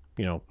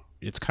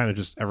 it's kind of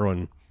just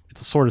everyone... It's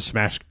a sort of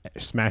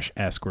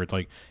Smash-esque where it's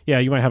like, yeah,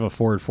 you might have a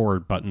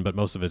forward button, but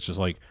most of it's just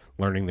like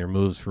learning their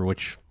moves for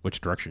which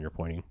direction you're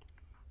pointing.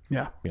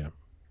 Yeah. Yeah.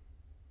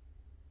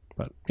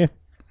 But, yeah.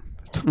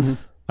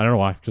 I don't know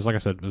why. Just like I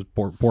said, it was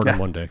bored in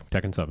one day.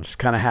 Tekken 7. Just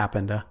kind of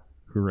happened.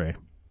 Hooray.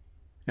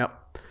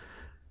 Yep.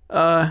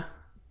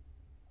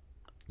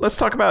 Let's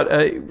talk about...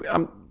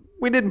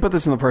 we didn't put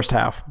this in the first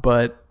half,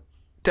 but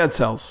Dead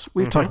Cells.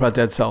 We've talked about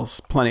Dead Cells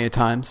plenty of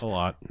times. A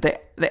lot. They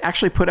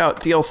actually put out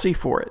DLC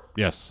for it.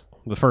 Yes.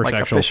 The first like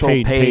actual official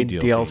paid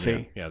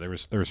DLC. Yeah, there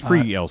was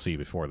free DLC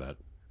before that.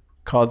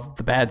 Called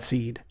The Bad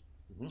Seed.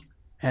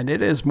 And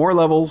it is more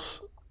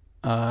levels,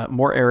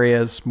 more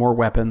areas, more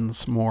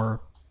weapons,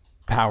 more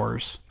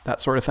powers, that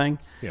sort of thing.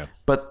 Yeah.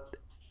 But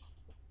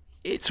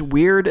it's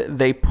weird.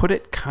 They put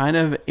it kind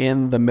of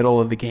in the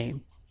middle of the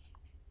game.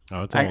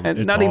 Oh, it's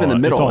not even the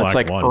middle. It's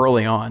like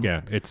early on.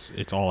 Yeah,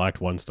 it's all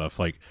Act 1 stuff.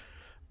 Like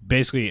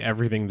basically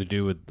everything to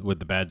do with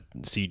the Bad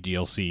Seed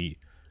DLC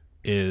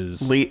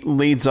is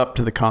leads up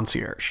to the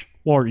concierge.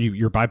 Well,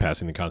 you're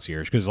bypassing the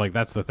concierge because like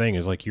that's the thing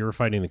is like you're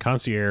fighting the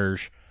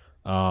concierge,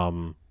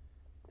 the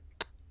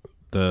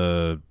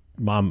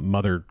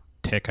mother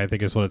tick I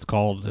think is what it's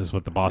called, is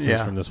what the boss is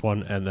from this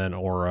one, and then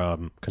or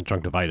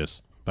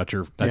conjunctivitis. That's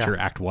your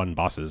Act 1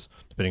 bosses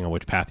depending on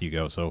which path you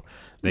go. So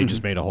they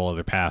just made a whole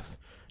other path.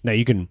 Now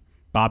you can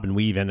bob and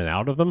weave in and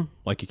out of them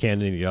like you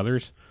can in the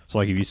others. So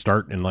like if you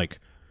start and like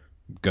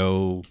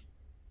go,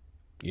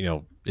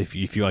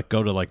 if you like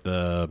go to like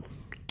the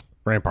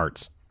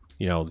ramparts,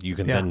 you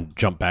can then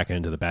jump back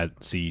into the Bad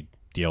Seed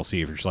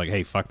DLC. If you're just like,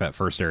 hey, fuck that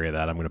first area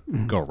that I'm going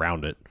to go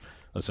around it,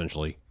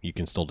 essentially, you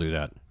can still do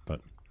that.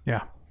 But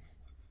yeah,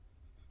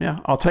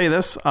 I'll tell you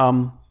this,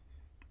 I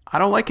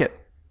don't like it.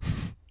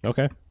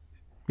 Okay.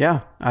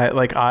 Yeah,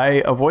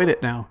 I avoid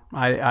it now.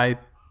 I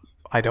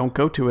don't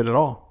go to it at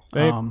all.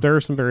 There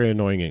are some very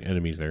annoying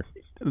enemies there.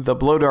 The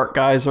blow dart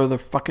guys are the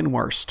fucking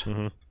worst.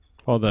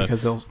 Well,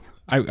 because they'll...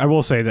 I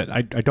will say that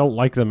I don't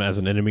like them as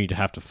an enemy to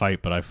have to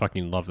fight, but I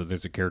fucking love that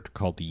there's a character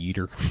called the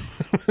Eater.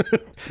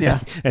 Yeah.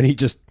 And he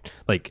just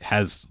like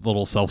has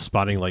little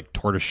self-spawning like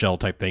tortoise shell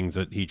type things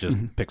that he just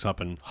picks up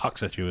and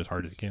hucks at you as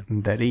hard as he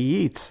can. That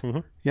he eats.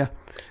 Yeah.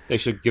 They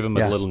should give him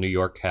a little New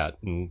York hat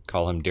and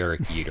call him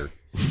Derek Eater.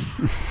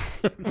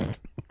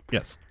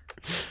 Yes.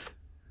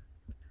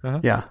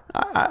 Yeah.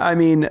 I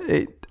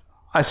mean,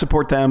 I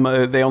support them.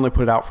 They only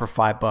put it out for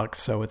 $5,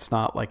 so it's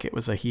not like it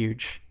was a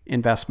huge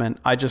investment.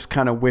 I just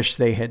kind of wish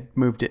they had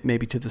moved it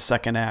maybe to the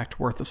second act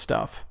worth of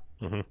stuff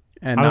and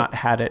not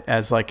had it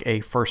as like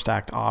a first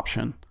act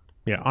option.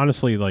 Yeah,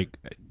 honestly, like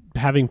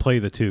having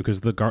played the two,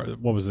 because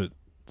what was it?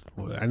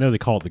 I know they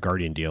call it the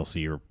Guardian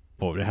DLC,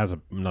 but it has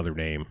another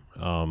name.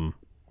 I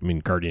mean,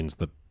 Guardian's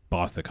the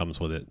boss that comes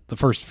with it. The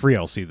first free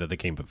DLC that they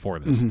came before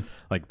this,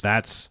 like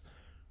that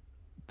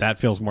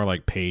feels more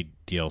like paid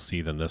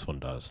DLC than this one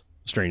does.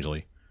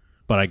 Strangely,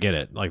 but I get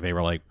it. Like they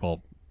were like,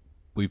 well,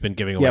 we've been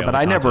giving away. Yeah, but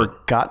I never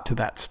got to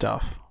that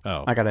stuff.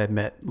 Oh, I gotta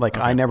admit, like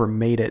I never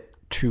made it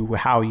to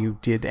how you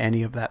did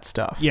any of that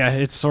stuff. Yeah,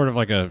 it's sort of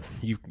like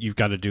you've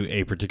got to do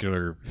a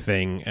particular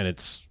thing, and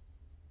it's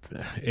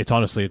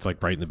honestly it's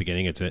like right in the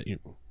beginning.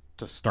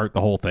 To start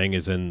the whole thing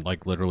is in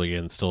like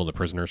literally still in the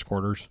prisoners'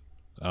 quarters,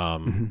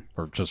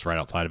 or just right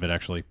outside of it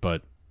actually,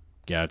 but.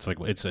 Yeah, it's like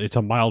it's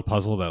a mild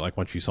puzzle that like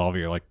once you solve it,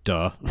 you're like,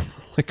 duh,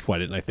 like why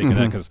didn't I think of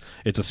that? Because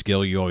it's a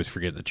skill you always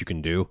forget that you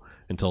can do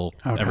until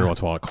every once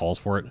in a while it calls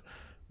for it.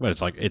 But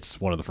it's like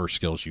it's one of the first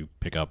skills you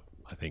pick up.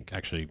 I think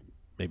actually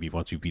maybe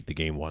once you beat the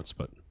game once,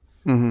 but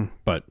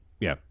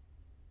yeah,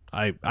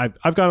 I've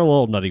gotten a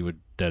little nutty with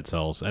Dead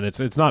Cells, and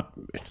it's not.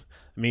 I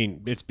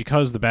mean, it's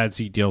because the Bad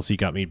Seed DLC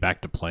got me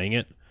back to playing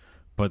it,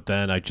 but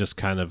then I just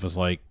kind of was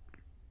like,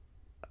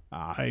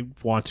 I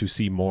want to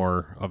see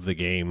more of the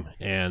game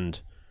and.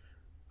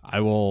 I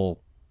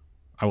will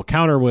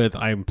counter with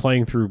I'm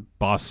playing through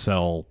boss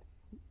cell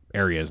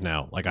areas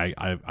now. Like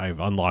I've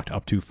unlocked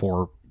up to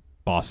 4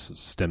 boss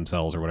stem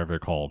cells or whatever they're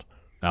called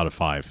out of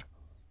 5.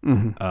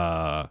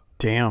 Mm-hmm.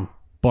 Damn.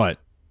 But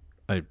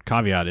a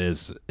caveat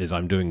is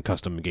I'm doing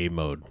custom game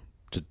mode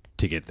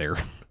to get there.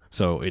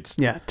 So it's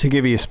to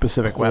give you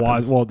specific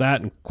weapons. Well,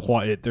 that and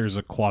there's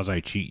a quasi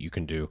cheat you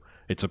can do.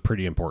 It's a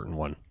pretty important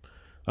one.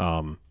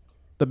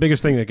 The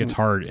biggest thing that gets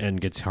hard and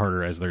gets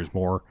harder as there's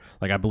more.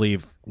 Like I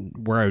believe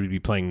where I would be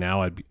playing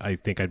now, I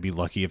think I'd be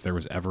lucky if there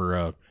was ever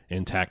a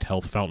intact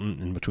health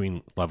fountain in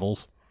between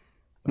levels.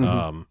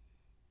 Mm-hmm.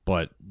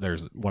 But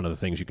there's one of the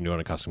things you can do on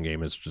a custom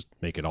game is just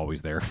make it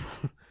always there.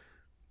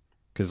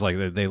 Because like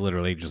they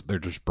literally they're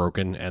just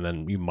broken, and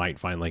then you might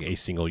find like a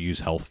single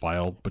use health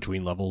vial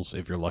between levels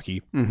if you're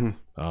lucky.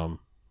 Mm-hmm.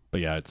 But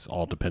yeah, it's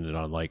all dependent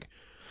on like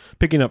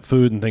picking up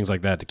food and things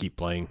like that to keep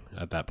playing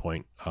at that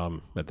point.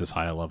 At this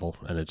high level,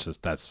 and it's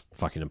just that's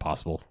fucking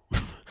impossible.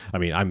 I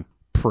mean, I'm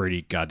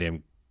pretty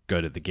goddamn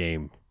good at the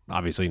game.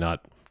 Obviously,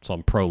 not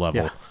some pro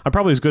level. Yeah. I'm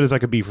probably as good as I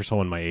could be for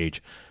someone my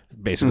age,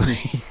 basically.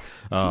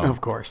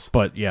 Of course.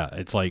 But yeah,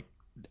 it's like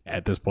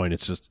at this point,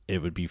 it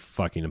would be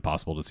fucking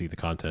impossible to see the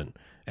content.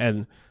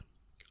 And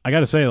I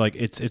gotta say, like,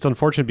 it's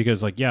unfortunate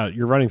because, like, yeah,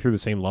 you're running through the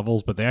same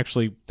levels, but they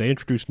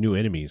introduced new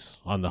enemies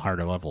on the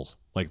harder levels.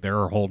 Like, there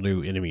are whole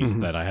new enemies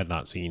that I had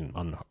not seen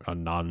on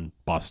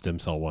non-boss stem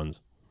cell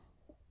ones.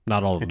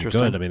 Not all of them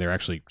good. I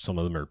mean, some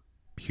of them are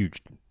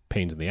huge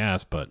pains in the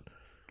ass, but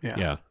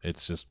yeah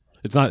it's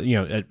not,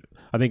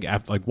 I think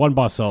after, like, one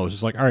boss cell is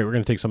just like, all right, we're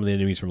going to take some of the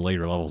enemies from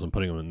later levels and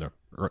putting them in the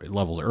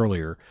levels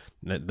earlier.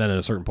 Then at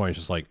a certain point, it's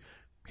just like,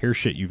 here's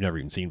shit you've never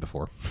even seen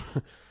before.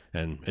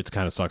 And it's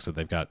kind of sucks that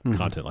they've got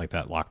content like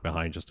that locked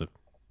behind just a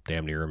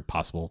damn near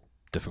impossible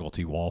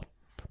difficulty wall.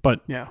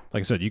 But like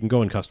I said, you can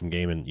go in custom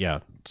game and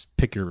just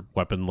pick your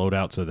weapon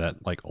loadout so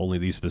that like only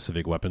these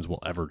specific weapons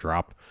will ever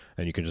drop,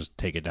 and you can just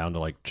take it down to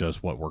like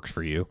just what works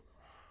for you.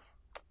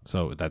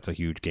 So that's a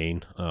huge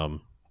gain. But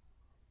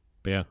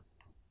yeah,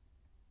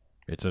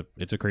 it's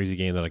a crazy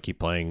game that I keep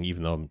playing,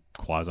 even though I'm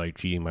quasi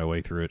cheating my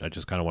way through it. I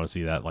just kind of want to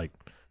see that like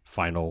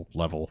final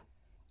level.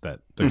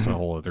 That there's a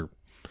whole other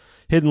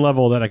hidden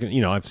level that I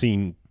can, I've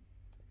seen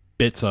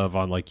bits of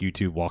on like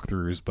YouTube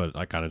walkthroughs, but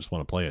I kind of just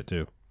want to play it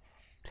too.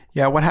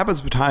 Yeah, what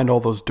happens behind all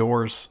those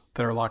doors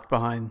that are locked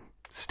behind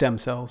stem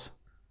cells?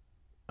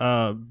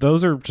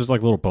 Those are just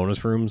like little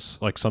bonus rooms.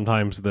 Like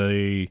sometimes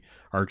they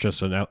are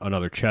just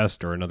another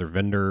chest or another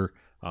vendor.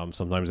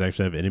 Sometimes they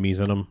actually have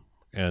enemies in them,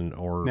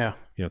 or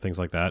things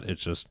like that.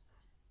 It's just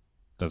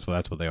that's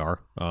what they are.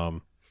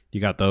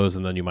 You got those,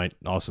 and then you might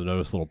also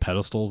notice little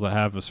pedestals that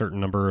have a certain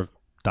number of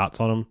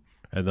dots on them,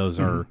 and those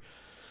are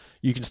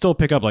you can still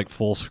pick up like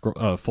full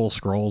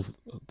scrolls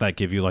that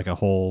give you like a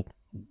whole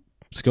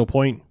skill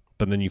point,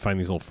 but then you find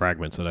these little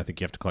fragments that I think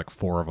you have to collect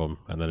 4 of them,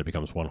 and then it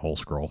becomes one whole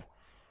scroll.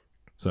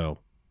 So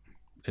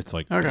it's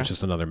like it's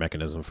just another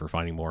mechanism for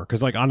finding more.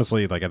 Because like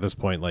honestly, like at this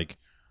point, like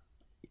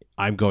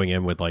I'm going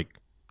in with like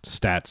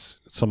stats.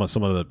 Some of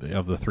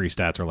the 3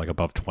 stats are like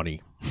above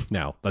 20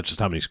 now. That's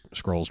just how many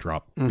scrolls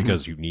drop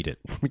because you need it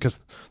because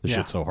the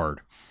shit's so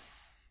hard.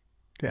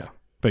 Yeah.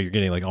 But you're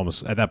getting like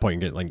almost at that point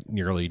you're getting like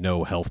nearly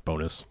no health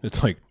bonus.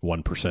 It's like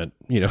 1%,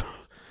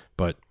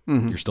 but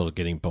you're still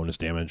getting bonus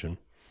damage and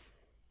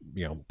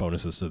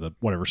bonuses to the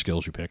whatever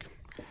skills you pick.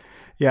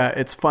 Yeah,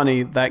 it's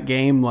funny that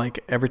game.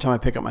 Like every time I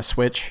pick up my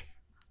Switch,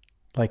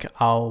 like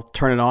I'll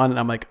turn it on and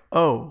I'm like,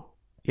 oh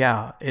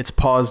yeah, it's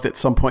paused at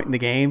some point in the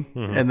game,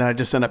 and then I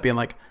just end up being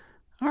like,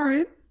 all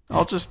right,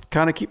 I'll just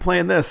kind of keep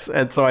playing this,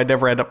 and so I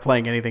never end up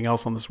playing anything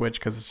else on the Switch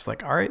because it's just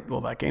like, all right,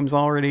 well that game's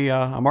already.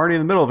 I'm already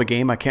in the middle of a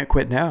game. I can't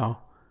quit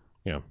now.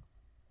 Yeah.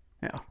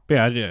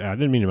 I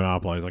didn't mean to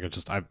monopolize. Like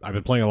I've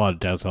been playing a lot of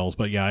Dead Cells,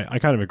 but yeah, I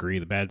kind of agree.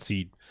 The Bad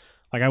Seed,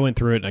 like I went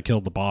through it and I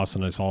killed the boss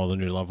and I saw all the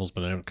new levels,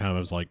 but I kind of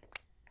was like,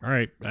 all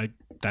right,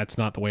 that's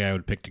not the way I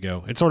would pick to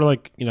go. It's sort of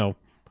like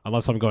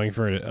unless I'm going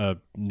for a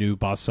new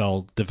boss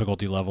cell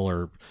difficulty level,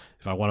 or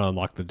if I want to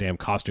unlock the damn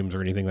costumes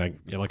or anything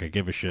like I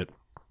give a shit.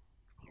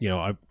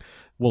 I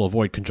will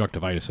avoid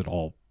conjunctivitis at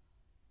all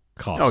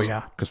costs. Oh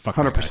yeah, because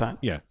 100%.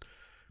 Yeah,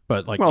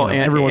 but like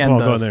every once in a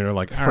while, I'll go in there and they're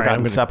like, all right,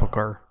 Forgotten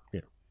Sepulchre.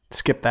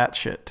 Skip that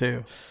shit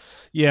too.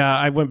 Yeah,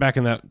 I went back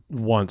in that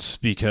once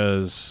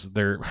because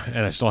and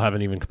I still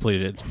haven't even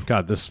completed it.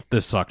 God, this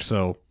sucked.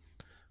 So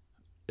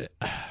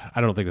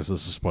I don't think this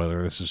is a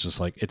spoiler. This is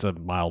just like it's a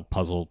mild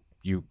puzzle.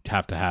 You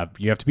have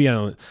to be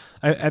on.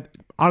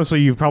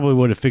 Honestly, you probably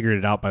would have figured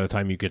it out by the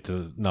time you get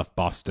to enough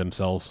boss stem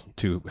cells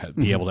to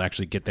be able to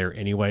actually get there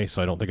anyway.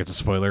 So I don't think it's a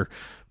spoiler.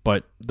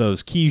 But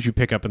those keys you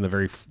pick up in the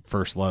very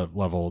first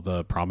level,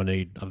 the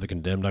Promenade of the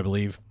Condemned, I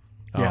believe.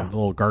 The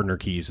little gardener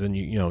keys, then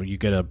you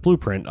get a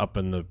blueprint up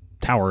in the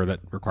tower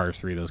that requires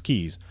 3 of those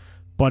keys.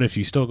 But if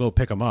you still go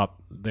pick them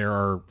up, there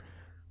are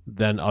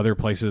then other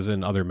places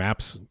in other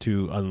maps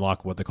to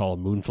unlock what they call a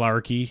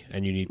Moonflower key,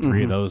 and you need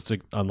 3 of those to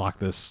unlock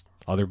this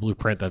other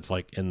blueprint that's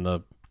like in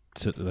the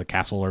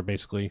castle, or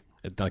basically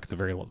like the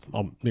very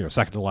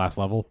second to last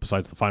level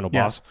besides the final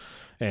boss.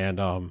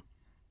 And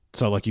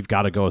so like you've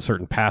got to go a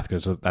certain path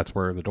because that's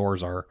where the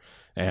doors are,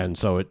 and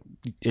so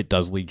it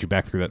does lead you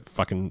back through that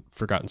fucking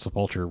Forgotten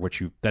Sepulchre,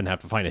 which you then have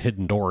to find a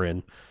hidden door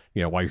in,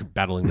 while you're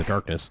battling the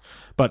darkness.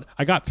 But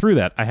I got through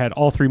that. I had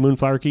all 3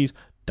 Moonflower keys,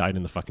 died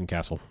in the fucking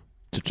castle.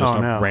 Just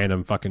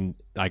random fucking.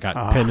 I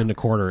got pinned in the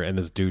corner, and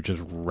this dude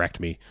just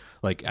wrecked me.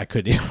 Like I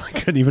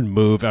couldn't even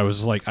move. I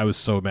was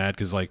so mad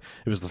because like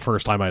it was the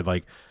first time I'd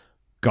like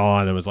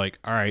gone and was like,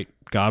 all right,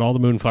 got all the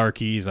Moonflower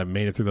keys. I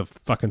made it through the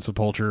fucking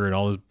Sepulchre and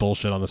all this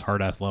bullshit on this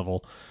hard ass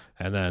level,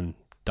 and then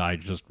died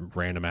just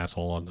random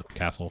asshole on the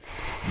castle.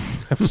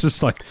 It was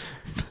just like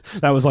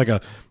that was like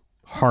a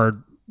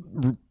hard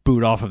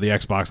boot off of the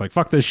Xbox. Like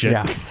fuck this shit.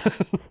 Yeah.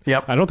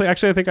 Yep. I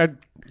think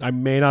I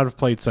may not have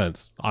played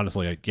since.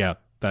 Honestly,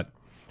 that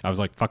I was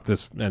like fuck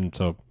this, and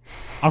so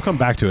I'll come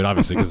back to it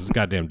obviously because it's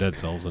goddamn Dead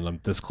Cells and I'm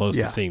this close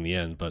to seeing the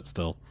end, but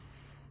still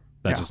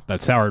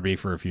that soured me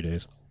for a few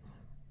days.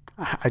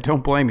 I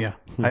don't blame you.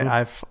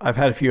 I've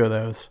had a few of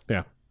those.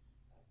 Yeah.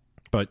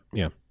 But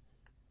yeah,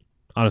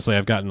 honestly,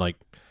 I've gotten like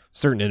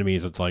certain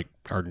enemies that's like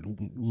are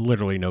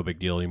literally no big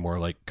deal anymore.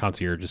 Like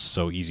Concierge is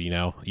so easy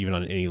now, even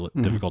on any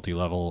difficulty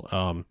level.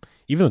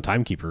 Even the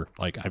Timekeeper,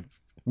 like I've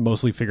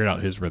mostly figured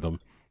out his rhythm.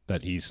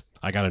 That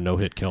I got a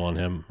no-hit kill on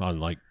him on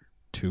like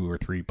 2 or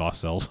 3 boss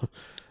cells.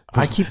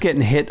 I keep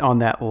getting hit on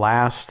that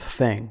last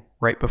thing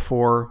right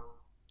before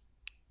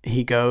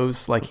he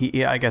goes. Like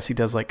I guess he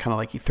does like kind of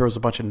like he throws a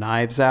bunch of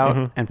knives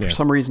out, and for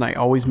some reason I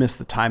always miss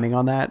the timing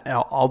on that.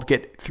 I'll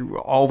get through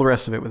all the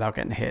rest of it without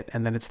getting hit,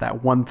 and then it's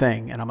that one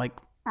thing, and I'm like,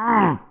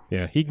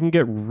 yeah, he can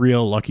get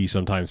real lucky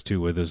sometimes too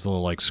with his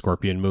little like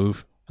scorpion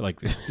move. Like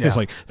it's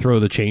like throw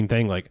the chain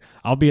thing. Like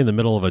I'll be in the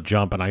middle of a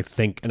jump and I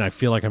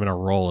feel like I'm in a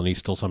roll and he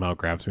still somehow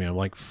grabs me. I'm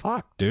like,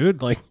 fuck,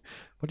 dude. Like,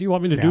 what do you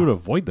want me to do to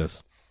avoid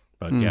this?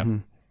 But yeah,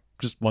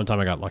 just one time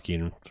I got lucky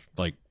and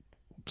like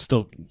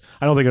still,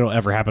 I don't think it'll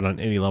ever happen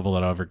on any level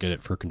that I'll ever get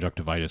it for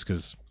conjunctivitis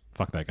because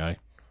fuck that guy.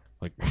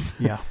 Like,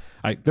 yeah,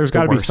 there's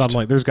got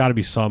to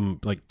be some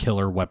like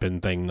killer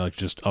weapon thing like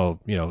just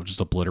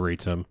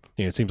obliterates him.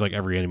 It seems like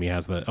every enemy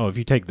has that. Oh, if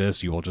you take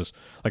this, you will just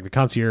like the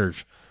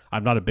Concierge.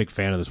 I'm not a big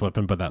fan of this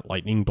weapon, but that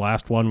lightning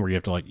blast one where you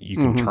have to like you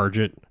can charge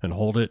it and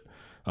hold it,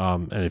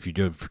 and if you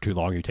do it for too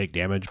long, you take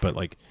damage. But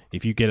like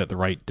if you get at the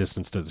right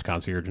distance to the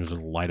Concierge and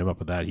just light him up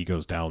with that, he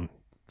goes down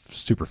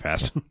super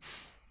fast.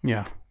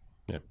 Yeah.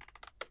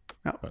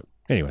 But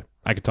anyway,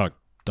 I could talk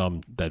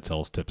dumb Dead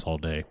Cells tips all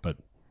day, but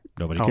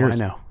nobody cares.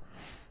 I know.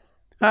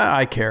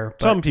 I care.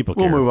 Some people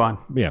care. We'll move on.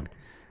 Yeah.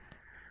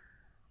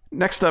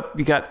 Next up,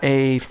 you got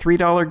a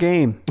 $3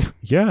 game.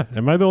 Yeah.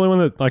 Am I the only one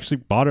that actually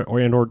bought it, or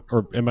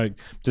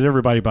did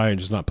everybody buy it and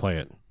just not play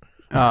it?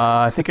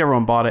 I think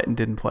everyone bought it and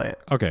didn't play it.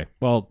 Okay.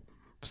 Well,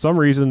 for some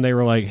reason they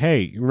were like,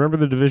 "Hey, you remember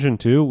the Division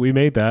 2? We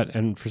made that,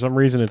 and for some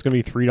reason it's going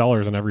to be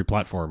 $3 on every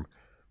platform."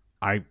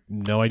 I have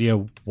no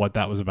idea what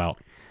that was about.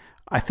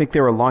 I think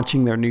they were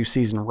launching their new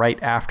season right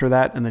after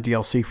that, and the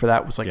DLC for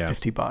that was like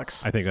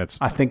 $50.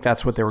 I think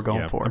that's what they were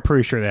going for. I'm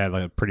pretty sure they had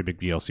like a pretty big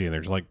DLC in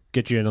there, just like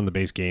get you in on the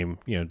base game,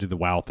 do the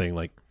WoW thing,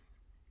 like.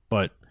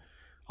 But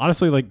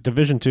honestly, like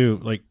Division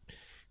 2, like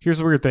here's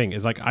the weird thing: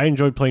 is like I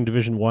enjoyed playing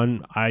Division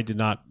 1. I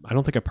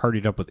don't think I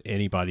partied up with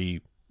anybody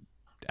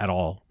at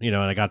all, and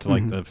I got to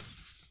like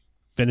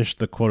finish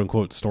the quote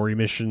unquote story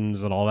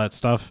missions and all that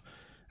stuff,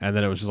 and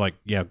then it was just like,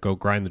 go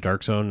grind the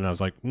Dark Zone, and I was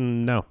like,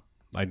 no.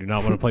 I do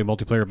not want to play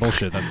multiplayer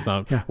bullshit. That's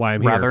not why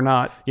I'm here. Rather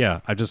not.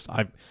 Yeah,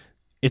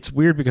 it's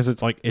weird because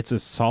it's like it's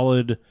a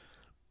solid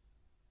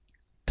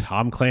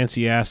Tom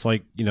Clancy ass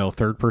like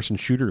third person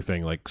shooter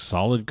thing, like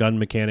solid gun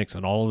mechanics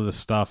and all of this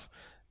stuff,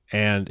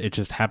 and it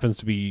just happens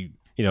to be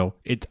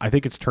I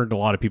think it's turned a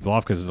lot of people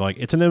off because it's like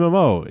it's an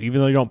MMO even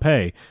though you don't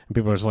pay, and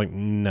people are just like,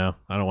 no,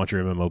 I don't want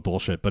your MMO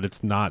bullshit. But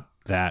it's not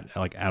that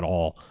like at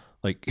all.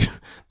 Like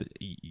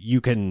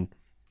you can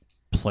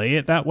play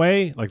it that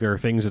way. Like there are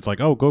things it's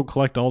like, oh, go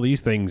collect all these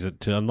things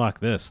to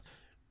unlock this.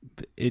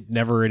 It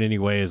never in any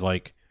way is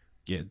like,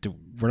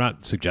 we're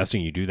not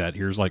suggesting you do that.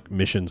 Here's like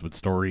missions with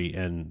story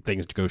and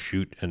things to go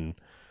shoot and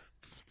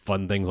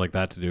fun things like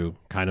that to do,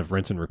 kind of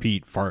rinse and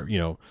repeat,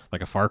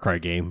 like a Far Cry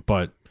game.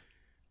 But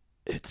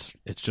it's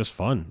just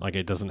fun. Like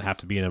it doesn't have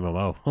to be an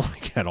MMO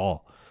like at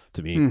all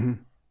to me.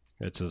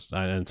 It's just,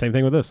 and same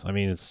thing with this. I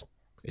mean,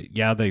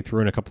 they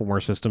threw in a couple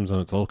more systems and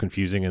it's a little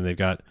confusing, and they've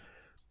got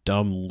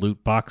dumb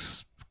loot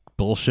box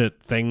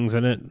bullshit things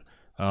in it,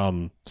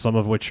 some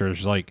of which are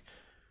just like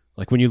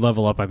when you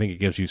level up, I think it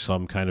gives you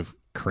some kind of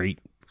crate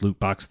loot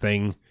box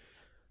thing.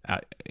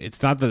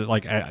 It's not that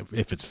like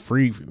if it's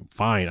free,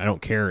 fine, I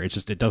don't care. It's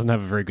just it doesn't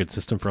have a very good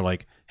system for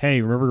like,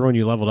 hey, remember when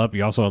you leveled up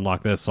you also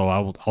unlock this, so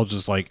I'll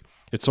just like,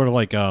 it's sort of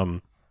like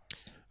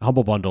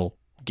Humble Bundle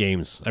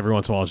games. Every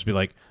once in a while I'll just be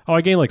like, oh,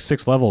 I gained like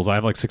 6 levels, I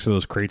have like 6 of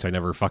those crates I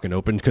never fucking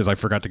opened because I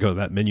forgot to go to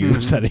that menu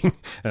setting,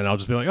 and I'll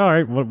just be like, all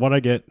right, what I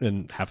get,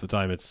 and half the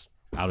time it's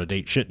out of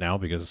date shit now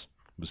because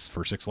it was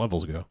for 6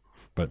 levels ago.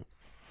 But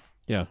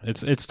yeah,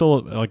 it's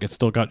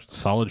still got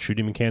solid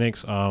shooting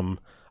mechanics.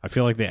 I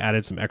feel like they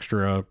added some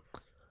extra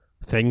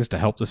things to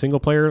help the single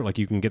player. Like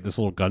you can get this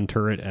little gun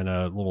turret and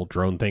a little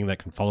drone thing that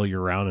can follow you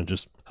around and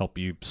just help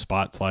you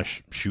spot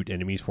 / shoot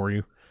enemies for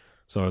you.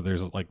 So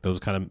there's like those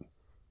kind of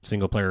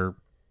single player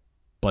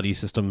buddy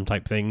system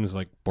type things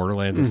like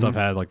Borderlands and stuff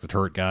had, like the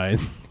turret guy,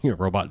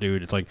 robot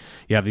dude. It's like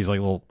you have these like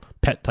little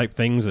pet type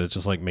things that it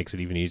just like makes it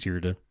even easier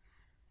to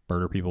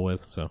murder people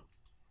with. So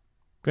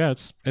yeah,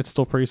 it's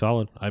still pretty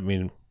solid. I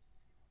mean,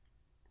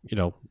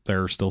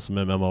 there are still some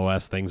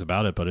MMOS things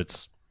about it, but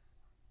it's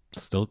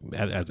still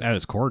at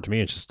its core to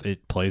me. It's just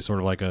it plays sort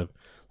of like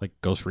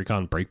Ghost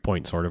Recon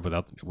Breakpoint sort of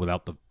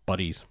without the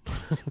buddies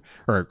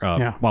or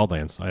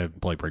Wildlands. I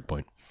play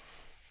Breakpoint,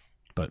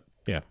 but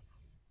yeah.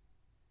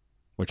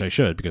 Which I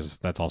should, because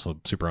that's also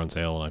super on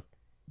sale, and I've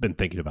been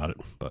thinking about it.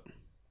 But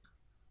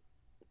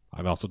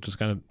I'm also just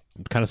kind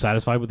of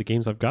satisfied with the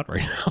games I've got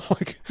right now.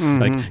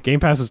 Like Game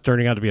Pass is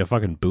turning out to be a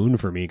fucking boon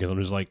for me, because I'm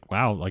just like,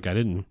 wow, like I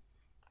didn't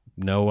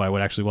know I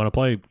would actually want to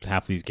play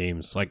half these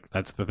games. Like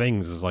that's the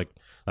things is like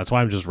that's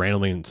why I'm just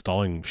randomly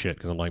installing shit,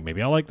 because I'm like,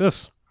 maybe I'll like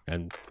this,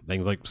 and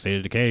things like State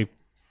of Decay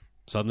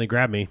suddenly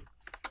grab me.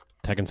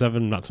 Tekken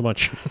 7, not so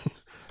much.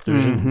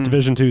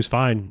 Division 2 is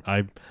fine.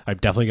 I've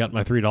definitely got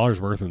my $3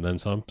 worth and then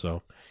some.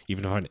 So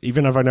even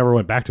if I never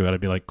went back to it, I'd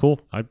be like,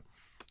 cool.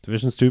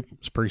 Division 2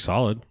 is pretty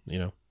solid.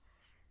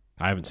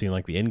 I haven't seen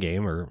like the end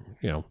game or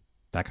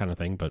that kind of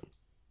thing, but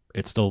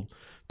it's still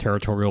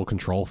territorial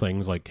control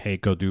things like, hey,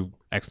 go do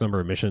X number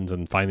of missions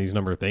and find these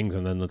number of things,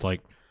 and then it's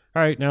like,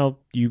 all right, now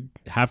you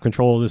have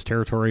control of this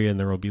territory, and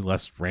there will be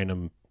less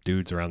random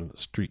dudes around the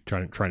street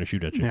trying to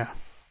shoot at you. Yeah.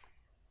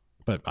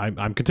 But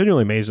I'm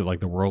continually amazed at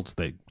like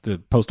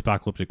the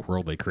post-apocalyptic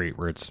world they create,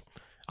 where it's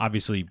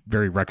obviously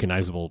very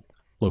recognizable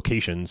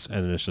locations,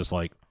 and it's just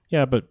like,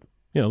 yeah, but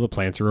the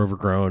plants are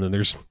overgrown, and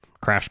there's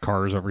crashed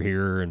cars over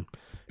here and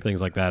things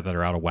like that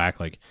are out of whack.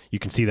 Like you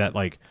can see that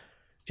like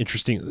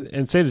interesting,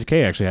 and State of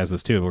Decay actually has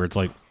this too, where it's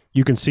like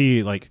you can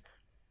see like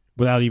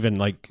without even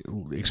like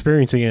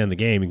experiencing it in the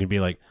game, you can be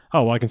like,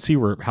 oh, well, I can see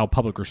how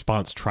public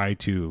response try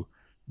to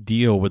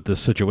deal with this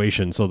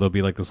situation. So there'll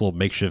be like this little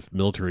makeshift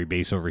military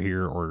base over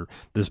here, or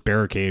this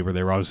barricade where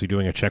they were obviously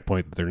doing a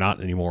checkpoint that they're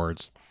not anymore.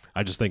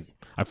 I just think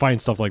I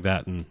find stuff like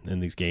that in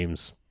these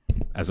games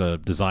as a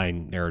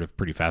design narrative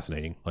pretty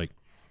fascinating. Like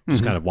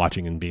just kind of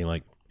watching and being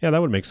like, yeah,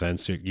 that would make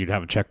sense. You'd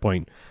have a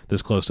checkpoint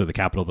this close to the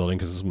Capitol building,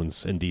 because this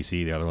one's in DC,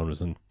 the other one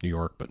was in New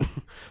York. But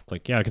it's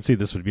like, yeah, I can see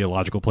this would be a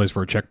logical place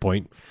for a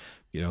checkpoint,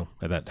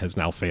 that has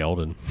now failed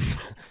and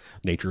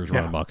nature has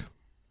run amok.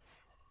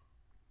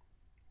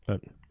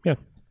 But yeah,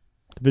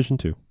 Division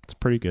 2, it's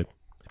pretty good.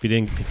 If you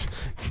didn't,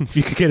 if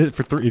you could get it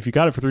if you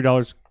got it for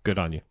 $3, good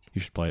on you.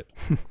 You should play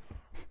it.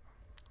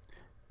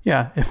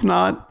 Yeah, if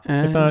not,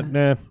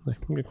 nah.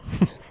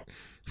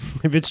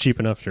 If it's cheap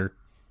enough, sure.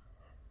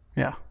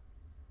 Yeah.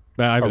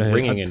 A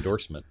ringing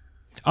endorsement.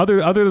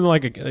 Other than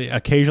like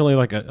occasionally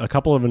like a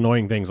couple of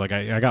annoying things, like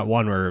I got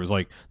one where it was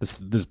like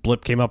this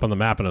blip came up on the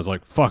map, and I was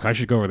like, fuck, I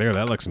should go over there,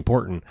 that looks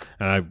important,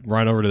 and I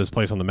run over to this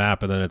place on the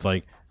map, and then it's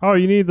like, oh,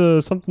 you need the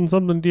something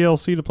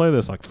DLC to play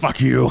this. Like, fuck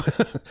you.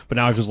 But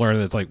now I've just learned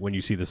that it's like when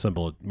you see the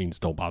symbol, it means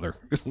don't bother.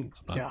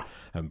 I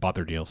haven't bought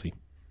their DLC.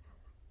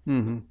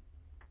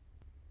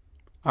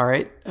 All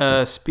right.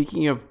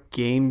 Speaking of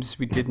games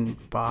we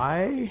didn't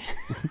buy,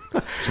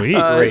 sweet,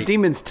 great.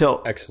 Demon's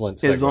Tilt, excellent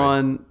segue. is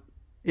on.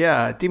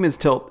 Yeah, Demon's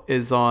Tilt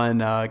is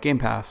on Game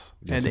Pass,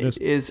 yes, and it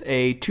is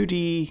a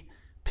 2D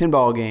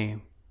pinball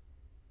game.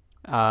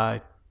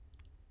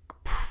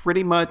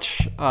 Pretty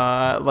much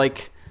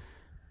like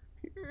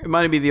it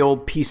reminded me of the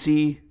old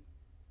PC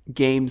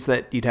games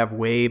that you'd have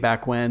way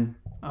back when,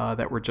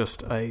 that were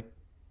just a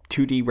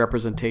 2D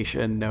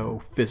representation, no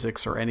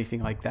physics or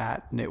anything like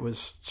that, and it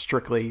was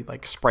strictly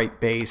like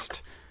sprite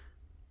based.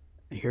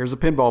 Here's a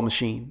pinball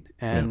machine,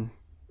 and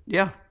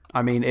yeah,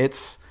 I mean,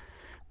 it's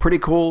pretty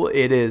cool.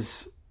 It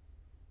is,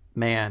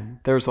 man,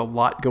 there's a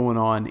lot going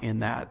on in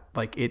that.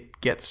 Like, it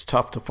gets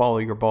tough to follow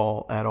your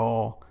ball at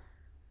all.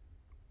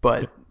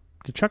 But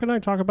did Chuck and I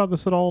talk about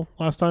this at all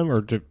last time, or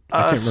I can't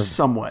remember?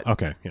 Somewhat.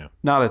 Okay, yeah,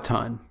 not a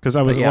ton. Because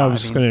I was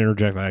just going to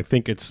interject that I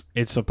think it's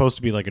supposed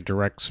to be like a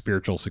direct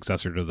spiritual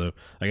successor to the.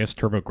 I guess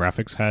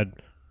TurboGrafx had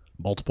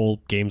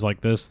multiple games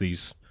like this,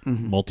 these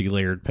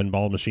multi-layered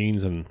pinball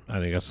machines, and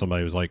I guess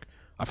somebody was like,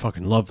 I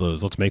fucking love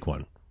those. Let's make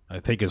one. I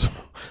think is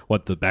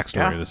what the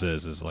backstory of this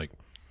is like.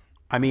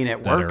 I mean,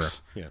 it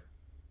works. Era. Yeah.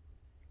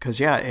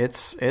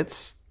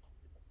 Because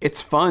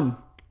it's fun,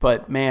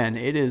 but man,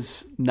 it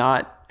is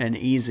not an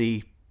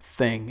easy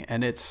thing,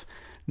 and it's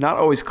not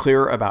always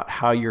clear about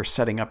how you're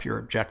setting up your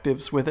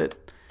objectives with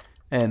it.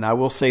 And I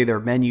will say their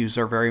menus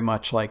are very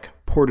much like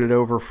ported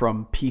over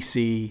from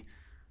PC,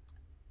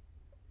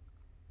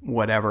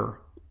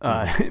 whatever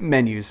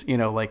menus.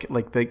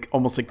 Like the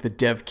almost like the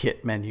dev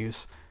kit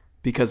menus,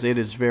 because it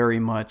is very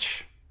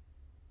much.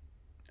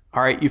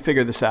 All right, you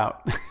figure this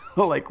out.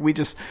 Like we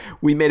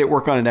made it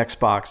work on an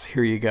Xbox.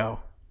 Here you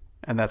go,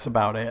 and that's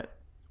about it.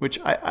 Which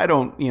I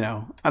don't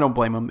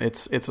blame them.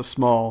 It's a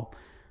small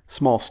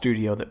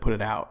studio that put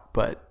it out,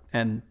 but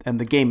and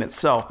the game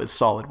itself is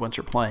solid once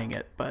you're playing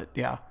it. But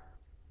yeah,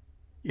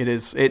 It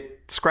is. It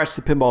scratched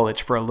the pinball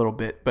itch for a little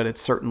bit, but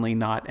it's certainly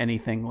not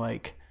anything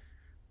like,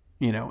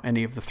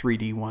 any of the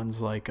 3D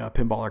ones like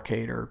Pinball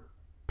Arcade or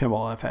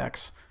Pinball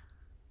FX.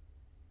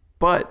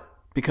 But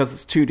because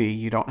it's 2D,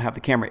 you don't have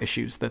the camera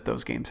issues that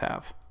those games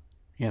have.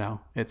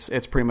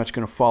 It's pretty much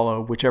going to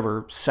follow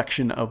whichever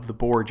section of the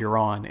board you're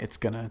on. It's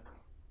going to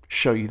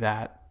show you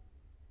that.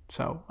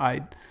 So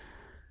I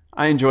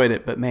enjoyed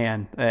it, but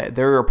man,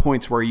 there are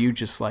points where you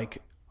just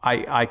like,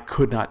 I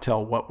could not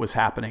tell what was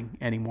happening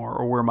anymore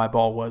or where my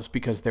ball was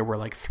because there were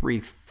like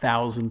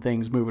 3,000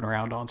 things moving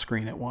around on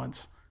screen at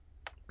once.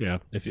 Yeah,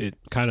 if it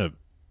kind of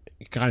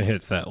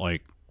hits that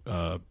like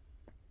what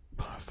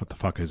the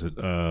fuck is it?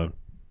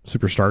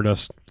 Super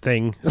Stardust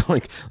thing,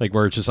 like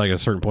where it's just like at a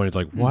certain point, it's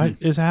like, what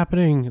is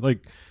happening?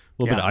 Like a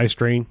little bit of eye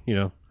strain,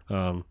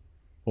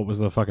 What was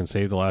the fucking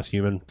Save the Last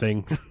Human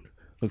thing?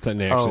 What's that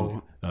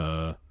name?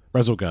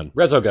 Resogun.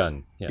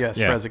 Resogun. Yes,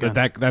 yeah.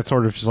 Resogun. That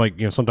sort of just like,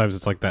 sometimes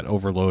it's like that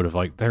overload of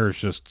like, there's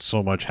just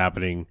so much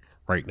happening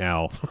right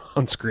now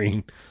on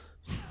screen.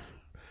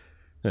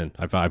 And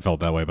I felt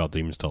that way about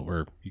Demon's Tilt,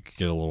 where you could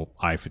get a little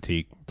eye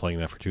fatigue playing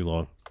that for too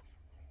long.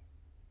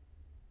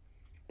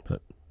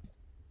 But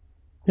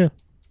yeah,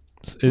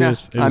 it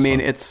is I mean,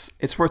 fun.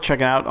 it's worth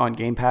checking out on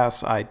Game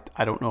Pass. I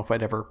don't know if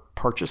I'd ever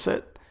purchase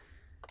it,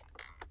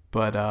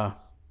 but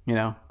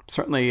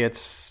certainly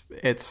it's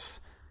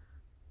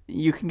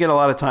you can get a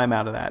lot of time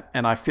out of that,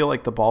 and I feel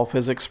like the ball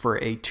physics for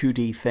a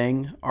 2D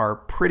thing are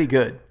pretty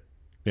good.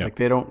 Yeah. Like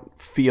they don't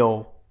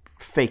feel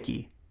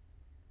fakey.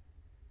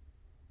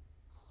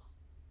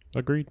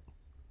 Agreed.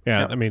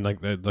 Yeah, Yep. I mean,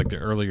 like the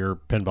earlier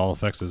Pinball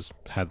FX has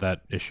had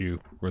that issue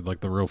where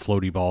like the real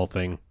floaty ball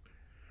thing.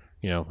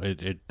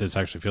 This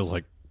actually feels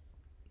like,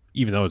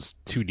 even though it's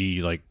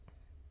 2D, like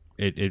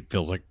it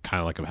feels like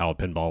kind of like how a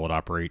pinball would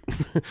operate,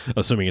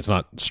 assuming it's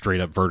not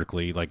straight up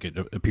vertically like it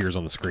appears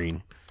on the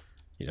screen.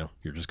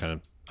 You're just kind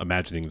of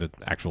imagining the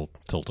actual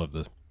tilt of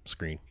the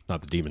screen,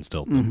 not the Demon's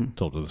Tilt, the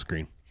tilt of the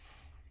screen.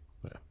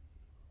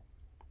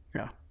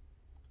 Yeah.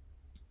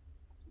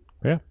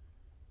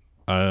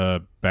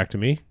 Back to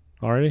me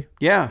already?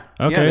 Yeah.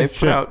 Okay, Yeah, they've put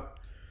shit. out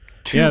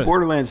 2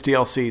 Borderlands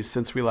DLCs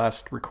since we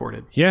last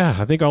recorded. Yeah,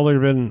 I think all there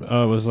had been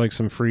was like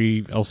some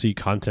free LC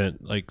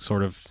content, like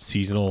sort of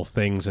seasonal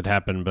things that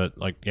happened, but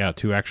like, yeah,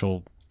 2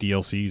 actual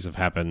DLCs have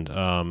happened.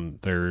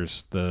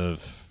 There's the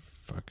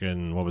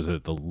fucking, what was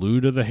it? The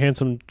Loot of the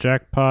Handsome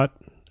Jackpot.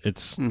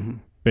 It's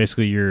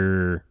basically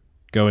you're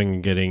going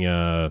and getting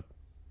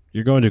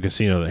you're going to a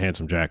casino that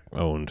Handsome Jack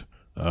owned.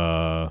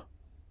 That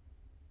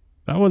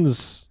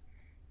one's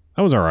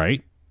all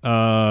right.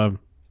 Heist.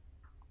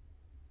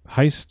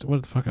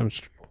 What the fuck?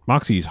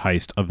 Moxie's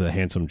Heist of the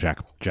Handsome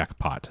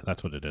Jackpot.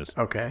 That's what it is.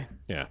 Okay.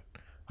 Yeah,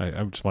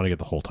 I just want to get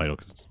the whole title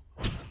because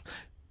it's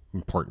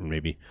important,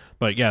 maybe.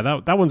 But yeah,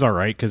 that one's all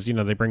right because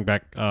they bring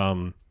back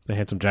the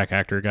Handsome Jack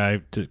actor guy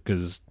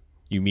because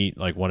you meet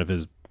like one of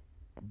his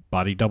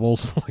body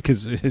doubles, like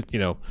his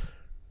because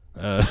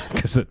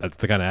that's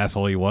the kind of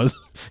asshole he was.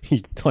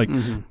 He like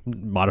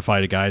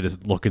modified a guy to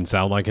look and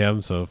sound like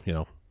him, so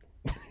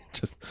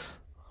just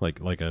like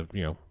a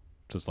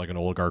just like an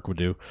oligarch would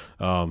do.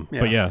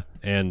 But yeah,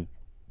 and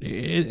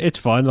it's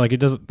fun. Like it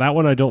doesn't. That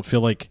one I don't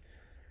feel like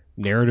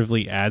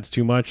narratively adds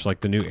too much.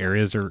 Like the new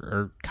areas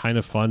are kind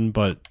of fun,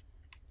 but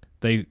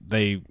they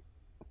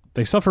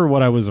suffer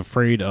what I was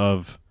afraid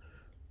of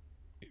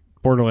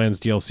Borderlands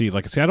DLC.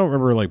 Like, see, I don't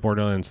remember like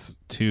Borderlands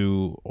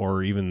 2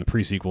 or even the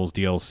pre-sequels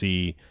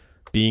DLC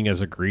being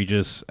as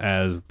egregious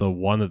as the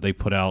one that they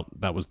put out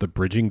that was the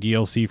bridging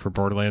DLC for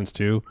Borderlands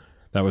 2.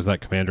 That was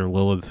that Commander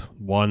Lilith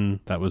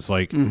one. That was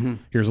like,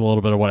 here's a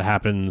little bit of what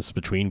happens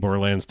between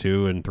Borderlands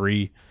 2 and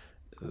 3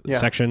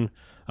 section.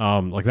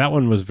 Like that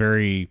one was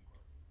very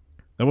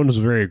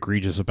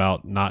egregious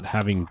about not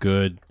having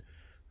good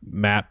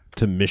map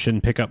to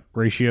mission pickup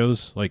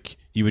ratios. Like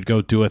you would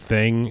go do a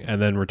thing and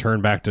then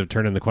return back to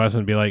turn in the quest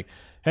and be like,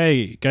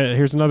 hey,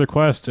 here's another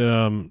quest.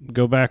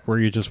 Go back where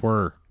you just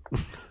were.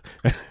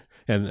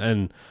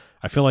 and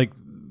I feel like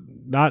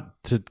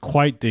not to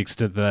quite the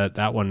extent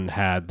that one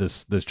had,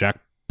 this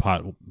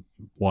Jackpot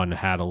one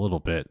had a little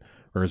bit,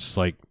 where it's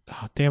like,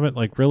 oh, damn it,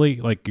 like really,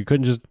 like you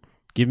couldn't just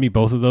give me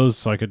both of those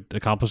so I could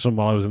accomplish them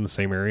while I was in the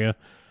same area.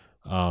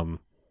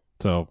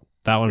 So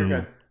that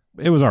one,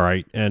 it was all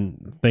right,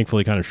 and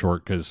thankfully kind of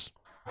short because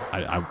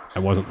I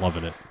wasn't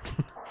loving it.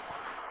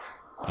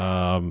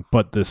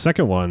 But the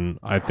second one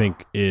I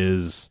think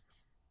is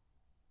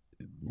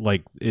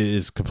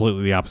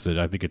completely the opposite.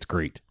 I think it's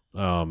great.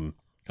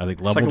 I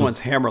think second one's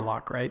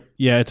Hammerlock, right?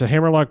 Yeah, it's a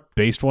Hammerlock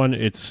based one.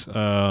 It's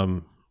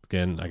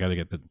again, I got to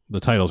get the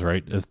titles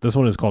right. This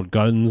one is called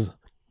Guns,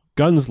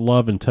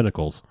 Love, and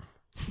Tentacles.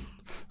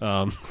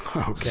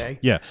 Okay.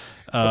 Yeah.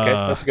 Okay,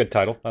 that's a good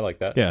title. I like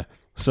that. Yeah.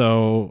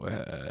 So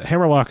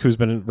Hammerlock, who's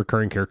been a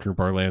recurring character in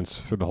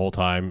Borderlands through the whole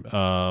time,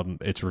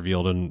 it's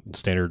revealed in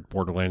standard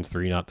Borderlands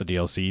 3, not the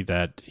DLC,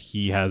 that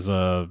he has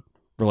a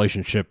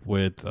relationship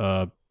with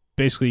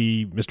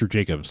basically Mr.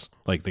 Jacobs,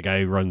 like the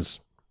guy who runs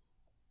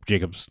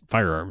Jacobs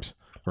Firearms,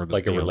 or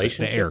like a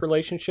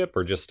relationship,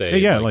 or just a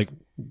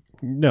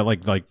no,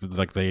 like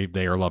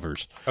they are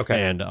lovers.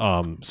 Okay.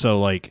 And so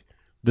like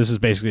this is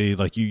basically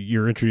like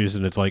you're introduced,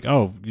 and it's like,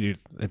 oh,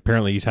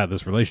 apparently he's had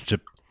this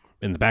relationship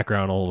in the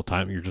background all the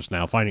time. You're just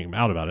now finding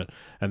out about it.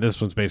 And this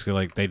one's basically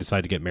like they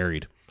decide to get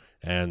married,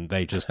 and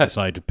they just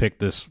decide to pick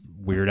this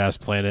weird ass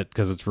planet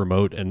because it's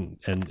remote and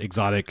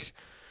exotic.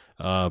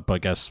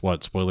 But guess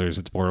what? Spoilers,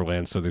 it's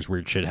Borderlands, so there's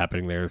weird shit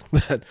happening there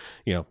that,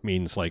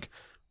 means like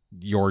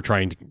you're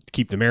trying to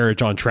keep the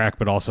marriage on track,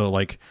 but also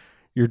like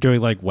you're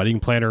doing like wedding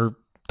planner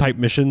type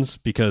missions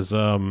because,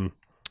 god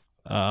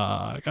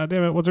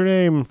damn it, what's her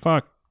name?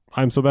 Fuck.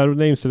 I'm so bad with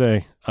names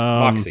today.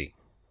 Moxie.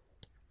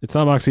 It's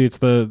not Moxie. It's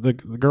the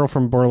girl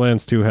from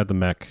Borderlands 2 had the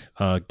mech.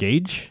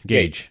 Gage.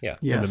 Yeah.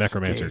 Yes, the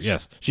Necromancer. Gage.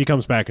 Yes, she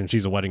comes back and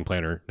she's a wedding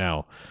planner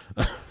now,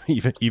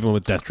 even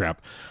with Death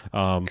Trap.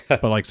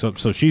 But like so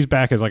she's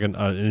back as like an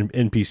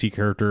NPC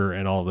character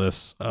and all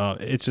this.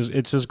 It's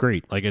just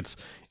great. Like it's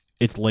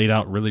laid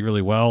out really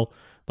really well.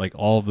 Like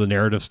all of the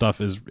narrative stuff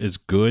is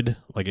good.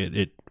 Like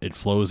it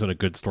flows in a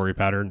good story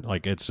pattern.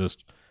 Like it's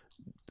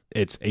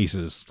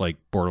aces like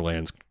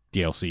Borderlands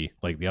DLC.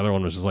 Like the other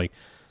one was just like,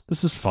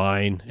 this is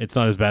fine. It's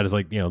not as bad as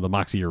like, the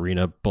Moxie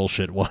Arena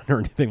bullshit one or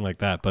anything like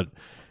that, but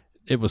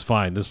it was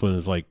fine. This one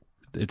is like,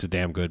 it's a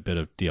damn good bit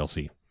of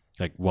DLC.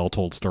 Like well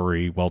told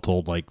story, well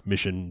told like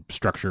mission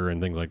structure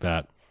and things like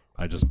that.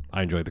 I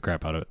enjoyed the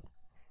crap out of it.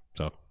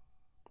 So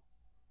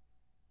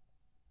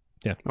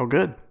yeah. Oh,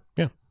 good.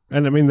 Yeah.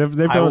 And I mean, they've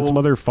done some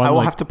other fun. I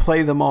will have to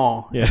play them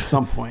all at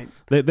some point.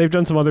 They've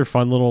done some other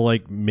fun little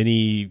like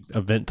mini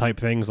event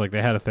type things. Like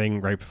they had a thing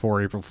right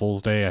before April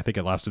Fool's Day. I think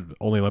it lasted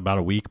only about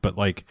a week, but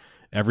like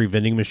every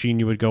vending machine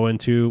you would go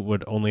into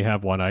would only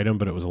have one item,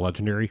 but it was a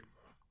legendary.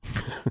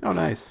 Oh,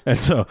 nice. And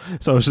so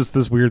it's just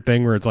this weird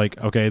thing where it's like,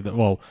 okay,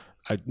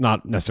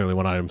 not necessarily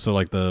one item. So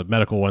like the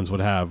medical ones would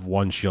have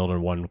one shield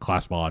and one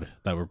class mod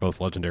that were both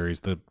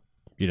legendaries. The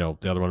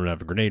other one would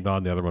have a grenade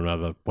mod, the other one would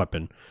have a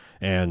weapon.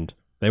 And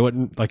they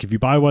wouldn't, like if you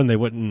buy one, they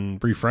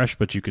wouldn't refresh,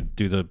 but you could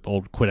do the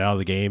old quit out of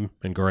the game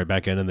and go right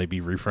back in and they'd be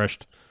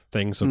refreshed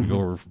things. So people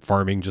were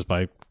farming just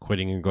by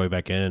quitting and going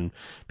back in, and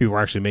people were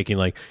actually making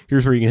like,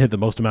 here's where you can hit the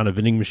most amount of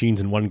vending machines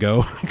in one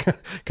go,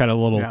 kind of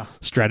little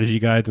strategy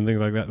guides and things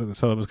like that.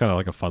 So it was kind of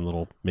like a fun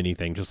little mini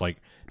thing, just like,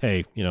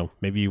 hey,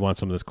 maybe you want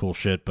some of this cool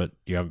shit, but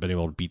you haven't been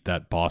able to beat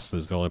that boss.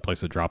 This is the only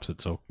place that drops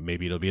it, so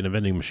maybe it'll be in a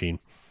vending machine.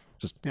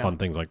 Just fun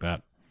things like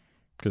that.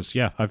 Because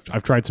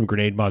I've tried some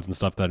grenade mods and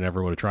stuff that I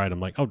never would have tried. I'm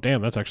like, oh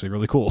damn, that's actually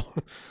really cool.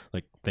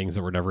 Like things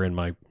that were never in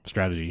my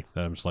strategy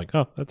that I'm just like,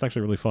 oh, that's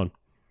actually really fun.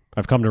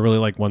 I've come to really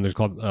like one. There's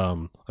called I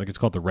think it's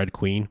called the Red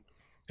Queen,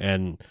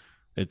 and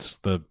it's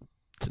the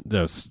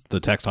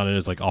text on it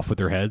is like off with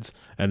their heads,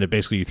 and it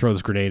basically you throw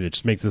this grenade, it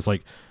just makes this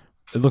like,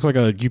 it looks like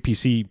a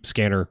UPC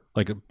scanner,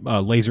 like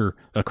a laser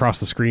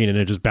across the screen, and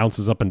it just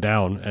bounces up and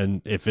down,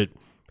 and if it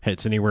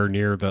hits anywhere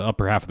near the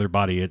upper half of their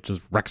body, it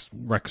just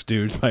wrecks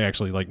dudes by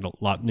actually like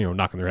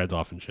knocking their heads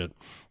off and shit.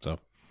 So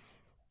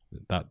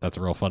that's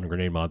a real fun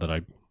grenade mod that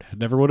I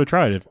never would have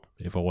tried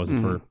if it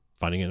wasn't for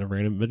finding it in a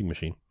random vending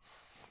machine.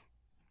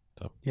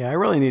 So yeah, I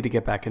really need to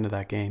get back into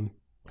that game.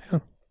 Yeah,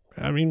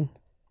 I mean,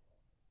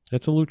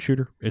 it's a loot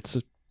shooter. It's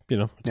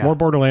more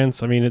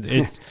Borderlands. I mean,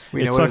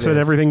 it sucks that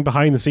everything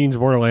behind the scenes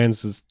of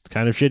Borderlands is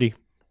kind of shitty,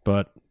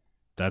 but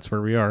that's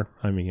where we are.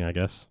 I mean, I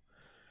guess.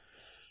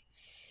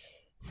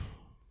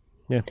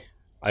 Yeah.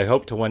 I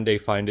hope to one day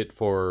find it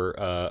for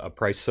a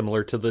price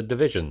similar to the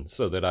Division,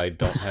 so that I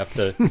don't have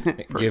to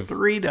give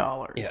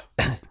 $3.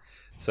 Yeah.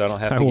 So I don't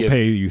have I will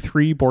pay you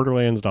 $3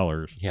 Borderlands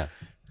dollars. Yeah.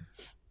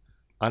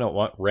 I don't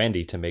want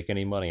Randy to make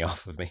any money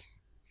off of me.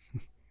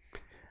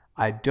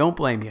 I don't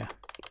blame you.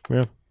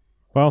 Yeah.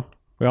 Well,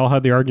 we all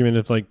had the argument.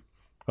 It's like,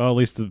 well, at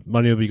least the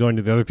money will be going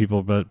to the other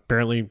people, but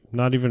apparently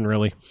not even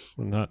really.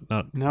 Not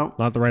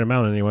the right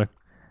amount anyway.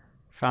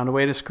 Found a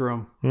way to screw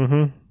them.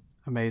 Mm-hmm.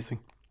 Amazing.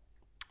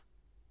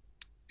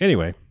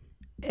 Anyway.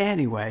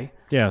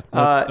 Yeah,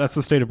 that's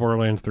the state of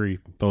Borderlands 3,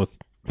 both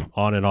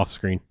on and off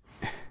screen.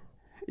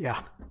 Yeah.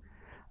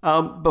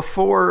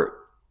 Before,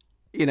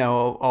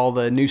 all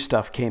the new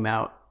stuff came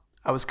out,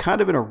 I was kind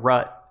of in a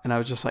rut, and I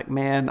was just like,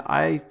 man,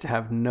 I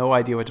have no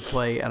idea what to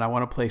play, and I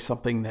want to play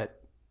something that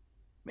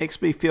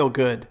makes me feel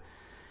good.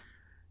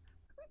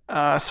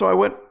 So I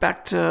went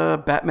back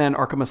to Batman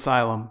Arkham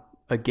Asylum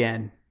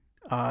again.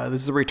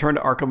 This is a Return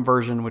to Arkham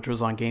version, which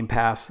was on Game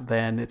Pass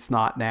then. It's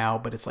not now,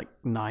 but it's like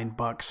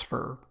 $9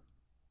 for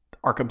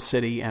Arkham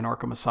City and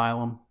Arkham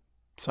Asylum.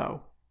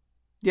 So,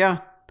 yeah,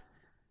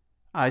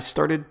 I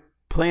started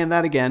playing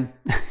that again.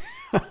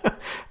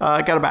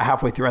 I got about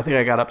halfway through. I think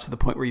I got up to the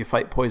point where you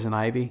fight Poison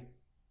Ivy.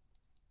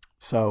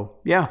 So,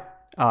 yeah,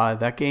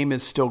 that game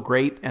is still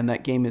great, and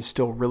that game is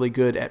still really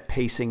good at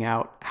pacing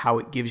out how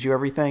it gives you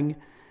everything.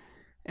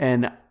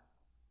 And,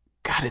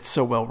 God, it's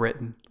so well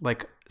written.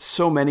 Like,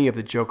 so many of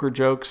the Joker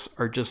jokes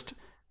are just,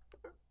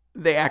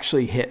 they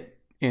actually hit.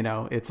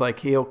 It's like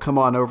he'll come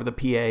on over the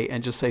PA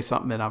and just say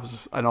something, and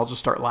I'll just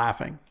start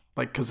laughing,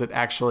 like, because it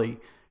actually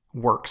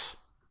works.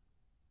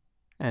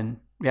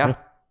 And yeah.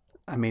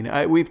 I mean,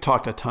 we've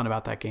talked a ton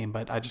about that game,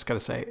 but I just got to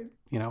say,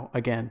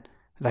 again,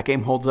 that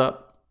game holds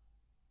up.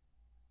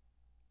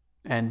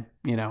 And,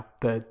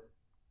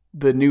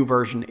 the new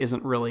version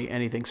isn't really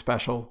anything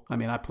special. I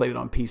mean, I played it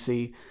on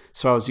PC,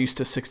 so I was used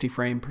to 60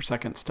 frame per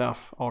second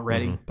stuff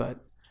already. But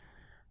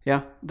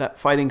yeah, that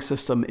fighting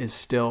system is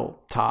still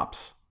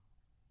tops.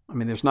 I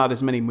mean, there's not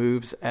as many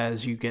moves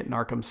as you get in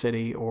Arkham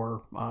City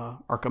or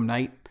Arkham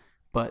Knight,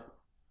 but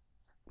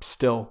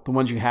still, the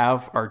ones you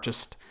have are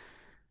just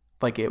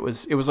like it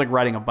was like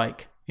riding a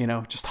bike.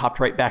 Just hopped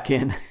right back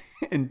in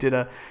and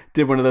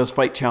did one of those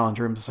fight challenge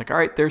rooms. It's like, all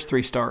right, there's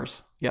 3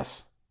 stars.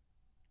 Yes,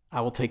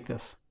 I will take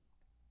this.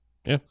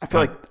 Yeah, I feel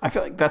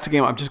like that's a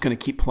game I'm just going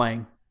to keep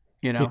playing.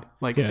 I feel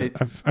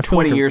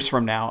 20 like years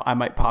from now, I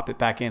might pop it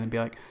back in and be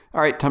like,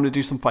 all right, time to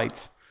do some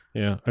fights.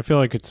 Yeah, I feel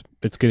like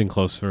it's getting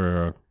close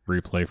for a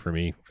replay for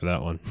me for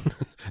that one.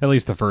 At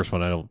least the first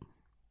one. I don't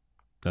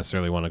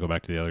necessarily want to go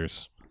back to the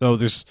others. Though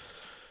there's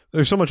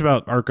so much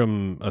about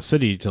Arkham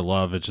City to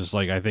love. It's just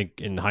like, I think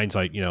in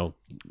hindsight,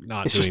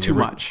 It's just too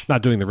much.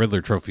 Not doing the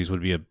Riddler trophies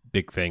would be a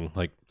big thing.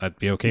 Like, I'd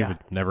be okay with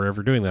never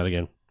ever doing that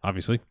again,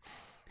 obviously.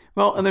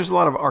 Well, and there's a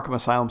lot of Arkham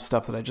Asylum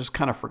stuff that I just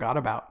kind of forgot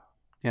about,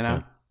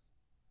 Yeah.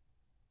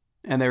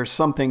 And there's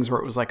some things where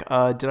it was like,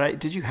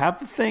 did you have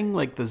the thing,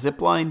 like the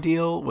zip line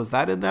deal? Was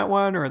that in that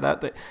one or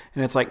that?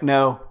 And it's like,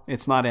 no,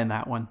 it's not in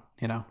that one,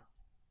 Yeah.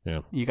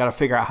 You got to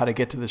figure out how to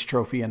get to this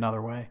trophy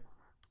another way.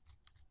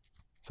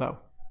 So,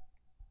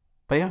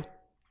 but yeah,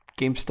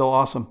 game's still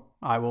awesome.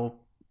 I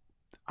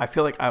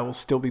feel like I will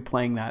still be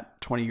playing that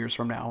 20 years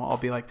from now. I'll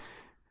be like,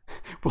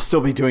 we'll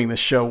still be doing this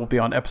show. We'll be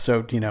on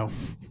episode,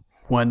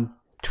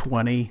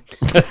 120.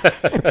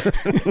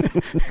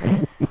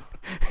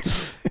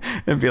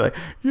 And be like,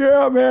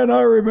 yeah, man,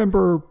 I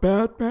remember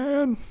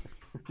Batman.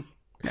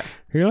 Yeah.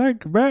 You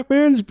like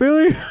Batman's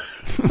Billy?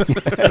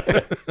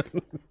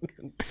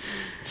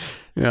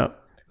 Yeah.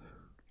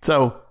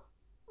 So,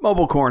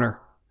 Mobile Corner.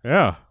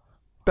 Yeah.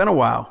 Been a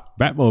while.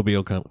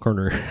 Batmobile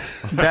Corner.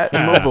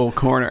 Batmobile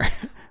Corner.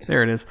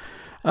 There it is.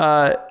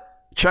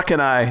 Chuck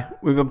and I,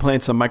 we've been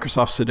playing some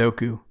Microsoft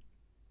Sudoku,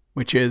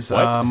 which is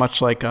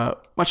much like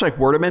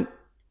Wordament.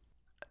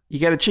 You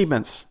get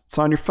achievements. It's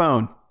on your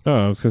phone.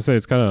 Oh, I was gonna say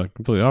it's kind of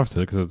completely opposite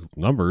because it's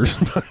numbers.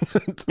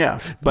 Yeah,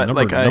 but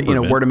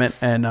Wordament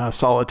and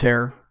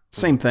Solitaire,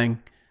 same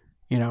thing.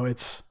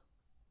 It's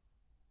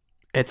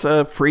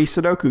a free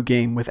Sudoku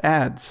game with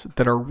ads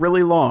that are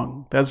really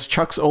long. That's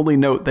Chuck's only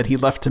note that he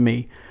left to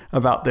me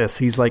about this.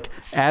 He's like,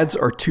 ads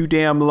are too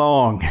damn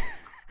long.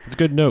 It's a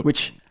good note.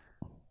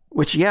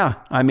 Which, yeah,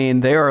 I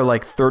mean, they are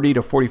like 30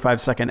 to 45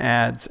 second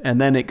ads.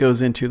 And then it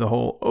goes into the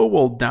whole, oh,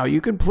 well, now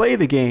you can play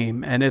the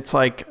game. And it's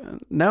like,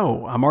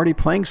 no, I'm already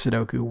playing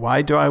Sudoku.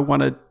 Why do I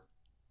want to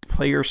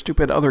play your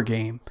stupid other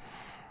game?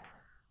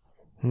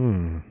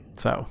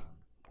 So,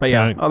 but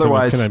yeah,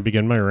 otherwise. Can I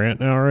begin my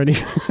rant now already?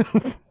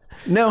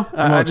 No,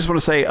 I just want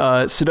to say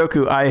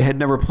Sudoku, I had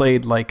never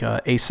played like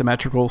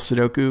asymmetrical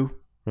Sudoku,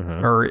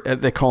 or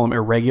they call them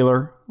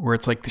irregular, where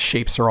it's like the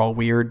shapes are all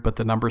weird, but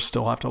the numbers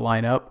still have to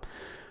line up.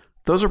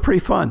 Those are pretty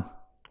fun.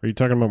 Are you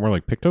talking about more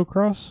like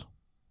Pictocross?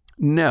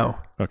 No.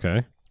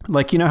 Okay.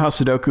 Like, how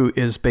Sudoku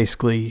is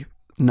basically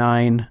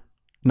nine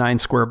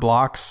square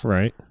blocks?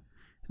 Right.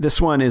 This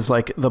one is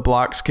like the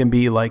blocks can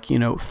be like,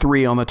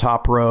 3 on the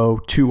top row,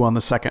 2 on the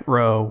second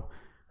row,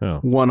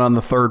 1 on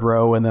the third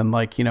row, and then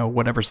like,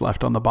 whatever's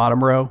left on the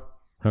bottom row.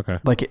 Okay.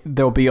 Like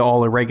they'll be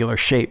all irregular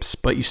shapes,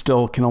 but you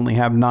still can only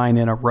have 9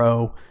 in a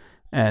row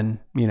and,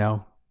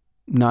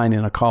 9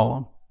 in a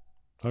column.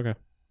 Okay.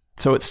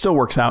 So it still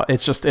works out.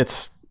 It's just,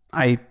 it's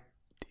a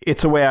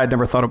way I'd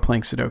never thought of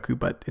playing Sudoku,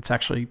 but it's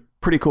actually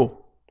pretty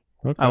cool.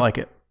 Okay. I like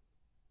it.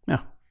 Yeah.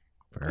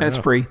 And it's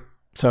free.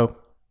 So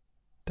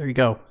there you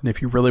go. And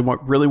if you really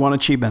want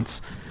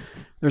achievements,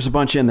 there's a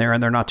bunch in there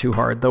and they're not too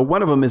hard. Though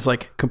one of them is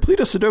like, complete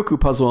a Sudoku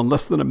puzzle in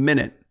less than a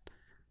minute.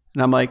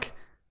 And I'm like,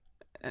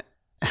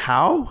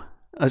 how?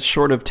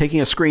 Short of taking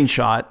a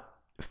screenshot,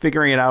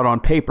 figuring it out on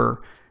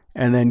paper,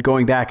 and then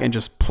going back and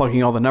just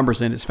plugging all the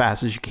numbers in as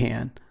fast as you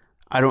can.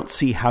 I don't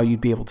see how you'd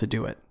be able to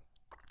do it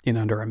in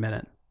under a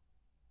minute.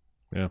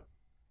 Yeah.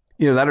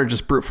 That or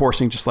just brute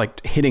forcing, just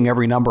like hitting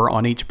every number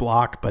on each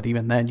block. But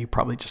even then, you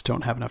probably just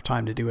don't have enough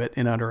time to do it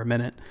in under a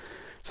minute.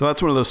 So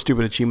that's one of those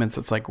stupid achievements.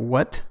 It's like,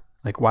 what?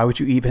 Like, why would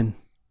you even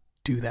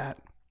do that?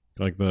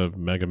 Like the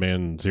Mega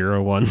Man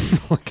Zero one,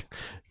 like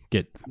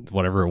get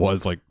whatever it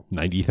was, like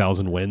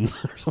 90,000 wins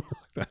or something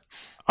like that.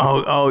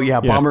 Oh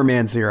yeah,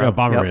 Bomberman Zero. Yeah,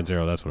 Bomberman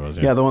Zero, that's what it was.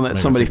 Yeah, the one that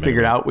somebody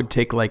figured out would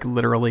take like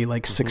literally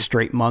like 6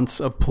 straight months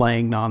of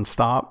playing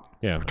nonstop.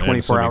 Yeah,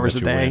 24 hours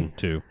a day.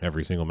 Too,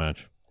 every single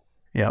match.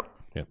 Yep.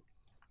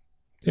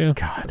 Yeah.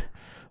 God.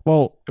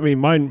 Well, I mean,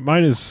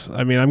 mine is.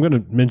 I mean, I'm going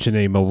to mention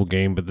a mobile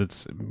game, but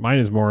mine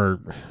is more.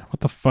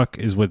 What the fuck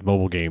is with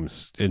mobile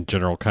games in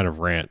general? Kind of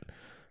rant,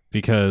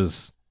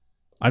 because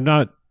I'm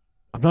not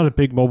a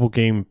big mobile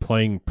game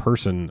playing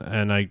person,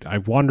 and I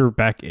wander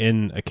back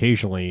in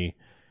occasionally.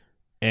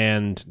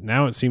 And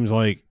now it seems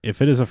like if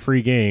it is a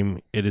free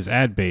game, it is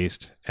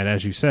ad-based. And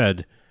as you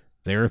said,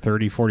 they're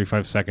 30,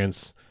 45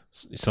 seconds,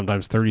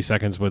 sometimes 30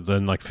 seconds with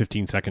then like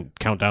 15-second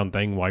countdown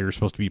thing while you're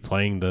supposed to be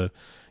playing the,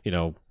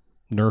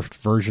 nerfed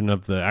version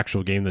of the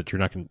actual game that you're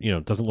not going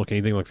to, doesn't look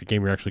anything like the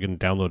game you're actually going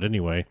to download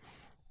anyway.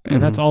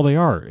 And that's all they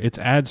are. It's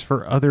ads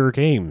for other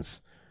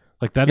games.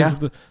 Like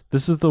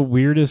this is the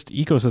weirdest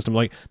ecosystem.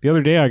 Like the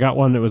other day I got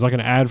one that was like an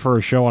ad for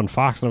a show on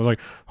Fox and I was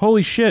like,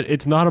 holy shit,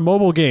 it's not a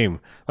mobile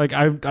game. Like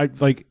I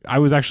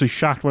was actually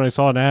shocked when I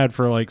saw an ad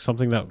for like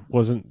something that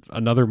wasn't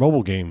another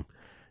mobile game.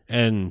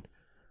 And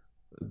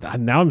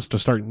now I'm just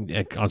starting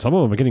on some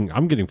of them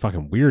I'm getting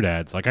fucking weird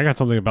ads. Like I got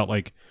something about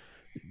like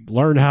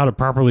learn how to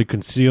properly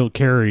conceal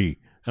carry.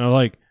 And I'm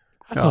like,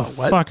 that's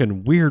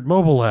fucking weird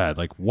mobile ad.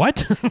 Like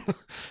what?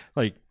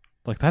 like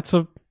that's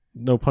a,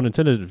 no pun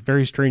intended,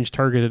 very strange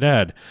targeted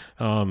ad.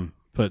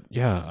 But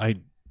yeah,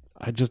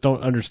 I just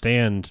don't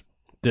understand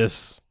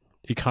this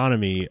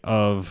economy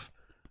of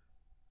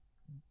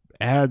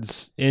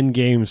ads in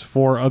games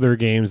for other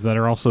games that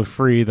are also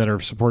free that are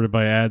supported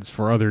by ads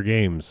for other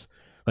games.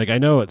 Like I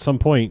know at some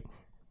point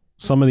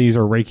some of these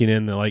are raking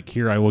in the like,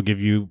 here I will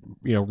give you,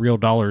 real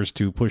dollars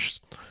to push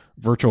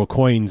virtual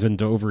coins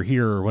into over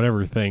here or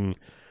whatever thing.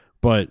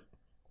 But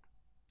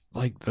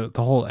like the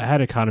whole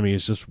ad economy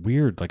is just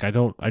weird. Like I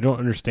don't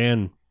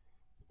understand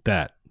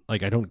that.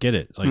 Like I don't get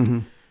it. Like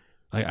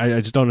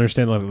I just don't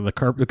understand the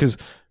carp, because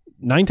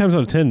 9 times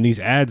out of 10 these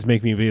ads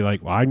make me be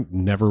like, well, I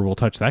never will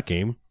touch that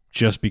game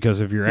just because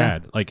of your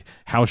ad. Like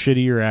how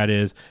shitty your ad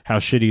is, how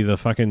shitty the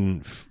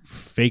fucking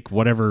fake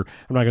whatever.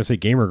 I'm not gonna say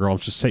gamer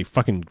girls, just say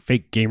fucking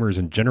fake gamers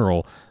in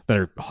general that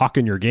are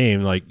hawking your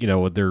game, like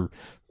with their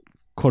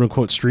quote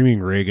unquote streaming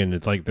rig, and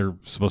it's like they're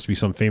supposed to be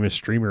some famous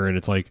streamer, and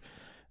it's like,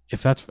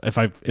 if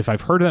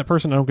I've heard of that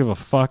person, I don't give a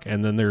fuck.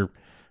 And then they're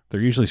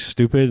usually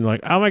stupid and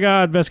like, oh my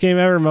god, best game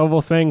ever,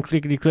 mobile thing,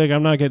 clickety click,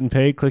 I'm not getting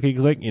paid, clickety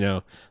click.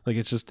 Like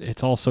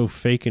it's all so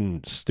fake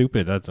and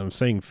stupid. I'm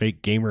saying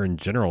fake gamer in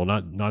general,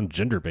 not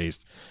non-gender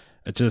based.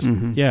 It's just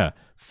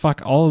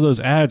fuck all of those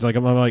ads. Like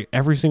I'm like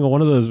every single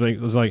one of those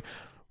was like,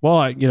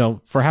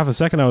 well, for half a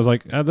second I was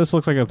like, this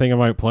looks like a thing I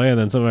might play, and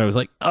then somebody was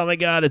like, oh my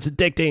god, it's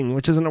addicting,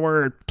 which isn't a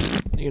word.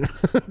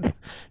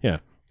 Yeah,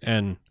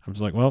 and I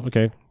was like, well,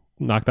 okay.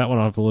 Knock that one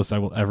off the list I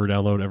will ever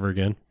download ever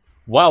again.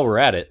 While we're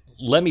at it,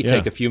 let me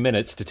take a few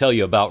minutes to tell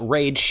you about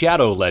Raid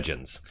Shadow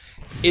Legends.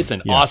 It's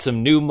an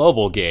awesome new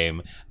mobile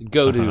game.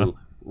 Go to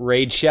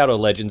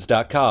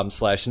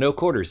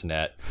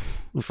raidshadowlegends.com/noquartersnet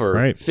for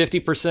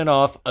 50%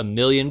 off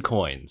 1,000,000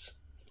 coins.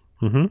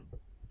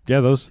 Yeah,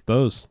 those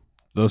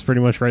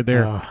pretty much right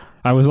there.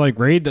 I was like,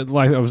 Raid,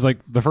 like I was like,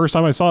 the first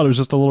time I saw it, it was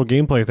just a little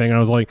gameplay thing, and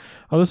I was like,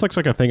 oh, this looks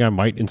like a thing I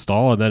might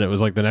install. And then it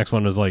was like the next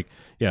one was like,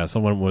 yeah,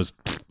 someone was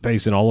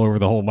pacing all over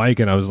the whole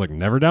mic, and I was like,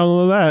 never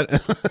download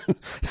that.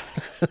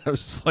 I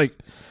was just like,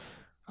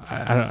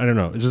 I don't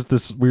know, it's just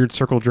this weird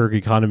circle jerk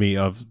economy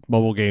of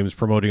mobile games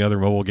promoting other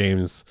mobile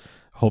games,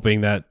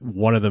 hoping that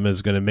one of them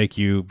is going to make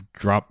you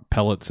drop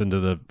pellets into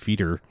the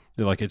feeder.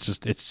 Like it's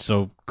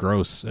so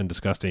gross and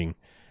disgusting.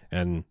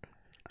 And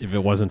if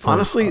it wasn't for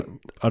honestly,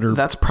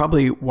 that's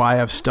probably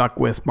why I've stuck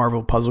with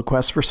Marvel Puzzle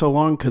Quest for so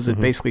long, because it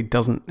basically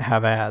doesn't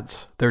have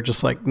ads. They're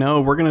just like, no,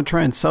 we're going to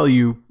try and sell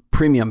you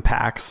premium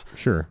packs.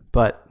 Sure.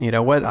 But you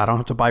know what? I don't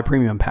have to buy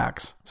premium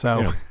packs.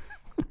 So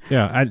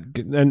yeah, I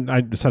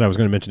said I was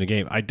going to mention a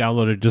game. I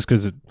downloaded just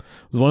because it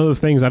was one of those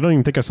things. I don't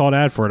even think I saw an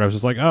ad for it. I was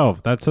just like, oh,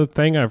 that's a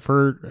thing. I've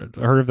heard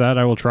of that.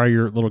 I will try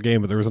your little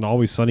game. But there was an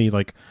Always Sunny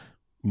like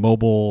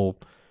mobile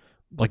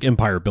like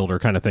empire builder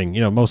kind of thing.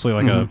 Mostly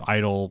like a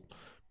idle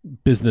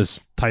business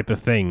type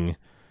of thing,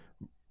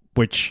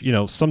 which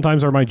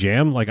sometimes are my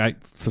jam.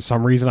 Like for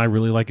some reason I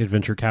really like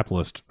Adventure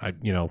Capitalist.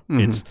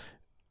 It's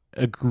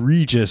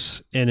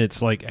egregious and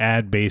it's like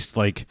ad based,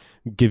 like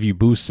give you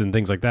boosts and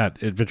things like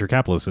that. Adventure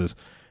Capitalist is,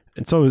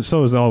 and so is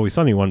the Always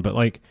Sunny one. But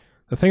like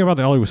the thing about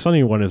the Always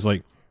Sunny one is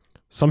like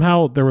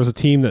somehow there was a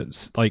team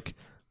that's like,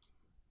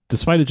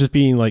 despite it just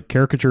being like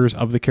caricatures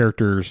of the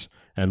characters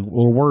and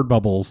little word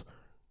bubbles,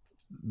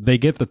 they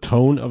get the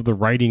tone of the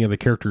writing of the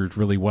characters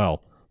really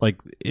well. Like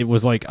it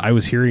was like I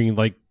was hearing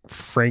like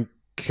Frank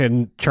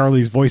and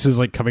Charlie's voices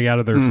like coming out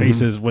of their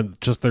faces when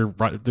just their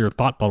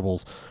thought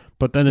bubbles.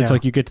 But then it's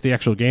like you get to the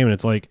actual game and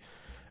it's like,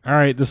 all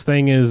right, this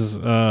thing is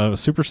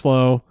super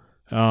slow.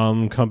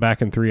 Come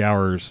back in 3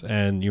 hours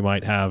and you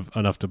might have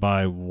enough to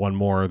buy one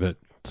more that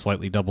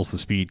slightly doubles the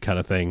speed kind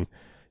of thing.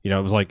 It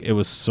was like it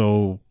was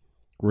so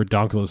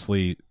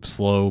redonkulously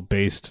slow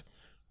based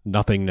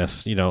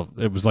nothingness.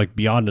 It was like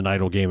beyond an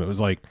idle game. It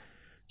was like,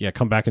 yeah,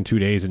 come back in 2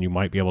 days and you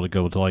might be able to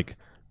go to like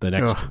the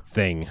next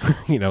thing,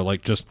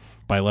 like just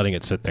by letting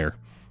it sit there.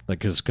 Like,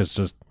 cause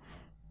just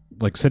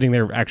like sitting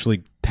there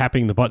actually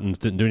tapping the buttons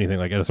didn't do anything.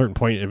 Like at a certain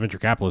point in Adventure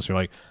Capitalist, you're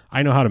like,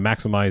 I know how to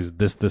maximize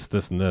this,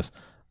 and this.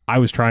 I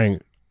was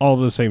trying all of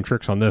the same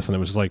tricks on this, and it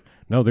was just like,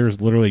 no,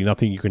 there's literally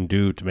nothing you can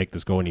do to make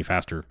this go any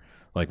faster,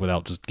 like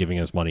without just giving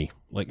us money.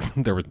 Like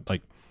there was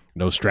like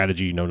no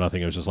strategy, no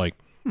nothing. It was just like,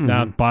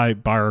 nah, buy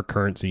our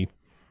currency.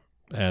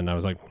 And I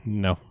was like,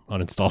 no,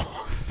 uninstall.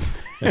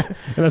 And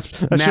that's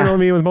generally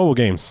me with mobile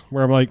games,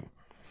 where I'm like,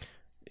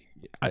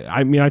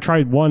 I mean, I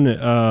tried one. It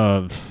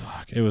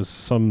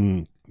was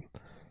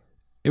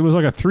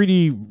like a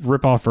 3D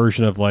ripoff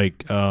version of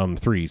like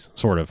Threes,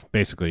 sort of,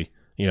 basically.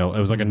 You know,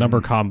 it was like a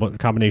number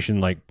combination,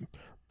 like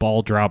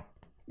ball drop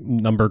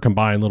number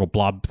combined little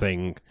blob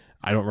thing.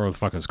 I don't remember what the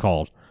fuck it's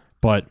called,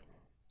 but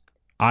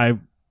I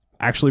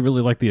actually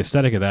really like the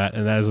aesthetic of that,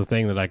 and that is a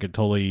thing that I could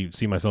totally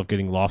see myself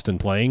getting lost in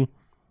playing.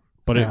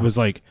 But it was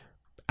like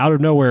out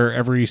of nowhere,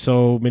 every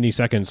so many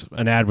seconds,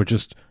 an ad would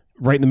just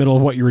right in the middle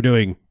of what you were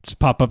doing just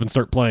pop up and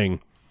start playing,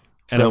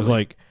 and I was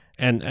like,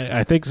 and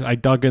I think I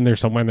dug in there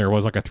somewhere, and there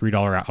was like a $3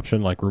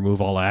 option, like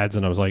remove all ads,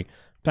 and I was like,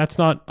 that's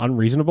not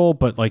unreasonable,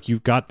 but like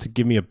you've got to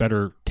give me a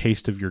better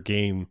taste of your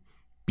game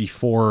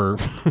before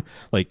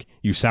like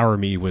you sour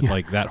me with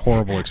like that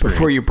horrible experience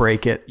before you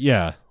break it.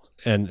 Yeah.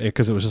 And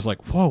because it was just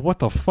like, whoa, what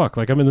the fuck?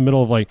 Like I'm in the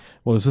middle of like,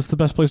 well, is this the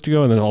best place to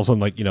go? And then all of a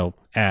sudden, like, you know,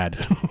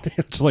 ad,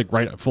 just like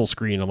right at full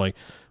screen. I'm like,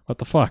 what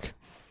the fuck?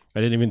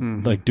 I didn't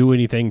even like do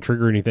anything,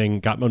 trigger anything,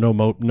 got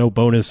no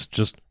bonus,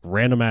 just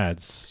random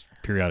ads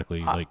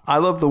periodically. Like I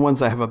love the ones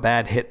that have a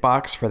bad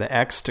hitbox for the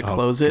X to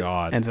close it,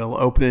 and it'll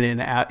open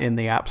it in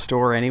the App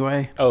Store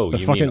anyway. Oh,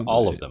 you mean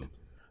all of them?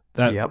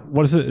 That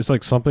what is it? It's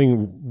like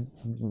something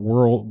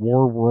War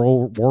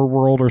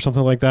World or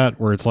something like that,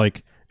 where it's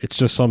like it's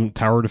just some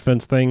tower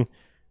defense thing.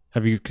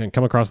 Have you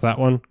come across that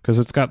one? Because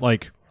it's got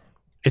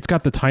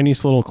the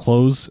tiniest little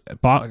close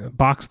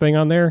box thing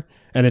on there,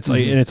 and it's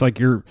like, and it's like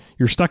you're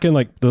stuck in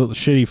like the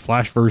shitty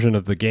Flash version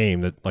of the game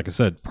that, like I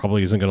said,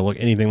 probably isn't going to look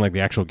anything like the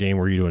actual game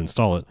where you do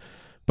install it.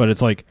 But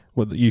it's like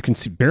you can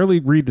barely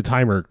read the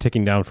timer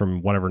ticking down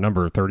from whatever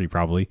number, 30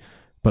 probably,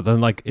 but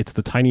then like it's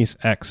the tiniest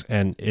X,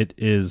 and it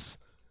is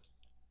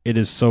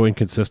so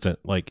inconsistent.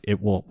 Like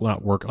it will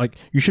not work. Like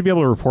you should be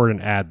able to report an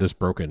ad this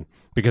broken,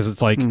 because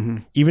it's like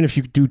even if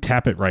you do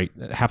tap it right,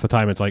 half the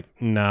time it's like,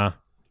 nah,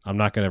 I'm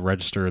not going to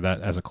register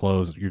that as a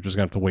close. You're just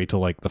going to have to wait till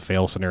like the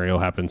fail scenario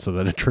happens so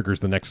that it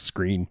triggers the next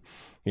screen.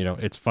 You know,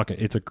 it's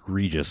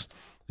egregious.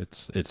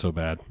 It's so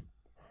bad.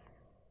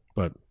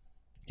 But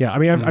yeah, I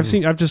mean,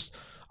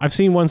 I've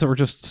seen ones that were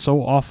just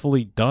so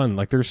awfully done.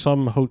 Like there's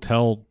some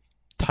Hotel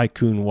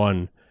Tycoon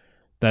one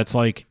that's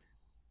like,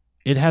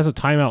 it has a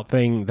timeout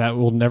thing that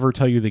will never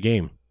tell you the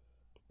game.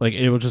 Like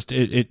it will just,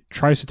 it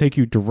tries to take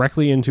you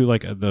directly into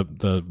like the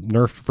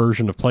nerfed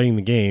version of playing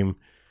the game.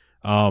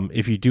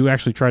 If you do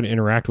actually try to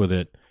interact with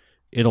it,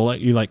 it'll let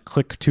you like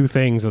click two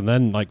things and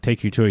then like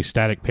take you to a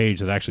static page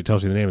that actually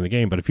tells you the name of the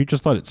game. But if you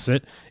just let it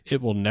sit,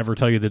 it will never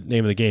tell you the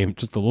name of the game.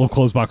 Just the little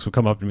close box will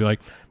come up and be like,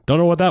 don't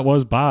know what that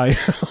was, bye.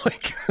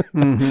 Like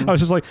I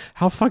was just like,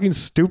 how fucking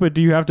stupid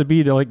do you have to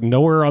be to like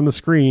nowhere on the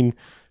screen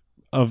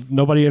of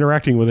nobody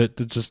interacting with it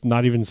to just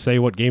not even say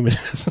what game it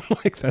is?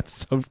 Like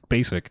that's so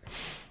basic.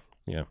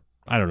 Yeah.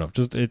 I don't know.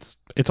 Just it's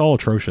all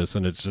atrocious,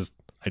 and it's just,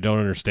 I don't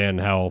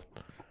understand how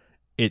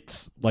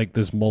it's like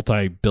this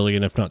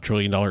multi-billion, if not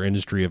trillion-dollar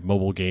industry of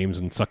mobile games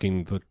and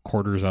sucking the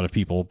quarters out of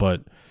people.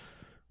 But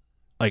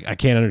like, I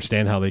can't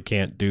understand how they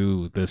can't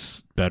do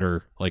this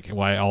better. Like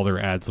why all their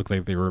ads look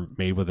like they were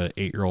made with an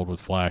 8-year-old with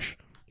Flash,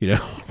 you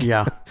know?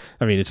 Yeah.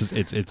 I mean, it's just,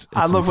 it's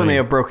I love insane. when they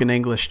have broken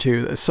English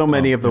too. So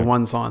many of the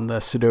ones on the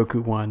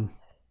Sudoku one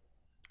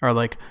are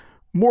like,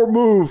 more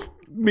move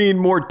mean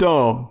more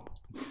dumb.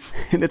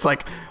 And it's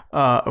like,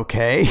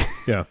 okay.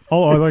 Yeah.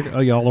 Oh, I like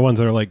all the ones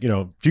that are like, you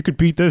know, if you could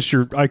beat this,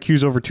 your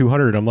IQ's over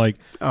 200. I'm like,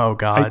 oh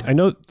God. I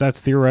know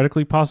that's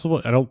theoretically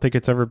possible. I don't think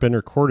it's ever been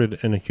recorded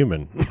in a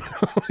human.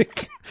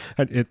 Like,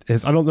 I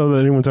don't know that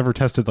anyone's ever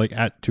tested like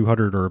at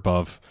 200 or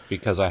above.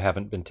 Because I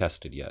haven't been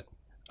tested yet.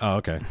 Oh,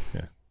 okay.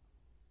 Yeah.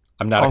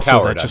 I'm not also, a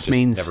coward. That just I've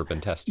means never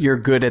been tested. You're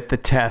good at the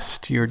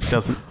test.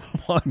 Doesn't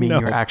mean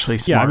you're actually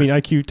smart. Yeah, I mean,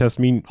 IQ tests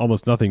mean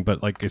almost nothing.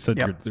 But like I said,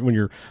 when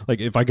you're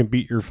like, if I can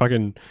beat your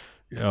fucking,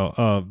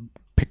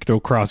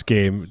 Pictocross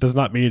game, it does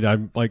not mean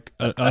I'm like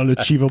an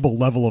unachievable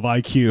level of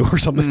IQ or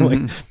something,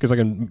 like because I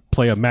can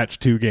play a match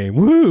 2 game.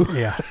 Woo!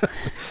 Yeah,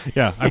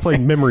 yeah. I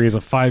played Memory as a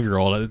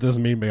 5-year-old. It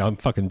doesn't mean I'm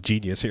fucking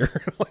genius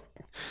here. Like,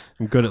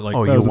 I'm good at like,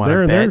 oh, you want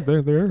to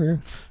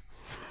there.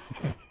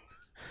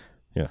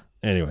 Yeah.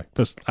 Anyway,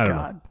 just I don't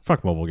know.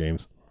 Fuck mobile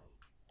games.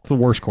 It's the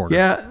worst corner.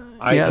 Yeah,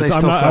 they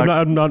still suck.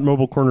 I'm not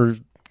mobile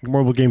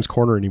games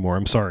corner anymore.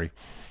 I'm sorry.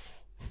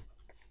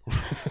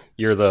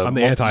 I'm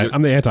the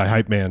anti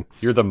hype man.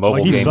 You're the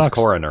mobile games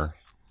coroner.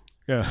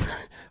 Yeah,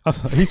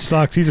 he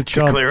sucks. He's a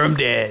chump. Declare him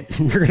dead.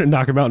 You're gonna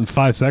knock him out in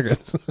 5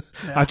 seconds.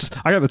 Yeah.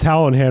 I got the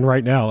towel in hand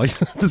right now. Like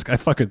this guy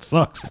fucking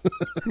sucks.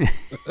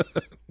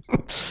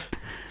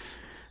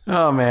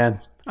 Oh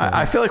man,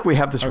 I feel like we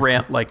have this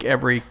rant like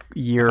every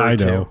year or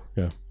two. I know.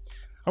 Yeah.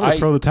 I'm gonna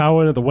throw the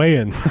towel in at the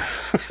weigh-in.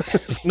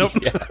 Nope.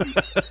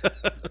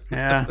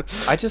 Yeah.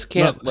 I just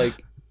can't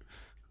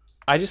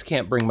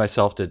bring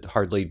myself to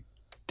hardly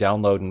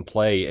download and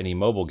play any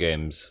mobile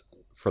games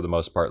for the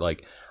most part.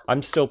 Like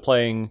I'm still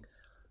playing,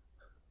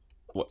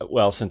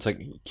 well, since I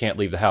can't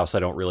leave the house, I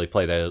don't really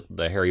play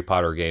the Harry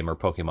Potter game or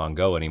Pokemon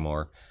Go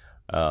anymore.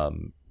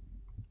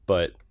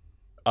 But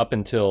up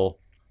until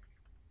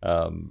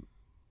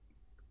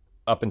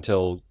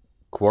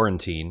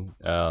quarantine,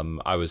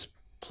 I was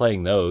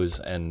playing those,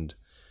 and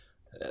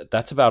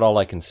that's about all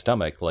I can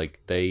stomach. Like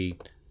they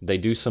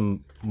do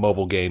some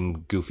mobile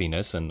game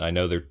goofiness, and I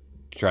know they're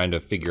trying to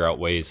figure out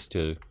ways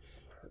to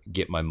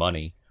get my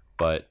money,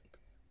 but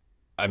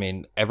I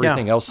mean,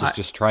 everything else is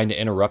just trying to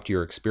interrupt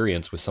your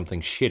experience with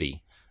something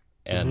shitty.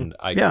 And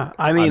I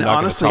mean,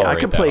 honestly, I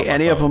can play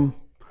any of them.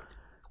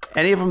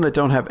 Any of them that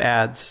don't have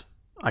ads,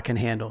 I can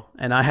handle.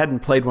 And I hadn't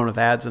played one with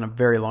ads in a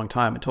very long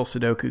time until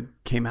Sudoku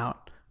came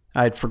out.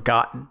 I had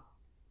forgotten,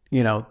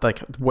 like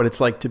what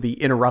it's like to be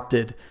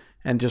interrupted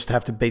and just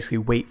have to basically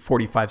wait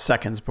 45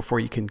 seconds before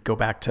you can go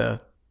back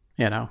to,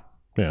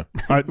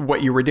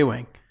 what you were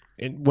doing.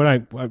 When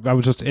I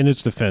was just in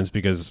its defense,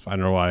 because I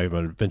don't know why I'm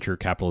a venture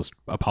capitalist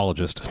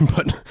apologist,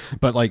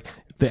 but like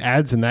the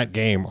ads in that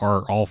game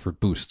are all for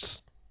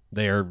boosts.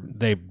 They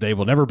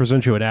will never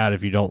present you an ad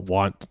if you don't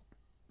want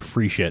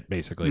free shit,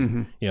 basically.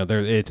 Mm-hmm.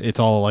 It's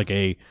all like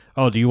do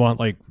you want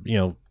like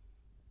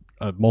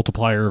a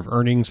multiplier of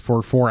earnings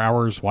for 4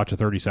 hours? Watch a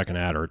 30-second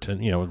ad, or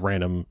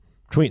random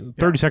between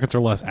 30 seconds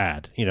or less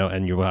ad,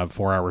 and you will have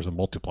 4 hours of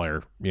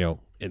multiplier,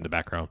 in the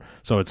background.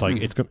 So it's like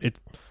it's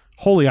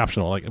wholly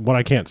optional. Like what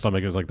I can't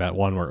stomach is like that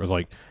one where it was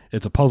like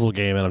it's a puzzle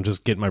game and I'm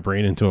just getting my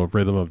brain into a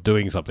rhythm of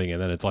doing something,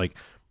 and then it's like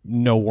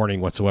no warning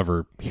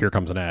whatsoever. Here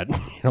comes an ad.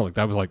 Like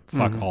that was like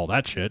fuck all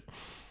that shit.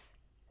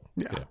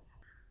 Yeah.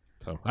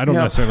 So I don't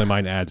necessarily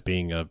mind ads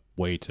being a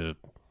way to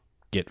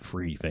get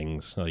free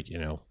things. Like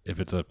if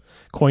it's a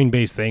coin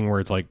based thing where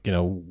it's like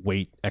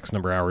wait X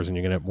number of hours and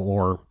you're gonna get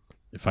more.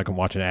 If I can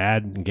watch an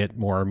ad and get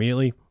more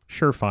immediately,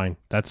 sure, fine.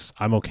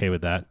 I'm okay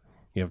with that.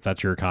 If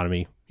that's your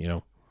economy,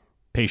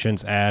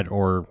 patience, ad,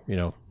 or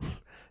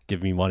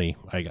give me money.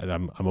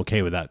 I'm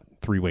okay with that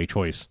 3-way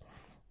choice.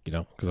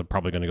 Because I'm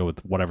probably going to go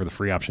with whatever the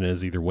free option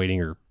is, either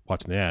waiting or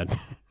watching the ad.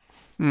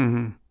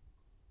 Mm-hmm.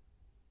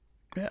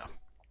 Yeah.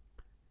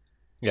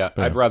 Yeah,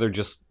 I'd rather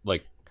just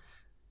like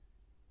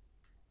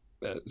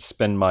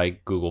spend my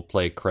Google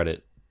Play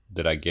credit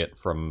that I get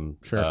from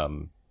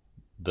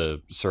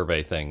the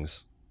survey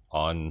things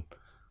on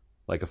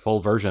like a full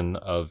version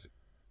of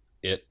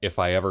it if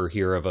I ever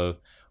hear of a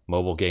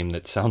mobile game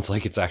that sounds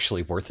like it's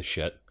actually worth a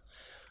shit.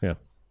 Yeah.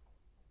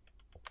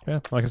 Yeah,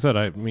 like I said,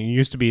 it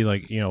used to be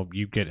like,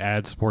 you get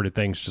ad-supported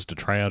things just to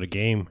try out a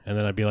game, and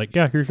then I'd be like,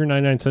 yeah, here's your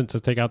 99 cents to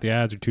take out the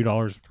ads, or $2,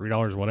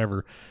 $3,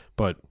 whatever.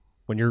 But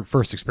when your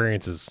first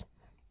experience is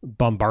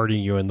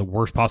bombarding you in the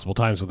worst possible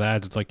times with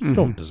ads, it's like, you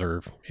don't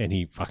deserve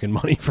any fucking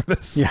money for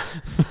this. Yeah.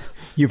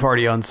 You've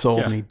already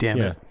unsold me, damn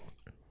it.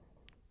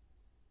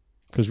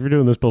 Because if you're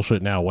doing this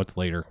bullshit now, what's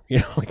later?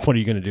 Like, what are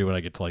you going to do when I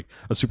get to like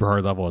a super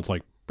hard level? It's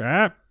like,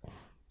 you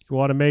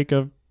want to make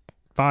a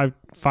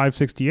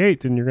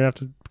 568, then you're going to have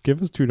to give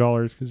us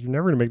 $2 because you're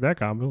never going to make that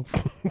combo.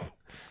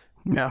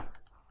 Yeah.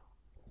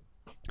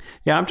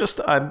 Yeah,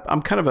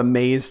 I'm kind of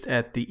amazed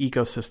at the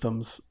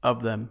ecosystems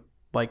of them.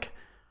 Like,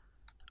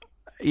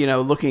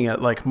 looking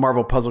at like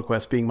Marvel Puzzle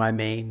Quest being my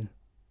main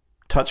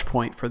touch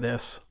point for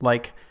this,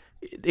 like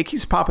it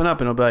keeps popping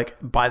up and it'll be like,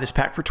 buy this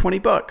pack for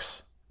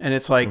 $20. And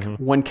it's like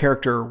one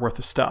character worth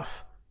of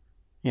stuff,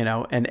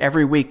 and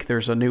every week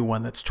there's a new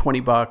one that's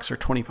 $20 or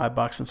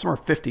 $25 and some are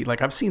 $50.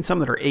 Like I've seen some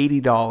that are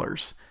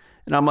 $80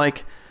 and I'm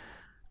like,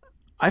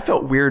 I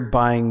felt weird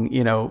buying,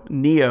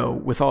 Neo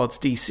with all its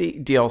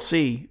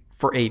DLC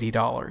for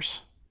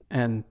 $80.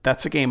 And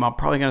that's a game I'm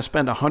probably going to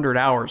spend 100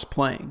 hours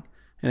playing.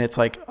 And it's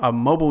like a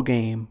mobile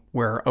game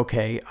where,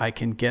 okay, I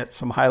can get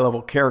some high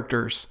level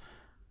characters,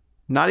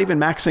 not even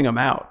maxing them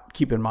out.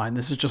 Keep in mind,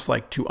 this is just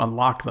like to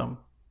unlock them.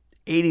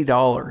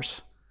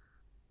 $80.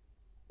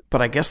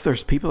 But I guess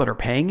there's people that are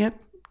paying it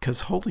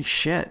because holy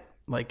shit.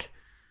 Like,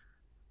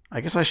 I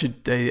guess I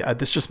should,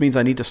 this just means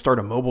I need to start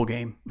a mobile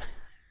game.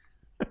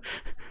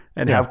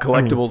 And have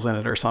collectibles in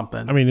it or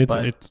something. It's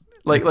their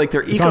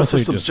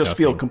ecosystems just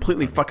feel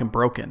completely fucking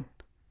broken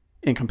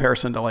in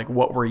comparison to like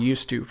what we're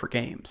used to for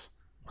games.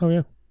 Oh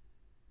yeah.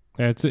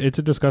 It's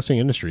a disgusting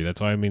industry.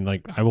 That's why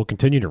I will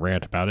continue to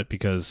rant about it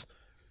because,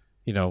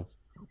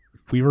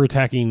 we were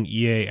attacking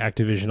EA,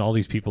 Activision, all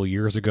these people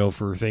years ago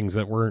for things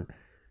that weren't,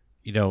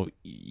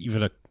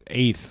 even a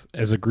eighth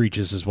as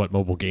egregious as what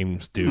mobile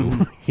games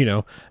do.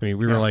 We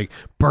were like,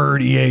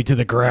 burn EA to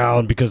the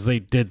ground because they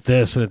did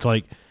this, and it's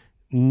like,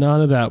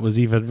 none of that was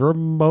even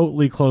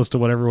remotely close to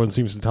what everyone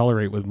seems to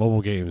tolerate with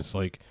mobile games.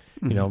 Like,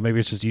 maybe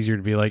it's just easier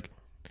to be like,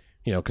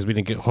 because we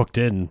didn't get hooked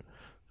in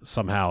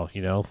somehow,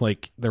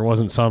 like there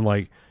wasn't some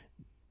like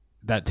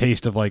that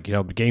taste of like,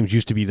 games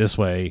used to be this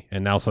way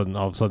and now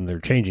all of a sudden they're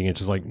changing. It's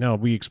just like, no,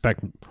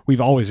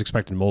 we've always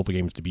expected mobile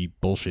games to be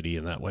bullshitty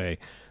in that way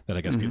that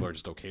I guess people are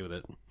just okay with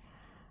it.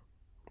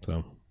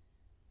 So,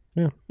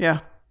 yeah. Yeah.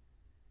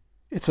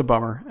 It's a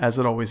bummer, as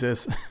it always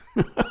is.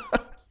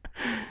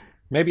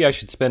 Maybe I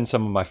should spend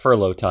some of my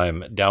furlough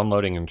time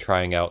downloading and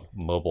trying out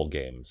mobile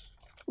games.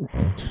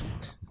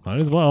 Might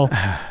as well.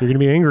 You're going to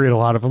be angry at a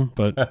lot of them,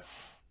 but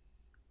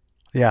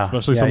yeah,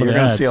 especially some of the ads. You're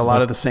going to see a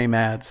lot of the same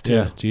ads too.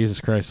 Yeah,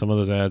 Jesus Christ, some of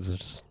those ads are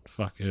just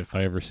fuck it if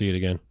I ever see it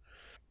again.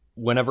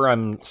 Whenever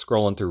I'm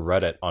scrolling through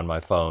Reddit on my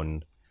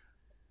phone,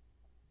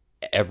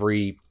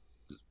 every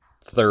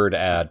third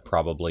ad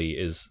probably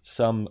is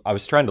some. I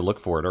was trying to look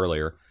for it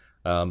earlier,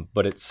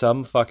 but it's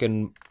some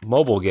fucking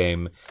mobile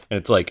game, and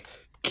it's like,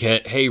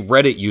 hey,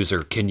 Reddit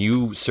user, can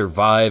you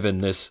survive in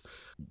this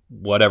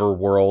whatever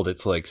world?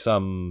 It's like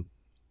some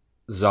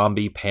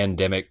zombie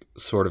pandemic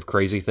sort of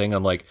crazy thing,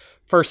 I'm like,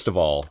 first of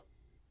all,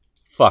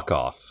 fuck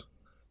off,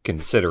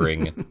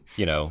 considering,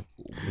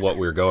 what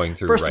we're going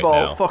through First right of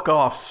all, now. fuck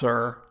off,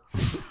 sir.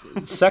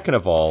 Second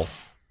of all,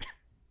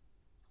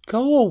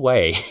 go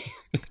away.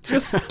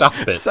 Just stop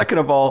it. Second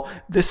of all,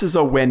 this is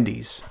a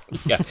Wendy's.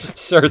 Yeah,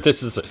 sir,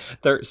 this is a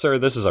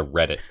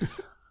Reddit.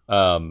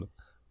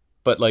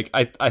 But like,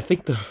 I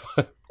think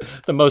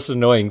the most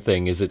annoying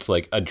thing is it's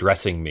like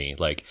addressing me,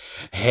 like,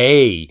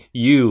 "Hey,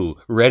 you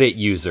Reddit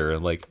user."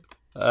 I'm like,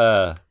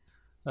 Oh,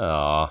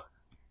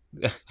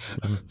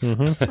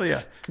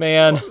 yeah.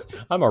 man,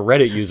 I'm a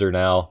Reddit user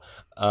now.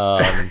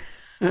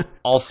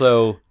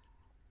 Also,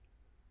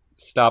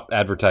 stop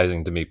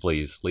advertising to me,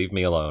 please. Leave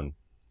me alone.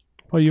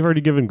 Well, you've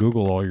already given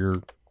Google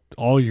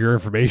all your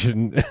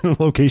information and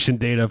location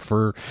data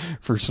for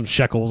some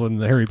shekels in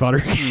the Harry Potter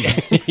game.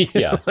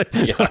 Yeah.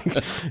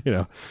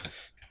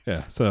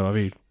 Yeah. So I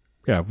mean,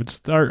 yeah, it's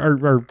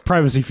our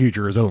privacy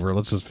future is over.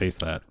 Let's just face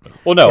that.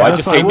 Well, no, Yeah, I that's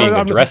just fine. hate being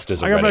Well, addressed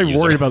as a I'm Reddit not even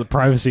user. worried about the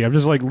privacy. I'm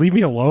just like, leave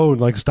me alone.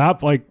 Like,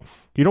 stop. Like,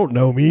 you don't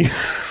know me.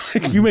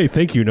 Like, you may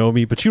think you know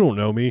me, but you don't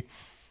know me.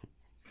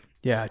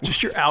 Yeah,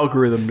 just your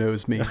algorithm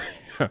knows me.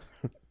 Yeah,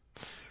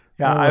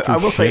 I don't I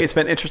give will a say shit. it's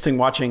been interesting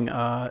watching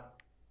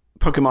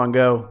Pokemon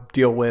Go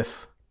deal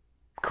with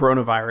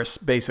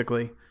coronavirus,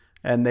 basically.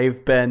 And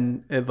they've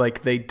been,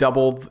 like, they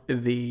doubled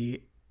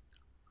the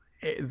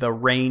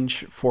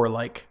range for,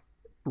 like,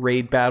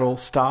 raid battle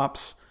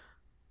stops.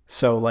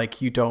 So, like,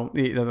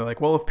 they're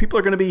like, well, if people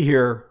are going to be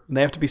here and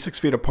they have to be 6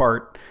 feet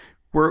apart,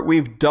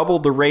 we've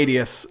doubled the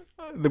radius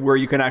where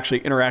you can actually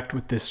interact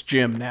with this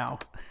gym now,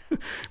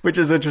 which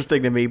is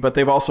interesting to me. But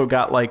they've also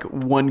got, like,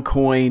 1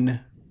 coin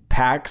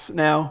packs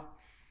now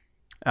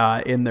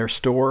in their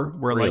store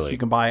where Really? like you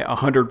can buy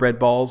 100 red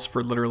balls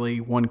for literally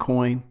 1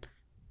 coin.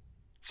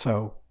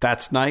 So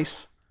that's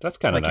nice. That's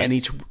kind of Like,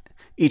 nice. and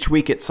each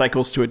week it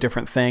cycles to a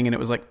different thing, and it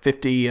was like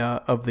 50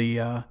 of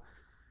the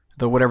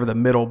whatever the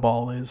middle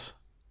ball is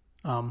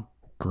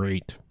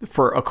Great.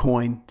 for a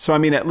coin. So I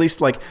mean, at least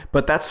like,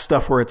 but that's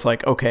stuff where it's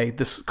like, okay,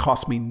 this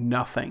cost me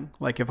nothing.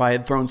 Like if I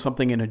had thrown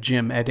something in a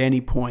gym at any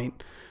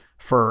point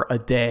for a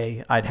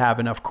day, I'd have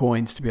enough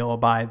coins to be able to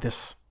buy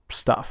this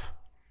stuff.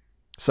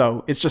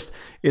 So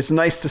it's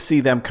nice to see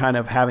them kind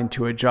of having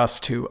to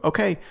adjust to,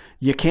 okay,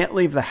 you can't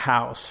leave the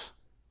house.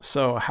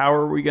 So how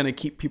are we going to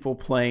keep people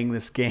playing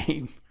this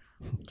game?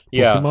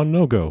 Yeah. Pokemon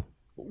No Go.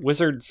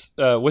 Wizards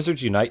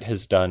Unite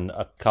has done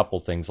a couple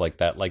things like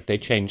that. Like they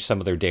changed some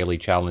of their daily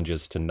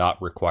challenges to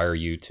not require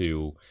you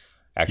to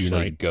actually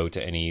Unite. go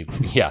to any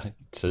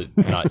to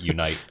not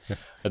unite.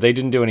 They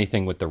didn't do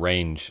anything with the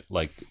range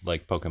like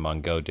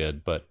Pokemon Go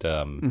did, but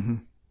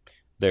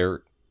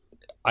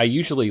I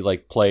usually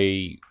like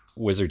play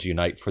Wizards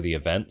Unite for the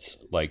events.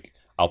 Like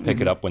I'll pick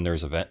it up when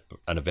there's an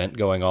event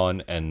going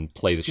on and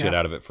play the shit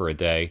out of it for a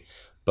day.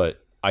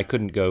 But I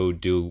couldn't go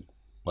do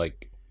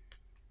like,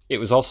 it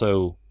was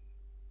also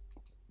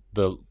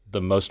the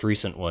most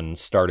recent one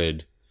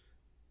started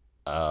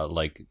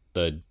like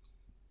the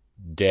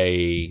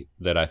day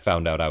that I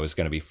found out I was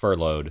going to be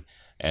furloughed,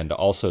 and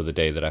also the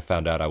day that I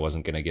found out I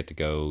wasn't going to get to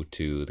go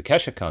to the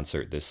Kesha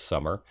concert this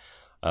summer.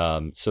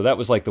 So that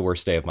was like the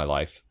worst day of my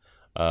life.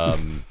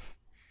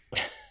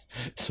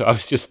 So I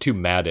was just too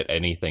mad at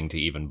anything to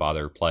even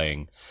bother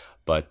playing.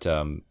 But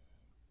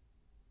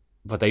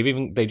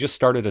they just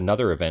started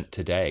another event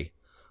today.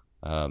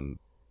 And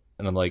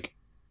I'm like,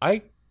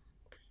 I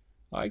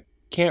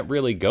can't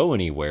really go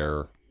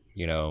anywhere,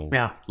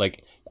 Yeah.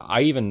 Like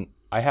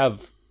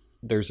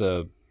there's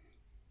a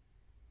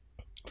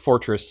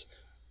fortress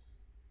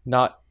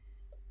not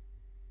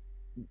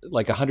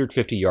like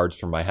 150 yards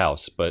from my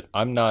house, but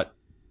I'm not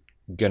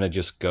gonna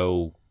just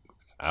go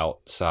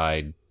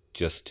outside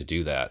just to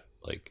do that.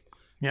 Like,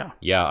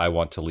 yeah, I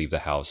want to leave the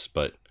house,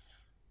 but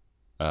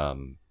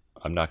I'm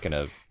not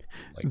gonna.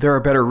 Like, there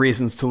are better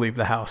reasons to leave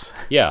the house.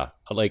 Yeah,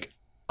 like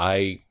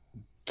I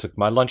took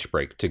my lunch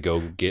break to go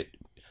get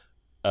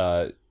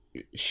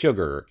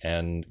sugar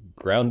and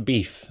ground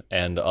beef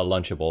and a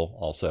Lunchable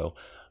also.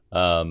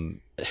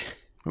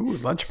 Ooh,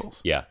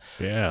 Lunchables. Yeah,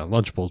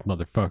 Lunchables,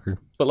 motherfucker.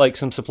 but like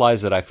some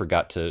supplies that I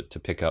forgot to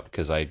pick up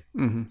because I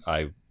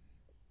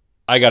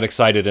got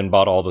excited and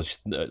bought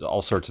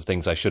all sorts of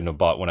things I shouldn't have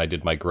bought when I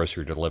did my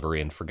grocery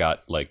delivery and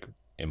forgot like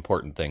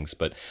important things.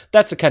 But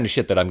that's the kind of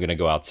shit that I'm going to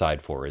go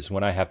outside for, is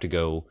when I have to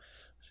go,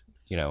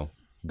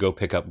 go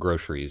pick up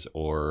groceries,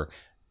 or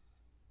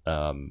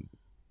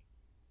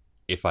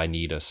if I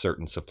need a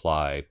certain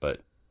supply.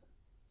 But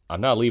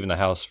I'm not leaving the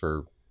house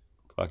for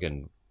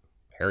fucking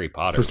Harry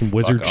Potter. For some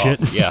wizard Fuck off.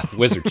 shit? Yeah,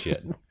 wizard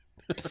shit.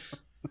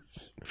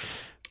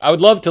 I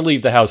would love to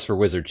leave the house for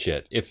wizard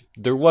shit. If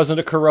there wasn't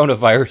a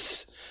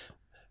coronavirus,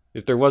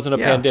 if there wasn't a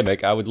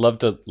pandemic, I would love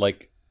to,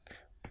 like,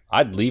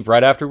 I'd leave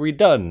right after we're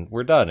done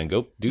and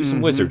go do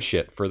some wizard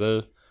shit for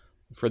the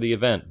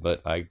event.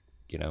 But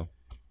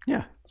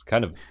it's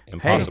kind of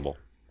impossible.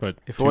 But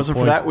If it wasn't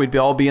for that, we'd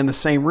all be in the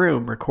same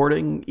room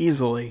recording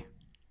easily.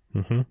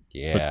 Mm-hmm.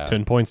 Yeah. But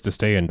 10 points to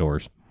stay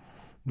indoors.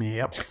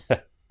 Yep.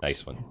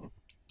 Nice one.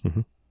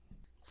 Mhm.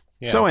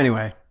 Yeah. So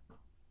anyway,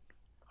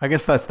 I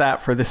guess that's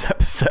that for this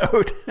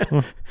episode.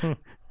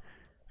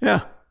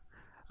 Yeah.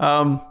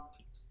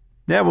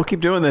 Yeah, we'll keep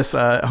doing this.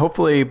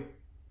 Hopefully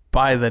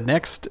by the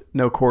next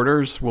No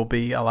Quarters, we'll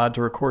be allowed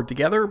to record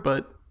together,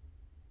 but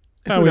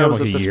who we have knows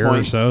like at a this year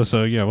point? or so.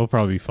 So yeah, we'll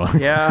probably be fine.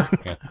 Yeah,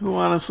 who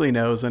honestly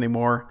knows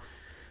anymore?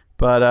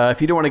 But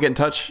if you do want to get in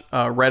touch,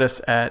 write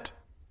us at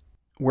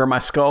Where My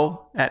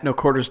Skull at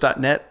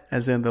noquarters.net,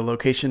 as in the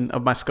location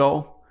of my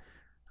skull.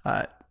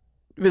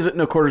 Visit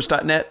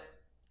noquarters.net.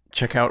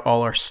 Check out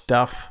all our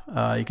stuff.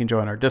 You can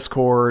join our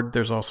Discord.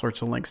 There's all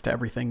sorts of links to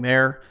everything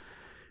there.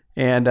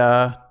 And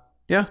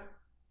yeah.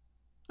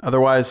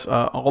 Otherwise,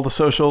 all the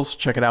socials,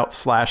 check it out,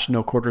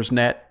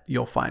 /noquartersnet.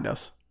 You'll find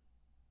us.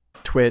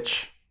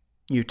 Twitch,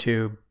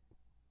 YouTube,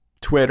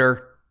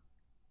 Twitter,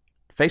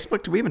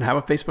 Facebook. Do we even have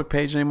a Facebook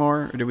page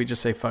anymore? Or do we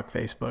just say fuck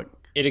Facebook?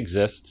 It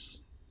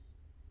exists.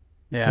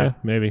 Yeah.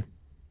 Maybe.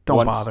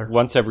 Don't bother.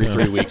 Once every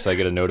 3 weeks, I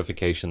get a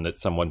notification that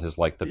someone has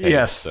liked the page.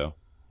 Yes. So.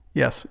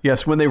 Yes.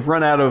 When they've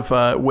run out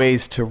of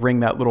ways to ring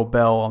that little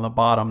bell on the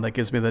bottom that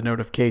gives me the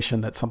notification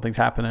that something's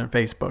happening on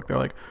Facebook, they're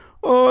like,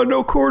 oh,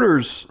 No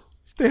Quarters.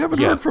 They haven't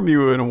heard from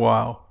you in a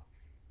while.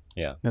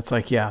 Yeah. It's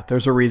like, yeah,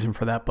 there's a reason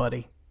for that,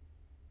 buddy.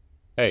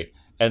 Hey.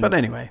 But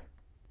anyway.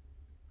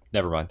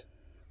 Never mind.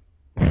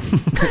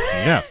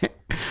 Yeah.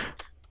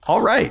 All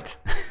right.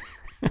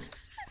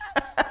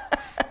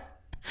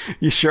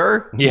 You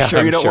sure? Yeah, You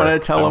sure you don't sure.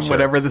 want to tell them sure.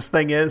 whatever this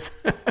thing is?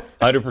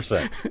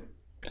 100%.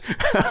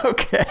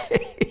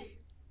 Okay.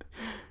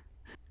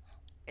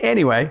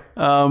 Anyway,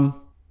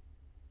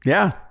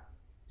 yeah.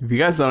 If you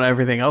guys don't know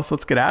everything else,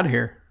 let's get out of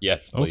here.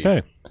 Yes, please.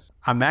 Okay.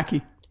 I'm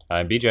Mackie,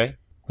 I'm BJ.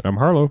 I'm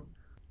Harlow.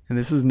 and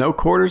this is No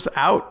Quarters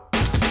Out.